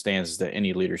issue as it stands is that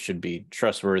any leader should be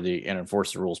trustworthy and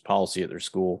enforce the rules policy at their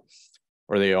school,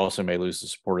 or they also may lose the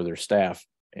support of their staff.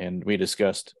 And we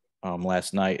discussed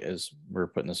last night, as we were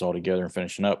putting this all together and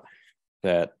finishing up,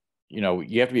 that, you know,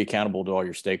 you have to be accountable to all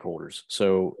your stakeholders.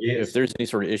 So yes, if there's any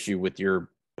sort of issue with your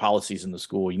policies in the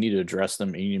school, you need to address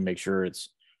them, and you need to make sure it's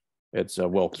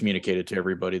well communicated to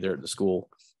everybody there at the school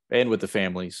and with the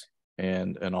families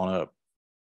and on up.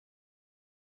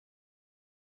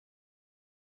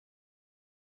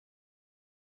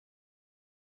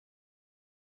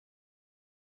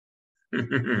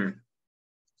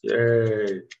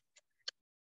 Yay.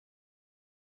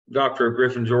 Dr.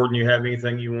 Griffin Jordan, you have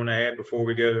anything you want to add before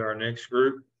we go to our next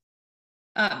group?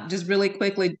 Just really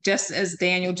quickly, just as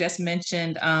Daniel just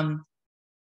mentioned,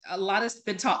 a lot has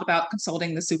been talked about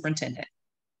consulting the superintendent.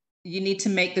 You need to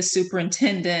make the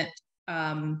superintendent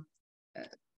a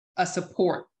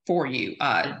support for you.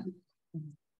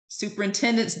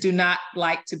 Superintendents do not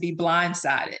like to be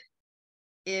blindsided.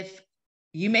 If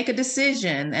you make a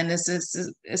decision, and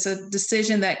it's a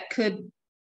decision that could,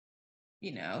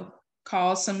 you know,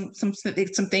 cause some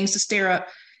things to stir up,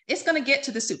 it's going to get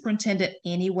to the superintendent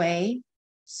anyway.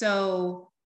 So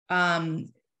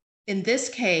in this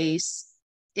case,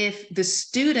 if the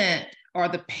student or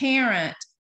the parent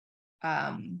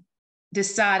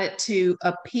decided to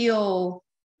appeal,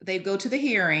 they go to the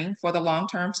hearing for the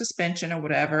long-term suspension or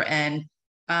whatever, and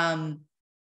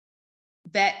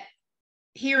that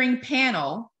hearing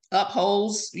panel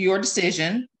upholds your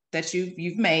decision that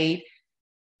you've made,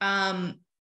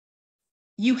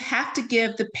 you have to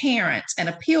give the parents an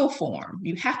appeal form.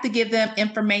 You have to give them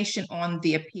information on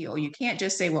the appeal. You can't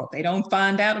just say, well, if they don't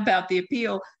find out about the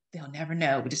appeal, they'll never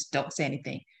know. We just don't say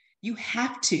anything. You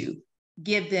have to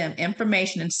give them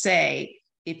information and say,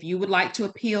 if you would like to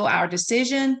appeal our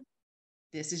decision,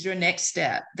 this is your next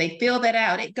step. They fill that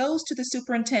out. It goes to the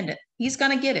superintendent. He's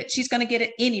going to get it. She's going to get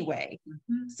it anyway.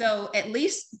 Mm-hmm. So at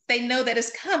least they know that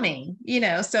it's coming, you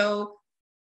know. So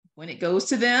when it goes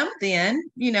to them, then,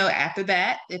 you know, after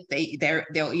that, if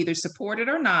they'll either support it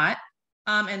or not.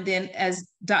 And then, as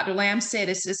Dr. Lamb said,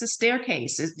 it's a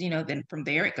staircase. You know, then from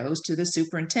there it goes to the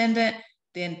superintendent.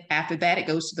 Then after that, it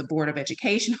goes to the Board of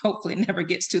Education. Hopefully it never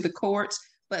gets to the courts,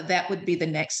 but that would be the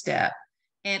next step.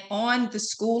 And on the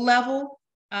school level,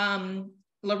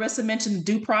 Larissa mentioned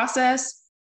due process.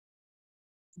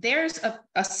 There's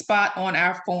a spot on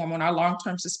our form, on our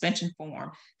long-term suspension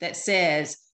form, that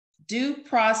says due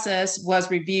process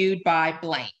was reviewed by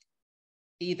blank.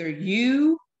 Either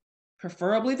you,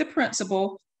 preferably the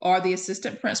principal, or the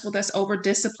assistant principal that's over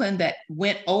discipline, that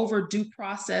went over due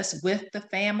process with the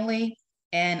family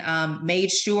and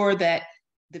made sure that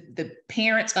the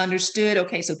parents understood,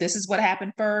 okay, so this is what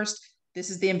happened first. This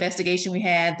is the investigation we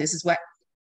had. This is what,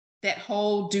 that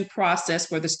whole due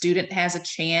process where the student has a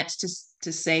chance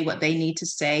to say what they need to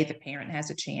say, the parent has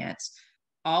a chance.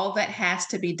 All that has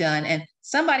to be done. And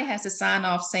somebody has to sign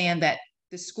off saying that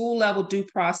the school level due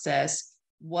process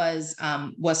was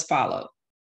followed.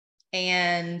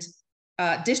 And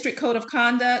district code of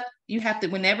conduct, you have to,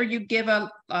 whenever you give a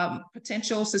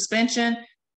potential suspension,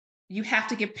 you have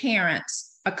to give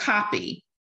parents a copy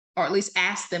or at least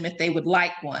ask them if they would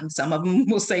like one. Some of them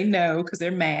will say no because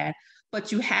they're mad,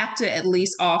 but you have to at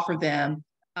least offer them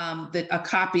a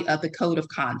copy of the code of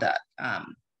conduct.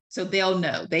 So they'll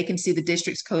know, they can see the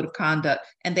district's code of conduct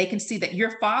and they can see that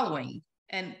you're following.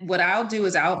 And what I'll do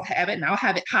is I'll have it and I'll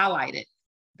have it highlighted.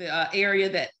 The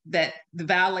area that the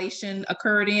violation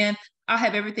occurred in, I'll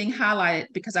have everything highlighted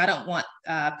because I don't want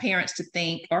parents to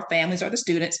think, or families or the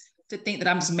students to think that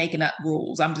I'm just making up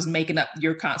rules. I'm just making up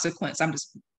your consequence. I'm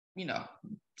just, you know,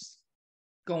 just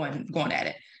going at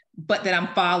it, but that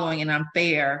I'm following and I'm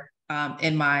fair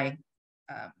in my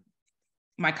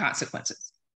my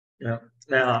consequences. Yeah.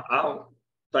 Now,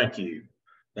 thank you.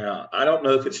 Now, I don't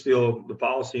know if it's still the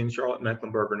policy in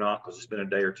Charlotte-Mecklenburg or not, because it's been a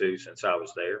day or two since I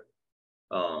was there.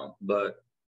 But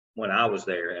when I was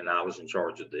there and I was in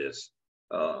charge of this,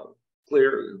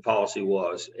 clear policy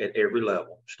was at every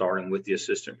level, starting with the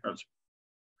assistant principal,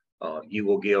 you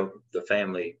will give the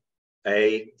family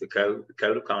A, the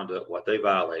code of conduct, what they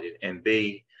violated, and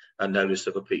B, a notice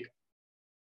of appeal.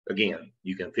 Again,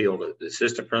 you can appeal the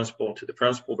assistant principal to the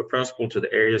principal to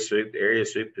the area soup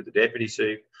to the deputy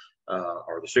soup,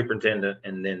 or the superintendent,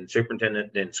 and then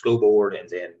superintendent, then school board, and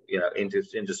then, you know,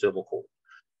 into civil court.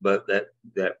 But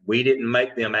that we didn't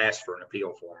make them ask for an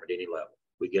appeal form at any level.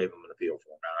 We gave them an appeal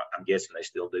form. Now, I'm guessing they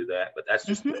still do that, but that's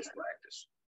just best practice.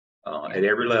 At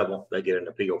every level, they get an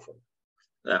appeal form.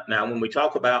 Now, when we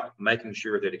talk about making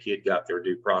sure that a kid got their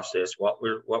due process, what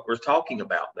we're talking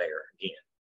about there, again,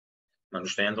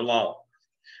 understand the law.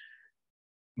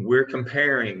 We're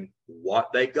comparing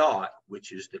what they got,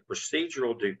 which is the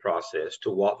procedural due process,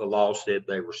 to what the law said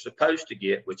they were supposed to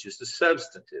get, which is the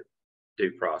substantive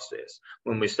due process.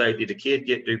 When we say, did the kid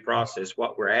get due process,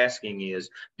 what we're asking is,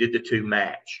 did the two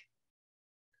match?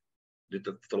 Did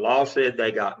the law said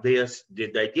they got this,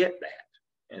 did they get that?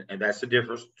 And that's the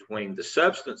difference between the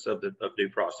substance of due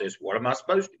process, what am I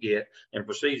supposed to get, and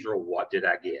procedural, what did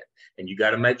I get? And you got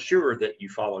to make sure that you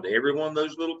followed every one of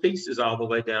those little pieces all the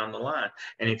way down the line.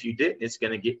 And if you didn't, it's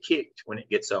going to get kicked when it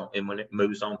gets on and when it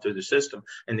moves on through the system,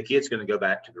 and the kid's going to go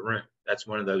back to the room. That's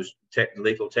one of those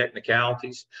legal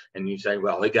technicalities. And you say,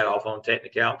 well, they got off on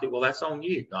technicality. Well, that's on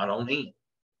you, not on him.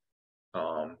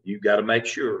 You've got to make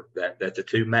sure that the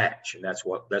two match, and that's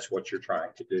what you're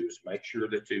trying to do, is make sure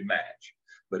the two match.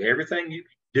 But everything you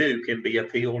do can be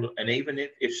appealed, and even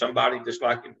if somebody, just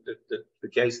like the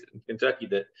case in Kentucky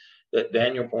that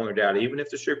Daniel pointed out, even if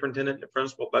the superintendent and the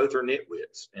principal both are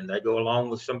nitwits and they go along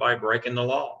with somebody breaking the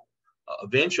law,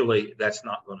 eventually that's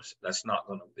not going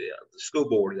to be the school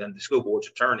board, and the school board's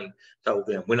attorney told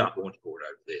them, we're not going to court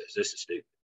over this. This is stupid.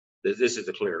 This is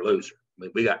a clear loser. I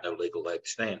mean, we got no legal leg to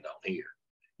stand on here.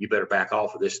 You better back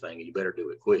off of this thing, and you better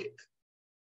do it quick.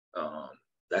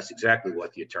 That's exactly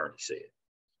what the attorney said.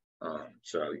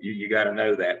 So you got to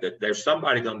know that there's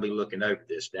somebody going to be looking over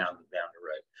this down the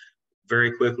road.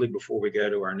 Very quickly, before we go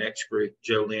to our next group,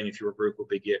 Jolene, if your group will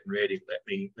be getting ready, let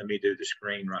me do the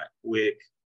screen right quick.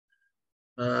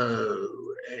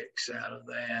 Oh, X out of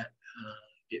that.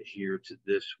 Get here to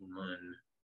this one.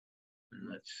 And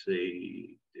let's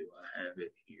see, do I have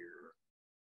it here?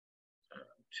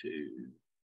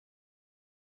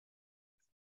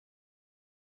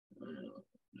 No.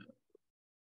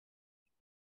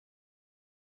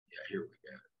 Yeah, here we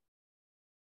go.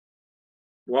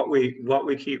 What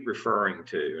we keep referring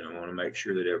to, and I want to make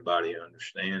sure that everybody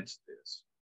understands this.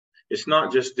 It's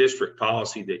not just district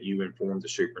policy that you inform the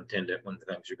superintendent when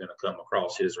things are going to come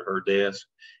across his or her desk.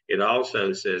 It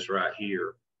also says right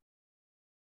here,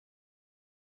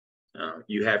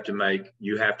 you have to make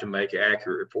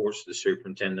accurate reports to the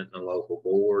superintendent and the local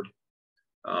board.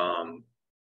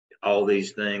 All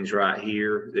these things right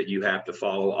here that you have to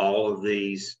follow, all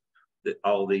these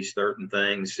certain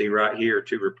things. See right here,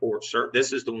 to report certain.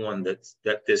 This is the one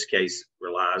that this case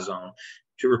relies on.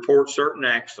 To report certain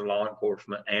acts to law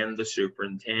enforcement and the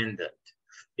superintendent.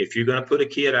 If you're going to put a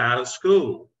kid out of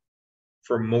school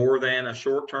for more than a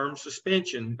short-term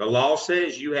suspension, the law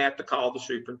says you have to call the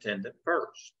superintendent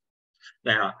first.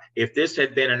 Now, if this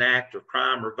had been an act of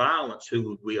crime or violence, who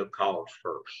would we have called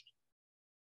first?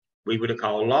 We would have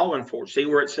called law enforcement. See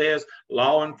where it says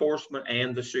law enforcement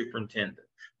and the superintendent.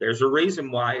 There's a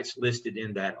reason why it's listed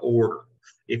in that order.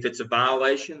 If it's a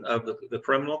violation of the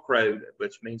criminal code,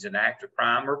 which means an act of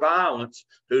crime or violence,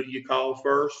 who do you call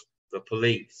first? The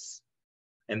police,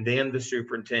 and then the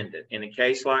superintendent. In a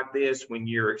case like this, when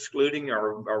you're excluding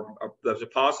or there's a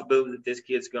possibility that this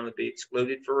kid's going to be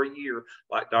excluded for a year,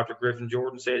 like Dr. Griffin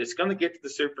Jordan said, it's going to get to the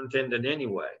superintendent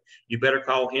anyway. You better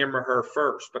call him or her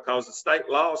first, because the state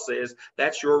law says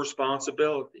that's your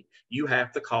responsibility. You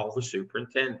have to call the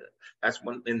superintendent. That's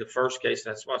when, in the first case,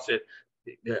 that's why I said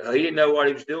He didn't know what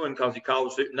he was doing because he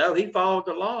called the no, he followed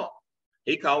the law.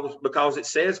 He called because it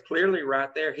says clearly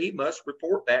right there, he must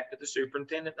report back to the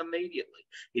superintendent immediately.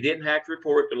 He didn't have to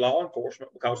report it to law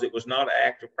enforcement because it was not an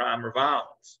act of crime or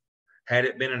violence. Had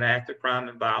it been an act of crime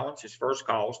and violence, his first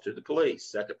call is to the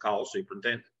police, second call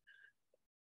superintendent.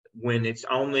 When it's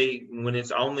only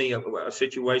a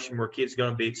situation where a kid's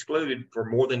going to be excluded for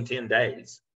more than 10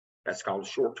 days, that's called a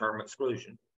short-term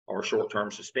exclusion or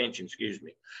short-term suspension, excuse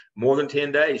me. More than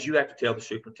 10 days, you have to tell the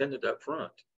superintendent up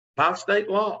front by state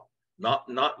law. Not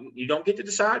you don't get to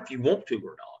decide if you want to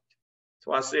or not.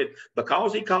 So I said,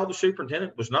 because he called the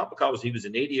superintendent was not because he was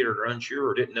an idiot or unsure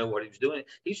or didn't know what he was doing.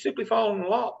 He's simply following the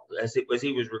law as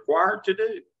he was required to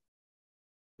do.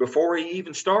 Before he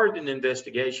even started an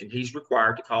investigation, he's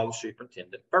required to call the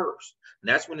superintendent first. And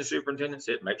that's when the superintendent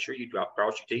said, make sure you cross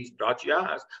your T's and dot your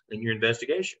I's in your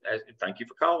investigation. Thank you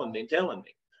for calling me and telling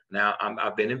me. Now,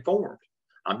 I've been informed.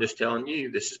 I'm just telling you,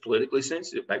 this is politically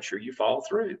sensitive. Make sure you follow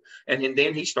through. And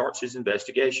then he starts his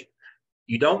investigation.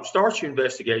 You don't start your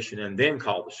investigation and then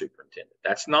call the superintendent.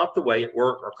 That's not the way it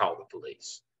works, or call the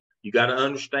police. You got to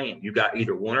understand, you got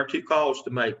either one or two calls to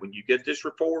make. When you get this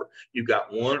report, you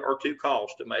got one or two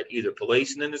calls to make, either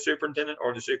police and then the superintendent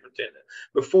or the superintendent,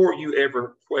 before you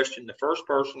ever question the first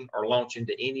person or launch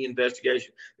into any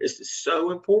investigation. This is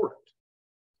so important.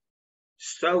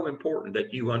 So important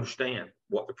that you understand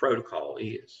what the protocol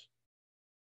is.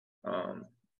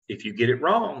 If you get it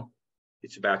wrong,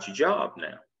 it's about your job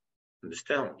now. I'm just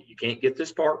telling you, you can't get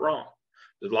this part wrong.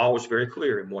 The law is very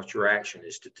clear in what your action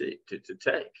is to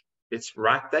take. It's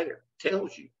right there. It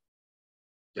tells you.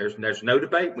 There's no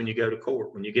debate when you go to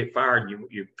court. When you get fired,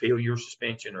 you appeal your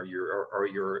suspension or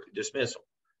your dismissal.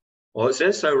 Well, it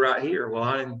says so right here. Well,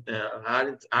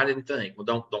 I didn't think. Well,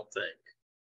 don't think.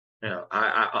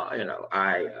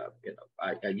 I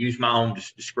use my own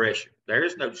discretion. There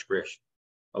is no discretion.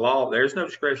 There's no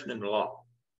discretion in the law.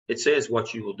 It says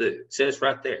what you will do. It says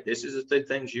right there, this is the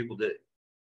things you will do.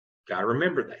 Got to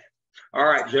remember that. All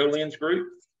right, Jolene's group.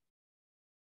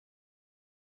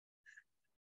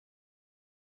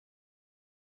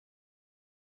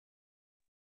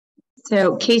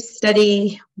 So case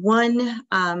study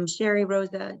 1, Sherry,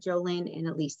 Rosa, Jolene, and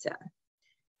Elisa.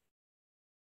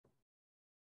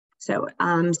 So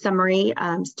summary,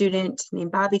 student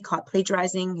named Bobby caught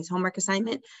plagiarizing his homework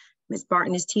assignment. Ms.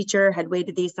 Barton, his teacher, had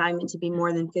weighted the assignment to be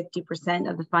more than 50%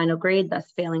 of the final grade,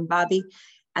 thus failing Bobby.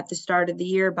 At the start of the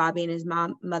year, Bobby and his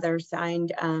mother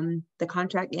signed the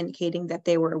contract indicating that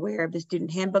they were aware of the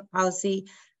student handbook policy.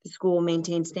 The school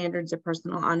maintained standards of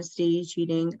personal honesty,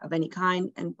 cheating of any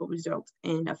kind, and will result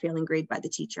in a failing grade by the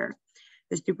teacher.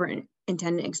 The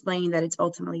superintendent explained that it's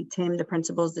ultimately Tim, the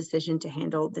principal's decision to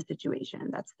handle the situation.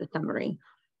 That's the summary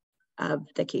of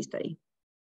the case study.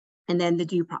 And then the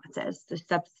due process, the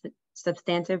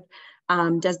substantive.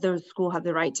 Does the school have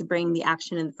the right to bring the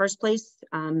action in the first place?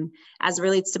 As it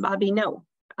relates to Bobby, no.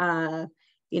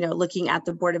 Looking at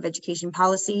the Board of Education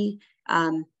policy,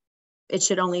 it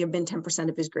should only have been 10%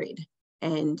 of his grade.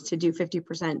 And to do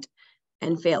 50%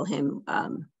 and fail him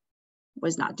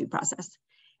was not due process.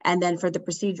 And then for the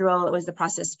procedural, was the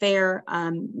process fair?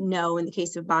 No, in the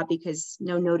case of Bobby, because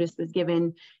no notice was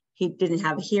given. He didn't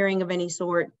have a hearing of any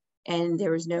sort, and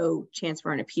there was no chance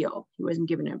for an appeal. He wasn't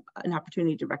given an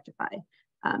opportunity to rectify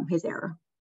his error.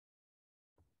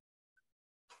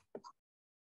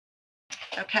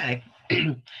 Okay.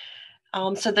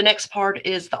 So the next part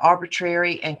is the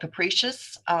arbitrary and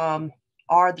capricious. Are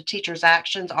the teacher's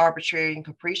actions arbitrary and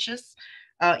capricious?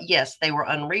 Yes, they were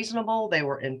unreasonable, they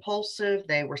were impulsive,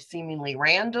 they were seemingly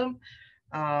random.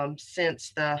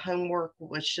 Since the homework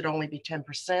should only be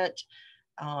 10%,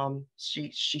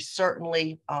 she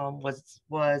certainly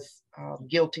was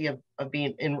guilty of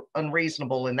being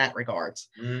unreasonable in that regards.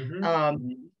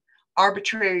 Mm-hmm.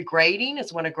 Arbitrary grading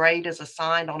is when a grade is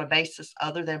assigned on a basis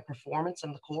other than performance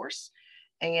in the course.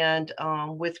 And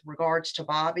with regards to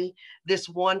Bobby, this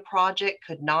one project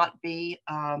could not be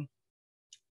a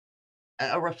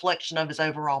reflection of his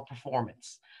overall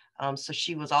performance. So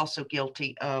she was also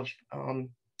guilty of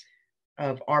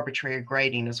arbitrary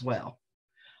grading as well.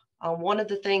 One of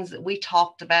the things that we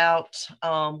talked about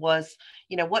was,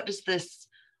 what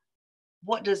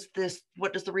does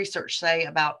the research say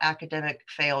about academic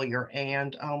failure,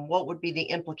 and what would be the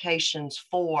implications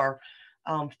for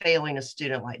failing a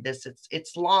student like this?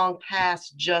 It's long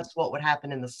past just what would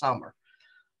happen in the summer.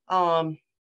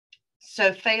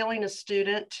 So failing a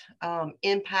student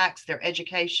impacts their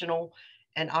educational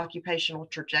and occupational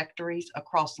trajectories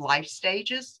across life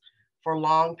stages for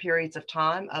long periods of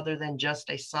time other than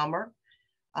just a summer,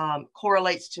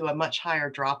 correlates to a much higher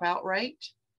dropout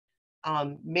rate,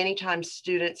 Many times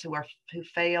students who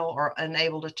fail are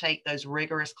unable to take those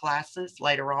rigorous classes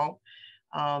later on.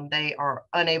 They are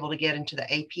unable to get into the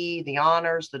AP, the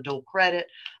honors, the dual credit,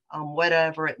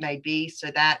 whatever it may be.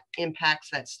 So that impacts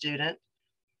that student.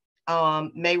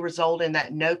 May result in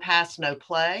that no pass, no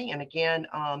play. And again,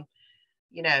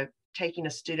 you know, taking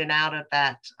a student out of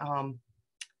that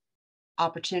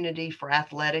opportunity for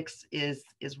athletics is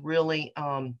really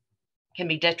can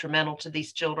be detrimental to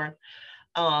these children.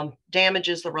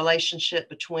 Damages the relationship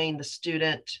between the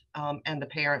student and the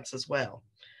parents as well.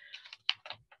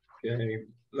 Okay,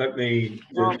 let me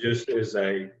just as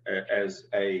a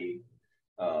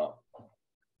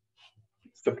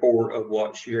support of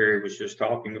what Sherry was just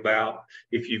talking about.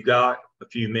 If you've got a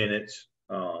few minutes,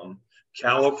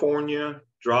 California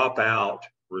Dropout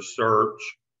Research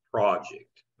Project.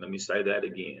 Let me say that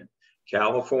again.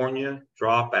 California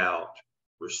Dropout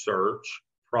Research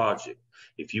Project.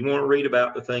 If you want to read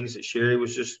about the things that Sherry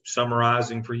was just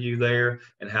summarizing for you there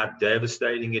and how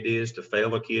devastating it is to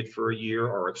fail a kid for a year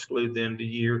or exclude them to a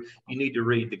year, you need to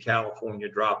read the California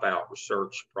Dropout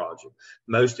Research Project.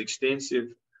 Most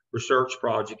extensive research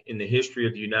project in the history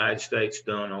of the United States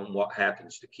done on what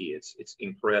happens to kids. It's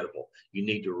incredible. You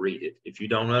need to read it. If you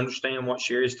don't understand what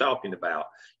Sherry's talking about,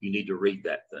 you need to read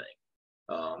that thing.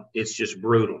 It's just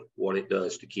brutal what it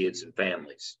does to kids and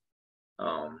families.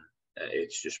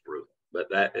 It's just brutal. But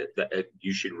that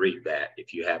you should read that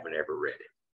if you haven't ever read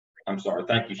it. I'm sorry.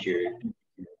 Thank you, Sherry.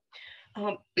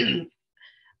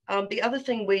 The other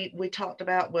thing we talked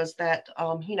about was that,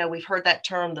 you know, we've heard that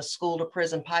term, the school to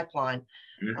prison pipeline.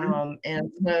 Mm-hmm.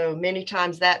 And so many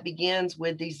times that begins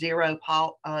with these zero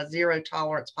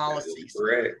tolerance policies.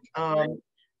 Correct.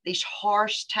 These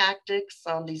harsh tactics,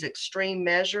 these extreme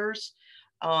measures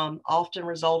often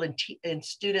result in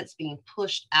students being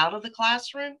pushed out of the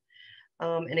classroom.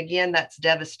 And again, that's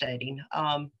devastating.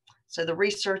 So the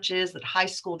research is that high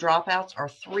school dropouts are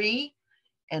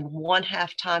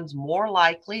 3.5 times more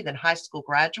likely than high school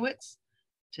graduates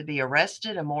to be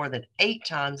arrested and more than 8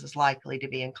 times as likely to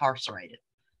be incarcerated.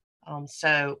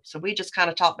 So we just kind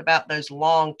of talked about those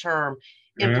long-term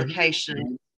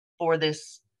implications for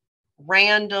this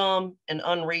random and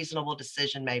unreasonable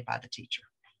decision made by the teacher.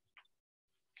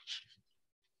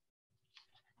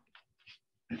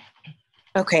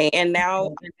 Okay, and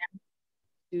now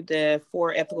to the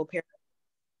 4 ethical paradigms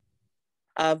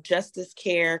of justice,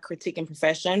 care, critique, and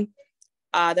profession.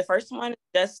 The first one,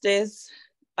 justice.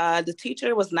 The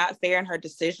teacher was not fair in her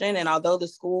decision, and although the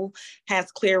school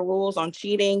has clear rules on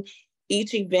cheating,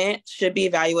 each event should be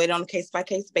evaluated on a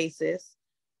case-by-case basis.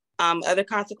 Other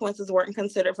consequences weren't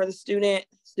considered for the student.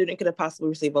 Student could have possibly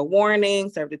received a warning,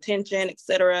 served detention,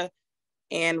 etc.,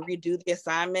 and redo the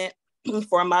assignment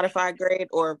for a modified grade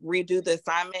or redo the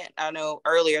assignment. I know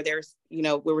earlier there's, you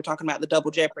know, we were talking about the double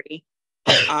jeopardy.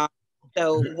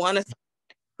 So one assignment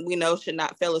we know should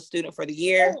not fail a student for the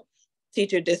year.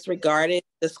 Teacher disregarded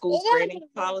the school's grading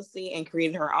policy and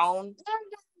created her own.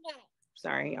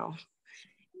 Sorry, y'all.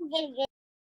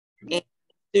 And the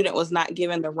student was not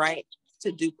given the right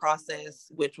to due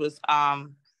process, which was all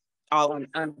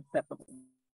unacceptable.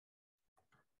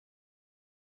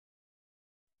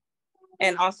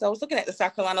 And also, I was looking at the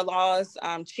South Carolina laws,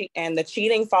 and the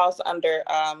cheating falls under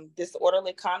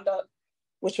disorderly conduct,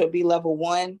 which would be level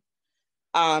 1.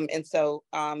 And so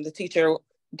the teacher,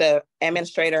 the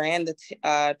administrator, and the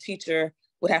teacher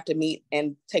would have to meet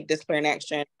and take disciplinary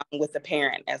action with the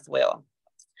parent as well.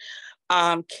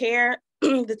 Care,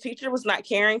 the teacher was not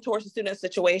caring towards the student's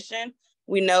situation.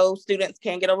 We know students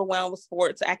can get overwhelmed with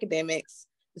sports, academics.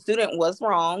 The student was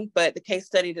wrong, but the case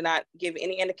study did not give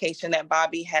any indication that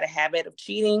Bobby had a habit of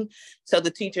cheating, so the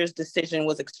teacher's decision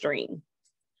was extreme.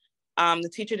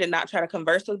 The teacher did not try to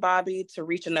converse with Bobby to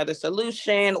reach another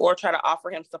solution or try to offer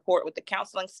him support with the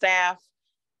counseling staff.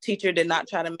 Teacher did not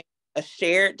try to make a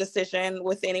shared decision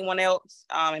with anyone else,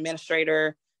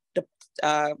 administrator,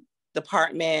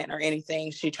 department, or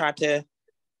anything. She tried to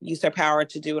use her power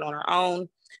to do it on her own.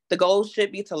 The goal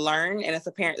should be to learn, and it's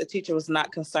apparent the teacher was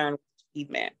not concerned with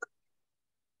achievement.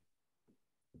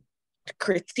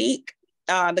 Critique,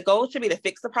 the goal should be to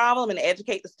fix the problem and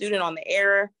educate the student on the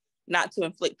error, not to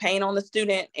inflict pain on the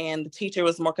student, and the teacher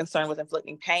was more concerned with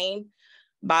inflicting pain.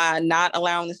 By not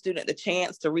allowing the student the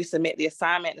chance to resubmit the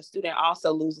assignment, the student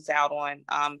also loses out on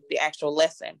the actual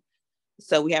lesson.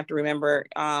 So we have to remember,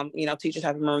 you know, teachers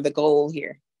have to remember the goal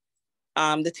here.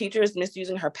 The teacher is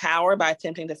misusing her power by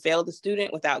attempting to fail the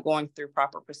student without going through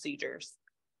proper procedures.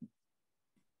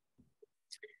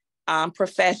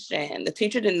 Profession, the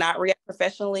teacher did not react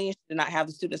professionally. She did not have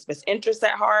the student's best interests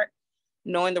at heart.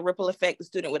 Knowing the ripple effect the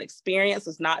student would experience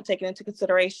was not taken into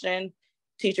consideration.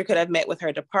 Teacher could have met with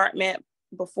her department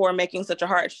before making such a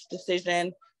harsh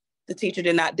decision. The teacher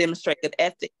did not demonstrate good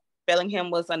ethics. Failing him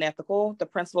was unethical. The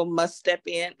principal must step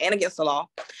in, and against the law.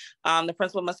 The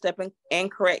principal must step in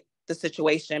and correct the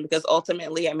situation, because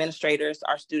ultimately administrators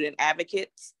are student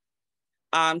advocates.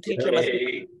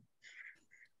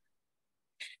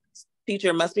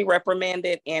 Teacher must be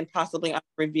reprimanded and possibly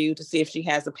reviewed to see if she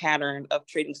has a pattern of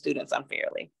treating students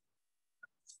unfairly.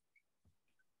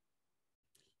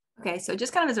 Okay, so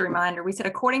just kind of as a reminder, we said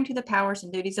according to the powers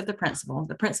and duties of the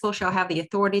principal shall have the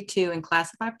authority to and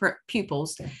classify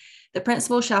pupils. The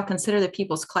principal shall consider the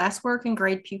pupil's classwork and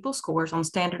grade pupil scores on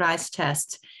standardized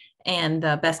tests and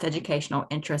the best educational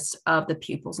interests of the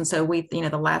pupils. And so we,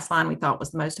 the last line we thought was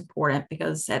the most important,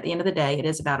 because at the end of the day, it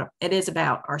is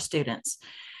about our students.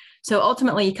 So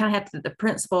ultimately, you kind of have to, the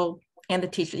principal and the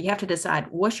teacher, you have to decide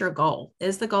what's your goal.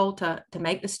 Is the goal to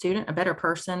make the student a better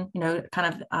person,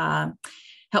 kind of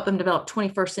help them develop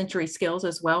 21st century skills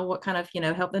as well? What kind of,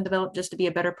 help them develop just to be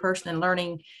a better person, and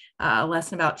learning a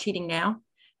lesson about cheating now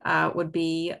would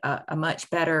be a much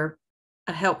better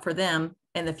help for them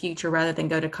in the future, rather than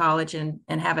go to college and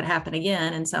have it happen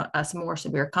again and some more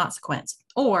severe consequence?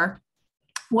 Or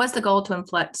was the goal to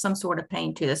inflict some sort of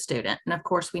pain to the student? And of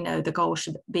course, we know the goal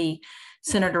should be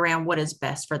centered around what is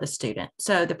best for the student.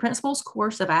 So the principal's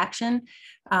course of action,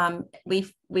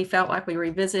 we felt like we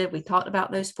revisited, we talked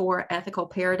about those 4 ethical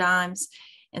paradigms,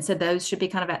 and so those should be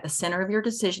kind of at the center of your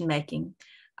decision making.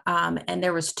 And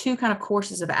there was 2 kind of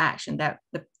courses of action that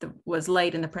was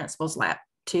laid in the principal's lap: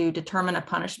 to determine a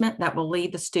punishment that will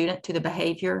lead the student to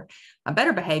a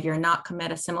better behavior, and not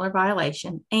commit a similar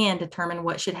violation, and determine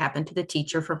what should happen to the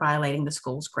teacher for violating the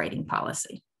school's grading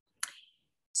policy.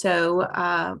 So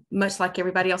much like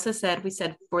everybody else has said, we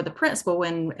said for the principal,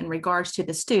 in regards to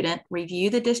the student, review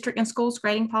the district and school's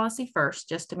grading policy first,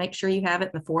 just to make sure you have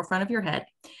it in the forefront of your head.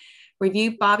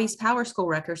 Review Bobby's Power School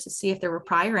records to see if there were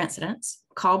prior incidents.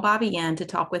 Call Bobby in to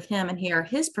talk with him and hear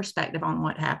his perspective on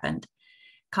what happened.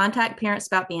 Contact parents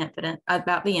about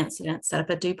the incident, set up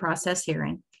a due process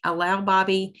hearing. Allow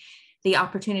Bobby the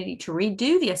opportunity to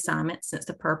redo the assignment, since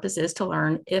the purpose is to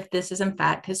learn if this is in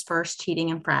fact his first cheating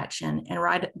infraction, and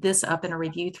write this up in a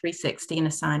review 360 and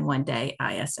assign 1 day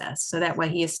ISS. So that way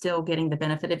he is still getting the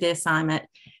benefit of the assignment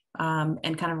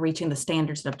and kind of reaching the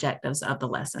standards and objectives of the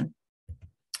lesson.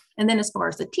 And then as far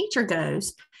as the teacher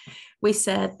goes, we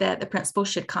said that the principal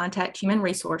should contact Human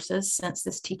Resources, since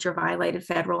this teacher violated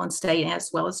federal and state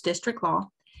as well as district law.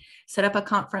 Set up a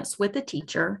conference with the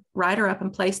teacher, write her up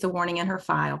and place the warning in her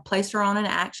file. Place her on an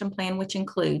action plan, which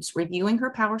includes reviewing her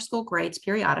Power School grades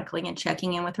periodically and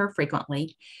checking in with her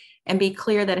frequently, and be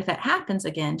clear that if it happens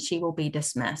again, she will be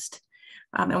dismissed.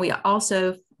 And we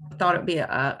also thought it would be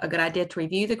a good idea to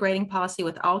review the grading policy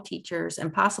with all teachers,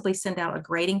 and possibly send out a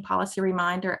grading policy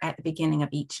reminder at the beginning of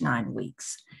each 9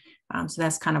 weeks. So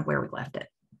that's kind of where we left it.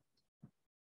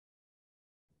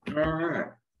 All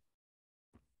right.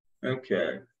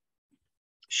 Okay.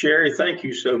 Sherry, thank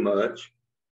you so much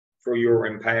for your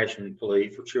impassioned plea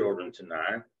for children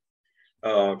tonight.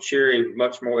 Sherry,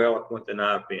 much more eloquent than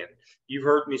I've been. You've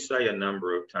heard me say a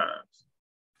number of times,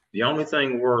 the only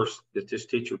thing worse that this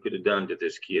teacher could have done to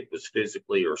this kid was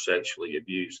physically or sexually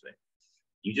abuse them.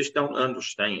 You just don't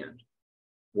understand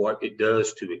what it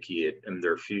does to a kid and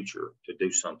their future to do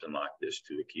something like this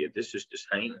to a kid. This is just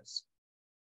heinous.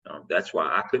 That's why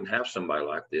I couldn't have somebody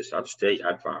like this. I'll just tell you,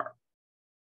 I'd fire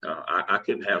him. I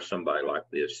couldn't have somebody like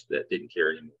this that didn't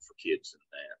care anymore for kids than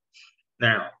that.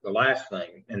 Now, the last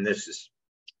thing, and this is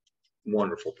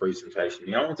wonderful presentation.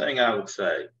 The only thing I would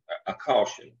say, a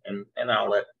caution, and I'll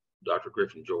let Dr.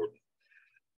 Griffin Jordan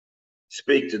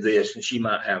speak to this, and she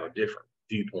might have a different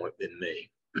viewpoint than me.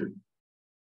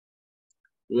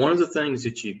 One of the things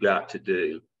that you've got to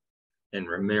do and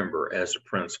remember as a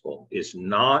principal is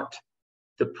not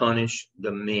to punish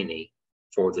the many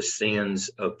for the sins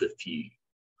of the few.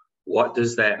 What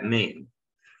does that mean?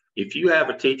 If you have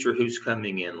a teacher who's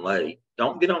coming in late,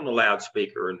 don't get on the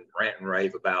loudspeaker and rant and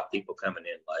rave about people coming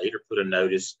in late, or put a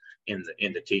notice in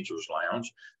the teacher's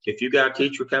lounge. If you got a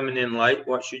teacher coming in late,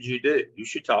 what should you do? You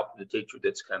should talk to the teacher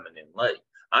that's coming in late.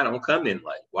 I don't come in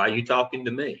late. Why are you talking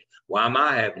to me? Why am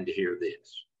I having to hear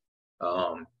this?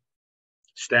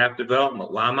 Staff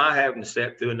development. Why am I having to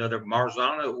step through another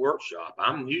Marzano workshop?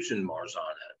 I'm using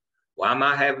Marzano. Why am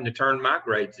I having to turn my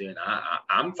grades in?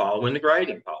 I'm following the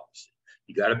grading policy.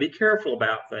 You got to be careful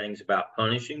about things, about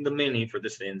punishing the many for the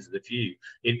sins of the few.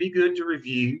 It'd be good to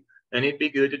review, and it'd be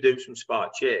good to do some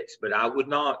spot checks, but I would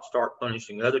not start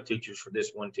punishing other teachers for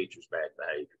this one teacher's bad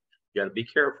behavior. You got to be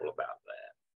careful about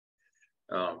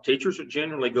Teachers will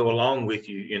generally go along with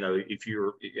you. You know, if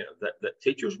you're, you know, that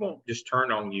teachers won't just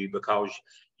turn on you because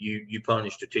you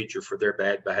punished a teacher for their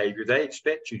bad behavior. They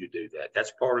expect you to do that.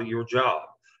 That's part of your job,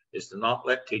 is to not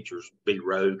let teachers be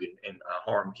rogue and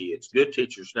harm kids. Good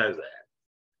teachers know that.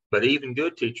 But even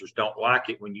good teachers don't like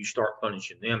it when you start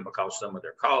punishing them because some of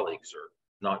their colleagues are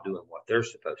not doing what they're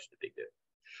supposed to be doing.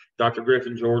 Dr.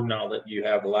 Griffin Jordan, I'll let you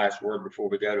have the last word before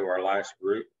we go to our last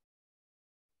group.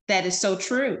 That is so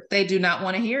true. They do not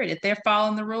want to hear it. If they're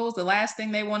following the rules, the last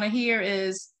thing they want to hear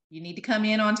is you need to come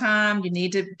in on time. You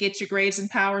need to get your grades in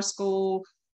Power School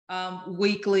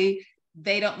weekly.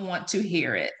 They don't want to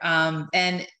hear it.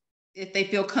 And if they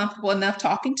feel comfortable enough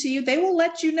talking to you, they will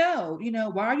let you know,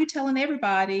 why are you telling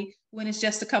everybody when it's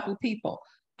just a couple of people?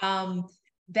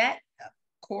 That, of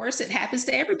course, it happens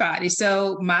to everybody.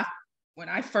 So when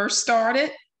I first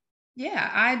started, yeah,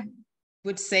 I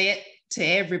would say it to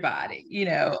everybody,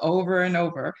 over and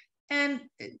over. And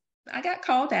I got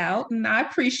called out and I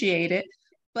appreciate it.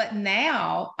 But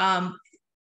now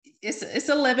it's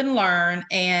a live and learn.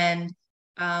 And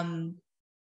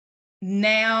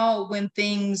now when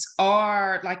things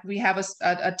are like, we have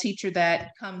a teacher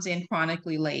that comes in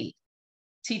chronically late,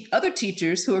 other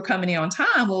teachers who are coming in on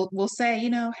time will say,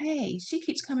 hey, she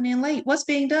keeps coming in late. What's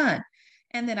being done?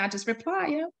 And then I just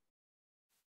reply,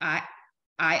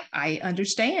 I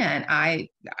understand. I'm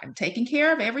taking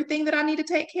care of everything that I need to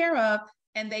take care of,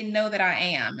 and they know that I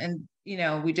am. And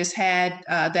we just had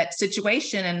that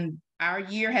situation, and our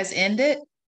year has ended.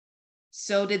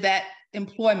 So did that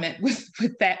employment with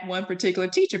that one particular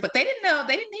teacher. But they didn't know.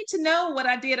 They didn't need to know what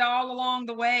I did all along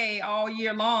the way, all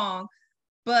year long.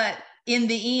 But in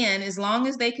the end, as long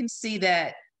as they can see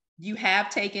that you have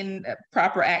taken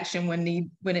proper action when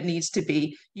it needs to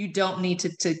be, you don't need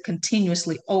to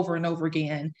continuously over and over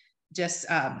again just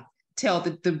tell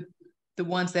the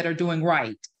ones that are doing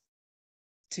right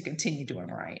to continue doing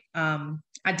right.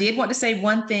 I did want to say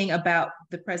one thing about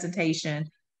the presentation.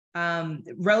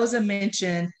 Rosa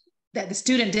mentioned that the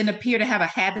student didn't appear to have a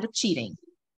habit of cheating.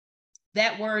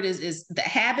 That word is the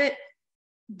habit.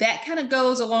 That kind of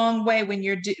goes a long way when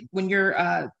you're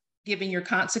giving your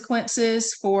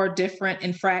consequences for different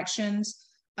infractions.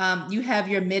 You have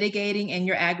your mitigating and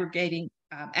your aggravating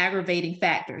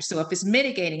factors. So if it's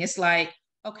mitigating, it's like,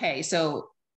 okay, so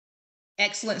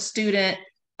excellent student,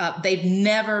 they've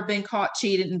never been caught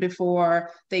cheating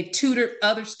before, they've tutored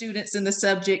other students in the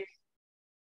subject.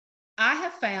 I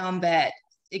have found that,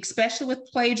 especially with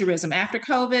plagiarism after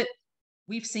COVID,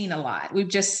 we've seen a lot. We've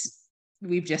just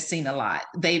seen a lot.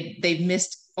 They've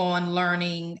missed on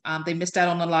learning. They missed out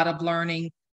on a lot of learning.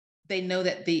 They know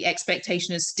that the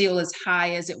expectation is still as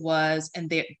high as it was,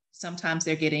 and sometimes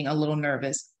they're getting a little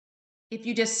nervous. If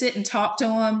you just sit and talk to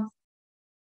them,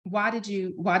 why did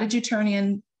you turn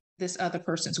in this other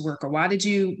person's work, or why did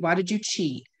you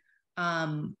cheat?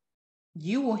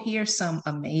 You will hear some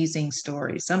amazing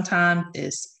stories. Sometimes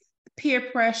it's peer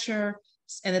pressure,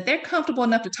 and that they're comfortable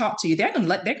enough to talk to you. They're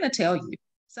gonna tell you.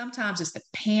 Sometimes it's the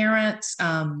parents,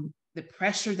 the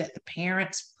pressure that the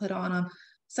parents put on them.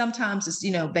 Sometimes it's,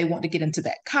 they want to get into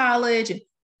that college and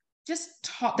just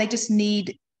talk. They just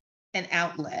need an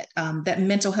outlet. That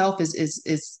mental health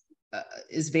is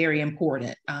very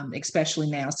important, especially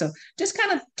now. So just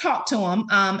kind of talk to them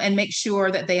and make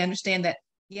sure that they understand that,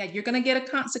 yeah, you're going to get a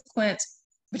consequence,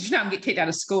 but you're not going to get kicked out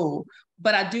of school.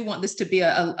 But I do want this to be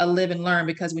a live and learn,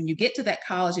 because when you get to that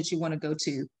college that you want to go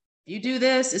to, if you do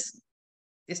this,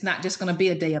 it's not just going to be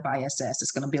a day of ISS.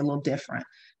 It's going to be a little different.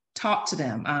 Talk to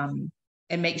them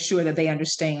and make sure that they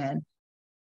understand.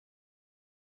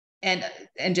 And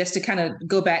just to kind of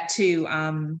go back to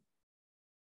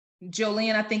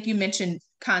Jolene, I think you mentioned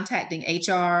contacting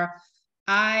HR.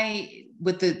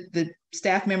 With the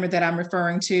staff member that I'm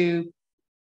referring to,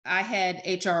 I had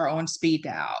HR on speed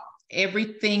dial.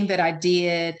 Everything that I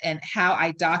did and how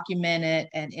I document it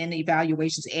and in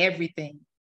evaluations, everything,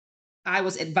 I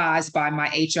was advised by my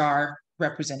HR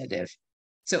representative.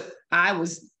 So I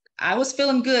was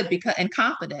feeling good and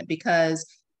confident, because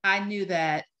I knew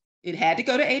that it had to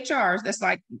go to HR. That's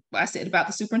like I said about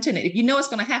the superintendent. If you know it's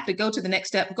going to have to go to the next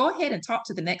step, go ahead and talk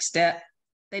to the next step.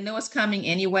 They know it's coming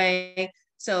anyway.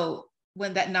 So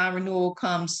when that non-renewal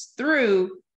comes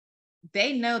through,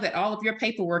 they know that all of your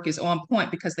paperwork is on point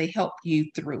because they help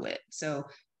you through it. So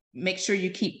make sure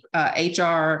you keep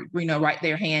HR, right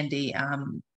there handy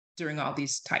during all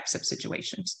these types of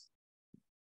situations.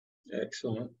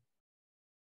 Excellent.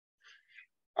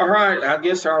 All right, I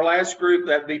guess our last group,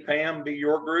 that'd be Pam, be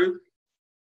your group.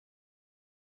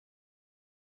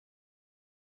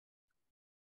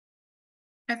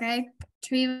 Okay,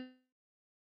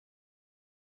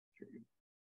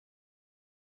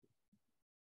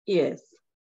 Yes.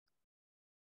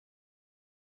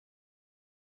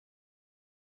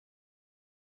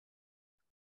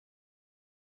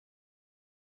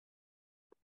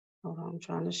 Hold on, I'm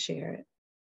trying to share it.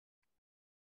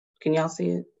 Can y'all see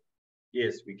it?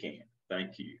 Yes, we can.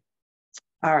 Thank you.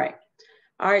 All right.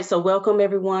 All right, so welcome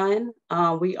everyone.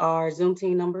 We are Zoom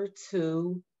team number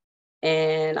 2,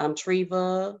 and I'm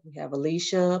Treva. We have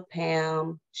Alicia,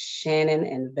 Pam, Shannon,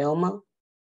 and Velma.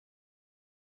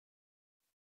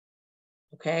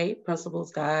 Okay,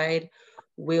 principal's guide.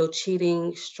 Will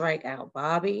cheating strike out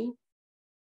Bobby?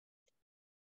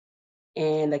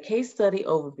 And the case study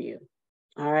overview.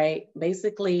 All right,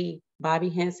 basically, Bobby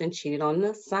Henson cheated on an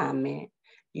assignment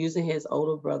using his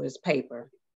older brother's paper.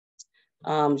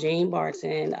 Jane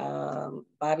Barton,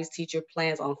 Bobby's teacher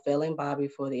plans on failing Bobby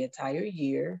for the entire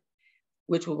year,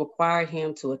 which will require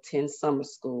him to attend summer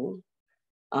school.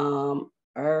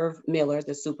 Irv Miller,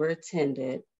 the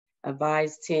superintendent,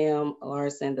 advised Tim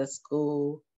Larson, the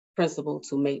school principal,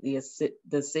 to make the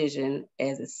decision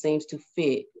as it seems to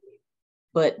fit,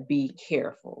 but be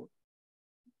careful.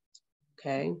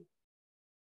 Okay.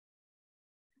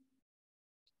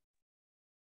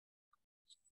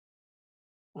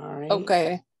 All right.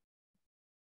 Okay.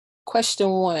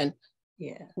 Question 1.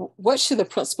 Yeah. What should the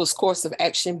principal's course of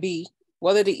action be?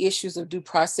 What are the issues of due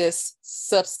process,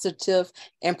 substantive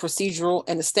and procedural,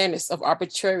 and the standards of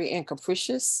arbitrary and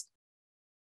capricious?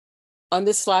 On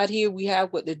this slide here, we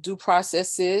have what the due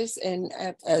process is. And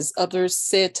as others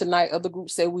said tonight, other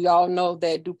groups said, we all know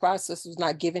that due process was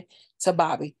not given to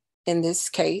Bobby. In this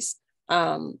case,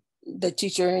 the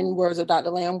teacher, in words of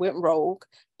Dr. Lamb, went rogue,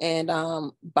 and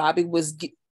Bobby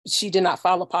she did not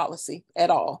follow policy at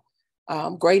all,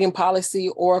 grading policy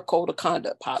or code of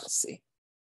conduct policy.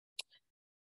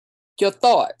 Your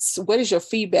thoughts, what is your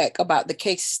feedback about the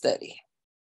case study?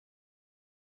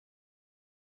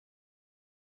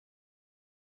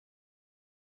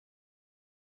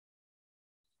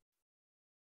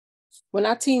 When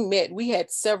our team met, we had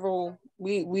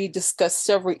we discussed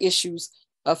several issues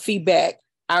of feedback.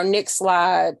 Our next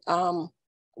slide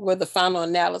were the final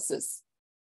analysis.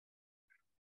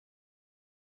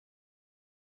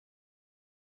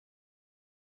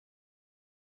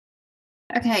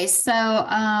 Okay, so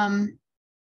I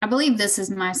believe this is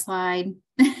my slide.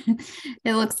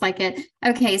 It looks like it.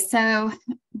 Okay, so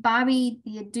Bobby,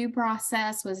 the due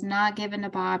process was not given to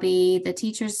Bobby. The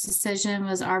teacher's decision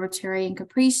was arbitrary and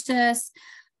capricious.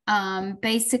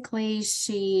 Basically,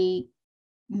 she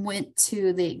went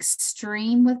to the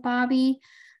extreme with Bobby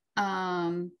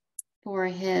for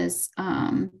his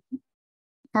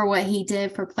for what he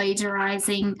did for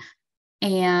plagiarizing,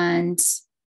 and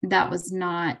that was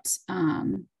not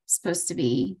supposed to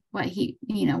be what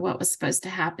what was supposed to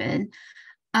happen.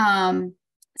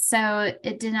 So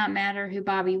it did not matter who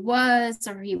Bobby was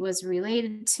or he was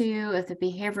related to. If the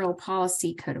behavioral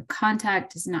policy code of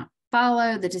conduct does not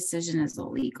follow, the decision is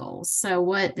illegal. So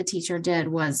what the teacher did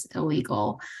was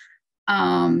illegal.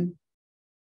 And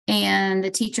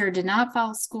the teacher did not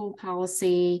follow school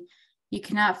policy. You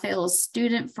cannot fail a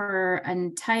student for an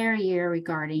entire year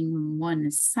regarding one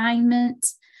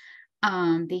assignment.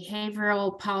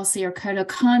 Behavioral policy or code of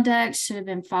conduct should have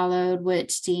been followed,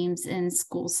 which deems in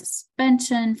school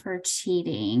suspension for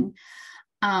cheating.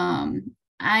 I'm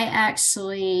going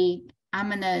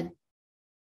to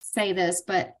say this,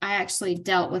 but I actually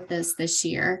dealt with this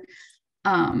year.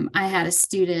 I had a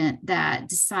student that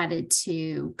decided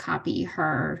to copy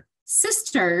her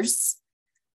sister's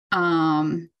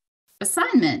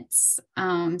assignments.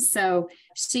 So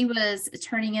she was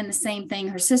turning in the same thing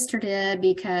her sister did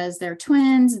because they're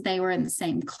twins. They were in the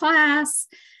same class.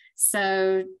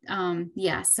 So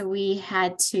so we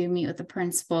had to meet with the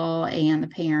principal and the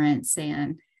parents,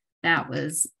 and that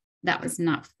was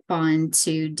not fun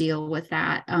to deal with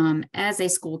that as a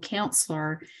school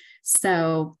counselor.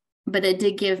 So, but it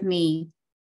did give me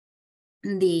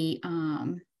the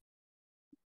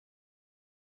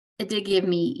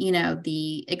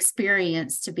the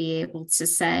experience to be able to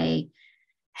say,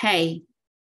 hey,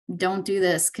 don't do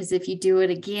this, because if you do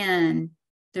it again,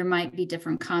 there might be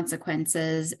different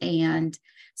consequences. And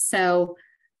so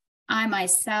I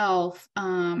myself,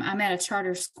 I'm at a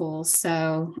charter school,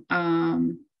 so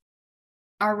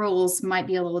our rules might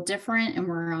be a little different, and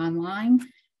we're online.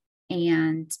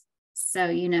 And so,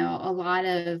 a lot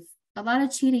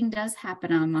of cheating does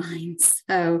happen online.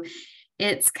 So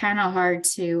it's kind of hard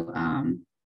to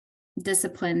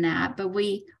discipline that, but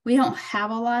we don't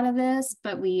have a lot of this,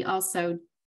 but we also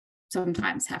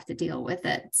sometimes have to deal with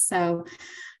it. So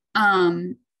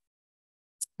I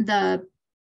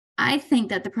think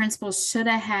that the principal should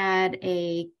have had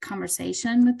a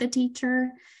conversation with the teacher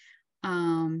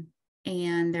And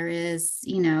there is,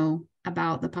 you know,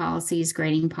 about the policies,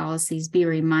 grading policies, be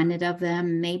reminded of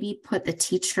them, maybe put the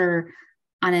teacher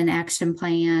on an action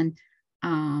plan,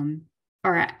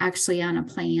 or actually on a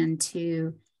plan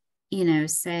to, you know,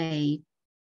 say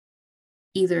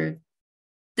either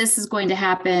this is going to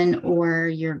happen or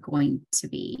you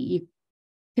could be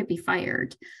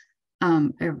fired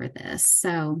over this.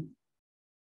 So,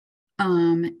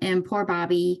 and poor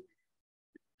Bobby,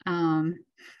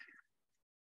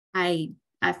 I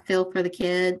feel for the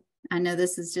kid. I know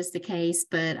this is just a case,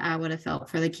 but I would have felt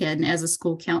for the kid. And as a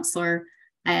school counselor,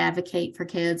 I advocate for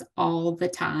kids all the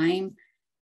time.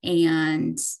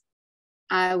 And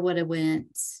I would have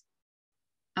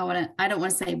I don't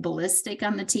want to say ballistic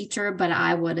on the teacher, but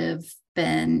I would have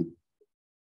been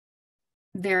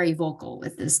very vocal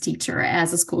with this teacher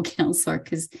as a school counselor,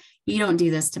 because you don't do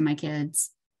this to my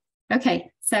kids. Okay,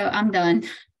 so I'm done.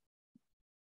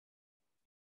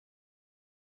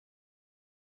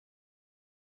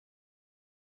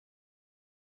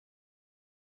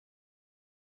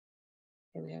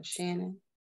 Here we have Shannon.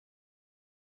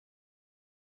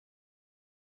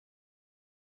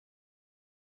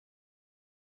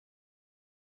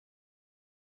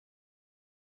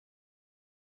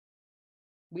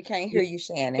 We can't hear you,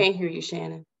 Shannon. Can't hear you,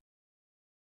 Shannon.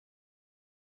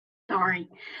 Sorry.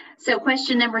 So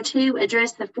question number 2,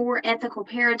 address the 4 ethical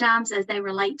paradigms as they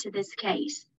relate to this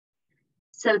case.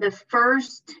 So the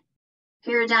first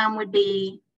paradigm would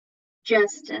be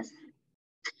justice,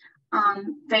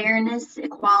 fairness,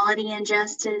 equality, and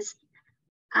justice.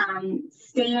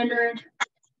 Standard,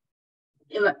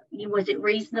 was it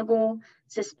reasonable?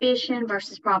 Suspicion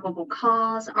versus probable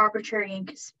cause, arbitrary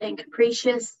and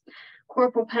capricious.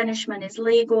 Corporal punishment is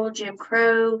legal. Jim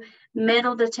Crow,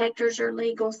 metal detectors are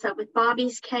legal. So with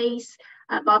Bobby's case,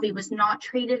 Bobby was not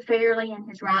treated fairly in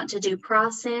his right to due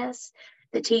process.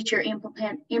 The teacher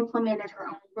implemented her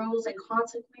own rules and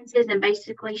consequences, and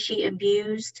basically she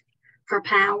abused her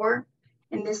power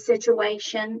in this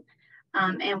situation.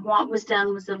 And what was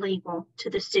done was illegal to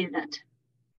the student.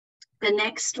 The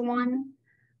next one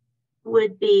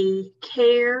would be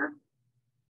care.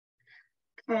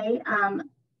 Okay,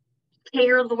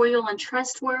 care, loyal and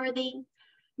trustworthy,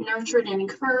 nurtured and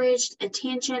encouraged,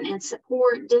 attention and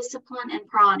support, discipline and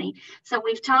prodding. So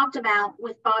we've talked about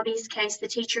with Bobby's case, the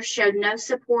teacher showed no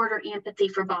support or empathy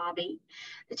for Bobby.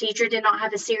 The teacher did not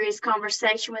have a serious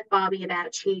conversation with Bobby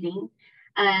about cheating,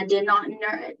 did not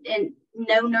and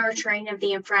no nurturing of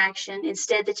the infraction.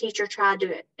 Instead, the teacher tried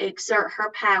to exert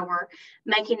her power,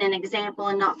 making an example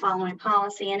and not following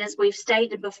policy. And as we've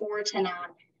stated before tonight,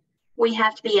 we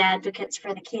have to be advocates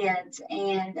for the kids.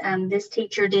 And this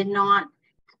teacher did not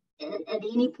at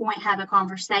any point have a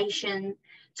conversation,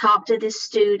 talk to this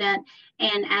student.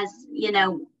 And as you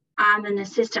know, I'm an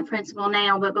assistant principal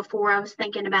now, but before I was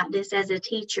thinking about this as a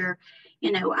teacher,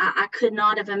 you know, I could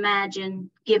not have imagined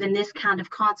given this kind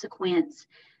of consequence.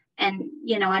 And,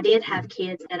 you know, I did have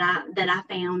kids that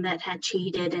I found that had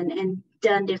cheated and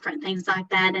done different things like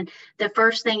that. And the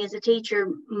first thing as a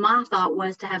teacher, my thought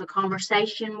was to have a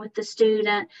conversation with the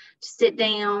student, to sit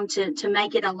down, to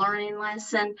make it a learning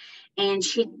lesson. And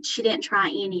she didn't try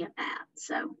any of that.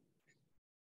 So.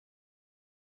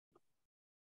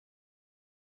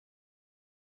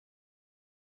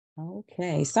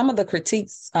 Okay, some of the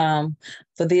critiques for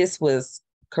this was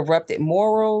corrupted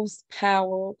morals,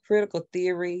 power, critical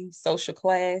theory, social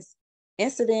class,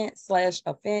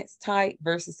 incident/offense type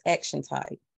versus action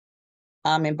type.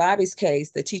 In Bobby's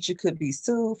case, the teacher could be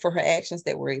sued for her actions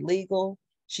that were illegal.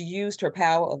 She used her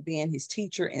power of being his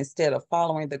teacher instead of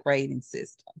following the grading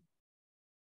system.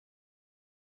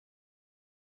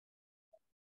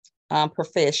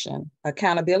 Profession,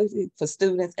 accountability for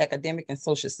students' academic and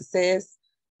social success,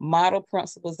 model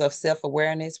principles of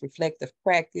self-awareness, reflective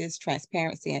practice,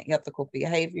 transparency, and ethical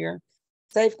behavior,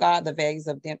 safeguard the values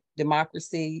of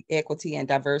democracy, equity, and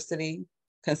diversity,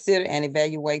 consider and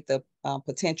evaluate the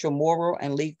potential moral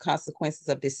and legal consequences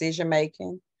of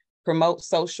decision-making, promote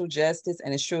social justice,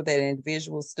 and ensure that an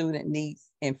individual student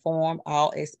needs inform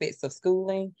all aspects of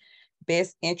schooling.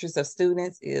 Best interest of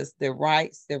students is their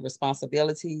rights, their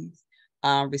responsibilities.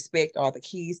 Respect are the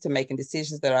keys to making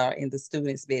decisions that are in the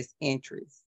student's best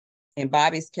interest. In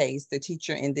Bobby's case, the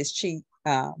teacher in this cheating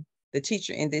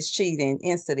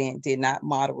incident did not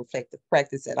model reflective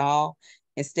practice at all.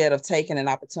 Instead of taking an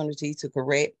opportunity to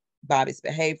correct Bobby's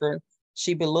behavior,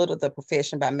 she belittled the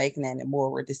profession by making an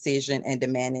immoral decision and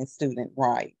demanding student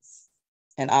rights.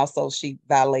 And also she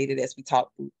violated, as we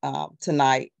talked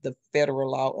tonight, the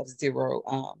federal law of zero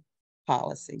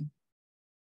policy.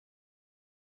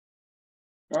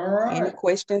 All right. Any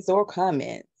questions or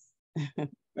comments?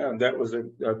 That was a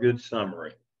good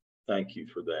summary. Thank you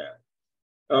for that.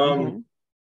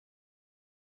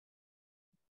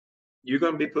 You're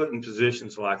going to be put in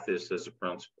positions like this as a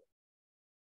principal.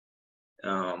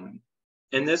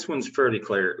 And this one's fairly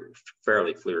clear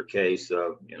case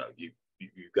of, you know, you've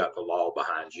got the law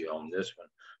behind you on this one.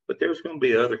 But there's going to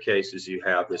be other cases you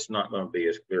have that's not going to be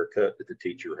as clear cut that the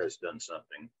teacher has done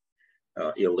something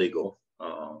illegal,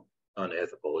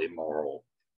 unethical, immoral,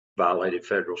 violated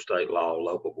federal, state law,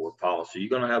 local board policy. You're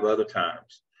going to have other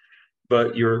times,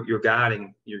 but your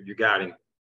guiding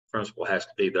principle has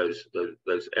to be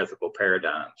those ethical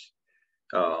paradigms.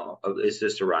 Is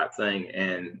this the right thing?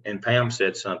 And Pam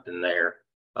said something there.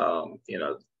 You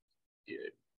know,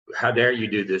 how dare you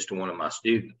do this to one of my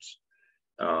students?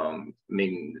 I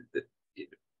mean,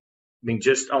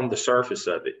 just on the surface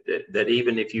of it, that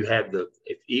even if you had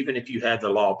the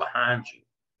law behind you,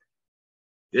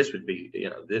 this would be, you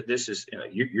know, this is, you know,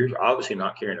 you're obviously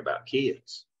not caring about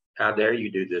kids. How dare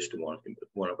you do this to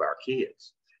one of our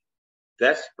kids?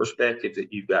 That's the perspective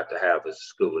that you've got to have as a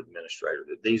school administrator,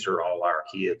 that these are all our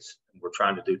kids and we're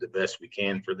trying to do the best we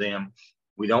can for them.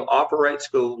 We don't operate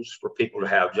schools for people to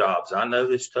have jobs. I know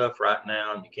it's tough right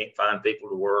now and you can't find people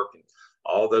to work and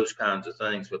all those kinds of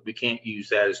things, but we can't use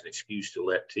that as an excuse to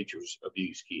let teachers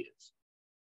abuse kids.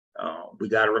 We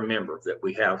got to remember that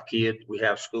we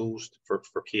have schools for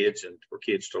kids and for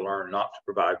kids to learn, not to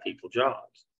provide people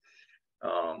jobs.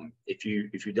 If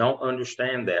you don't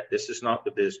understand that, this is not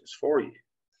the business for you.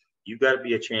 You've got to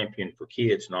be a champion for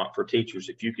kids, not for teachers.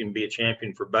 If you can be a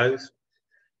champion for both,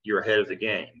 you're ahead of the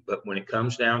game. But when it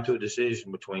comes down to a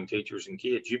decision between teachers and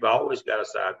kids, you've always got to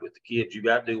side with the kids. You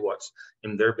got to do what's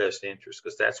in their best interest,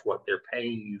 because that's what they're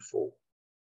paying you for,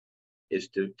 is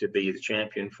to be the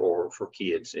champion for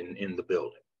kids in the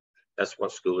building. That's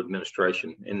what school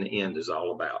administration in the end is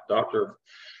all about. Dr.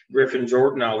 Griffin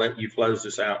Jordan, I'll let you close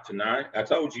this out tonight. I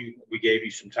told you we gave you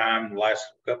some time in the last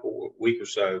couple of weeks or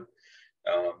so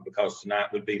because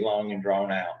tonight would be long and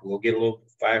drawn out. We'll get a little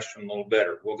faster and a little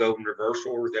better. We'll go in reverse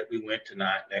order that we went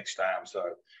tonight next time. So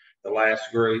the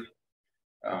last group,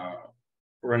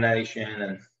 Renee,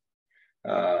 Shannon,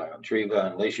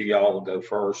 Treva, and Lisa, y'all will go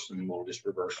first and we'll just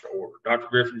reverse the order. Dr.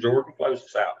 Griffin Jordan, close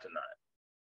us out tonight.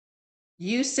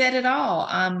 You said it all.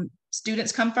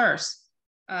 Students come first.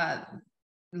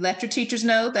 Let your teachers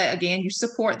know that, again, you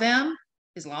support them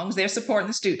as long as they're supporting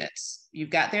the students. You've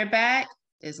got their back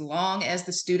as long as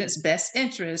the student's best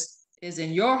interest is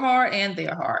in your heart and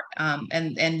their heart,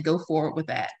 and go forward with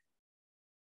that.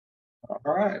 All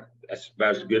right. That's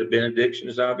about as good a benediction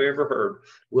as I've ever heard.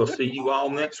 We'll see you all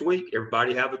next week.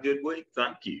 Everybody have a good week.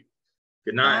 Thank you.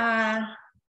 Good night. Bye.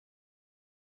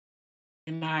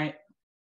 Good night.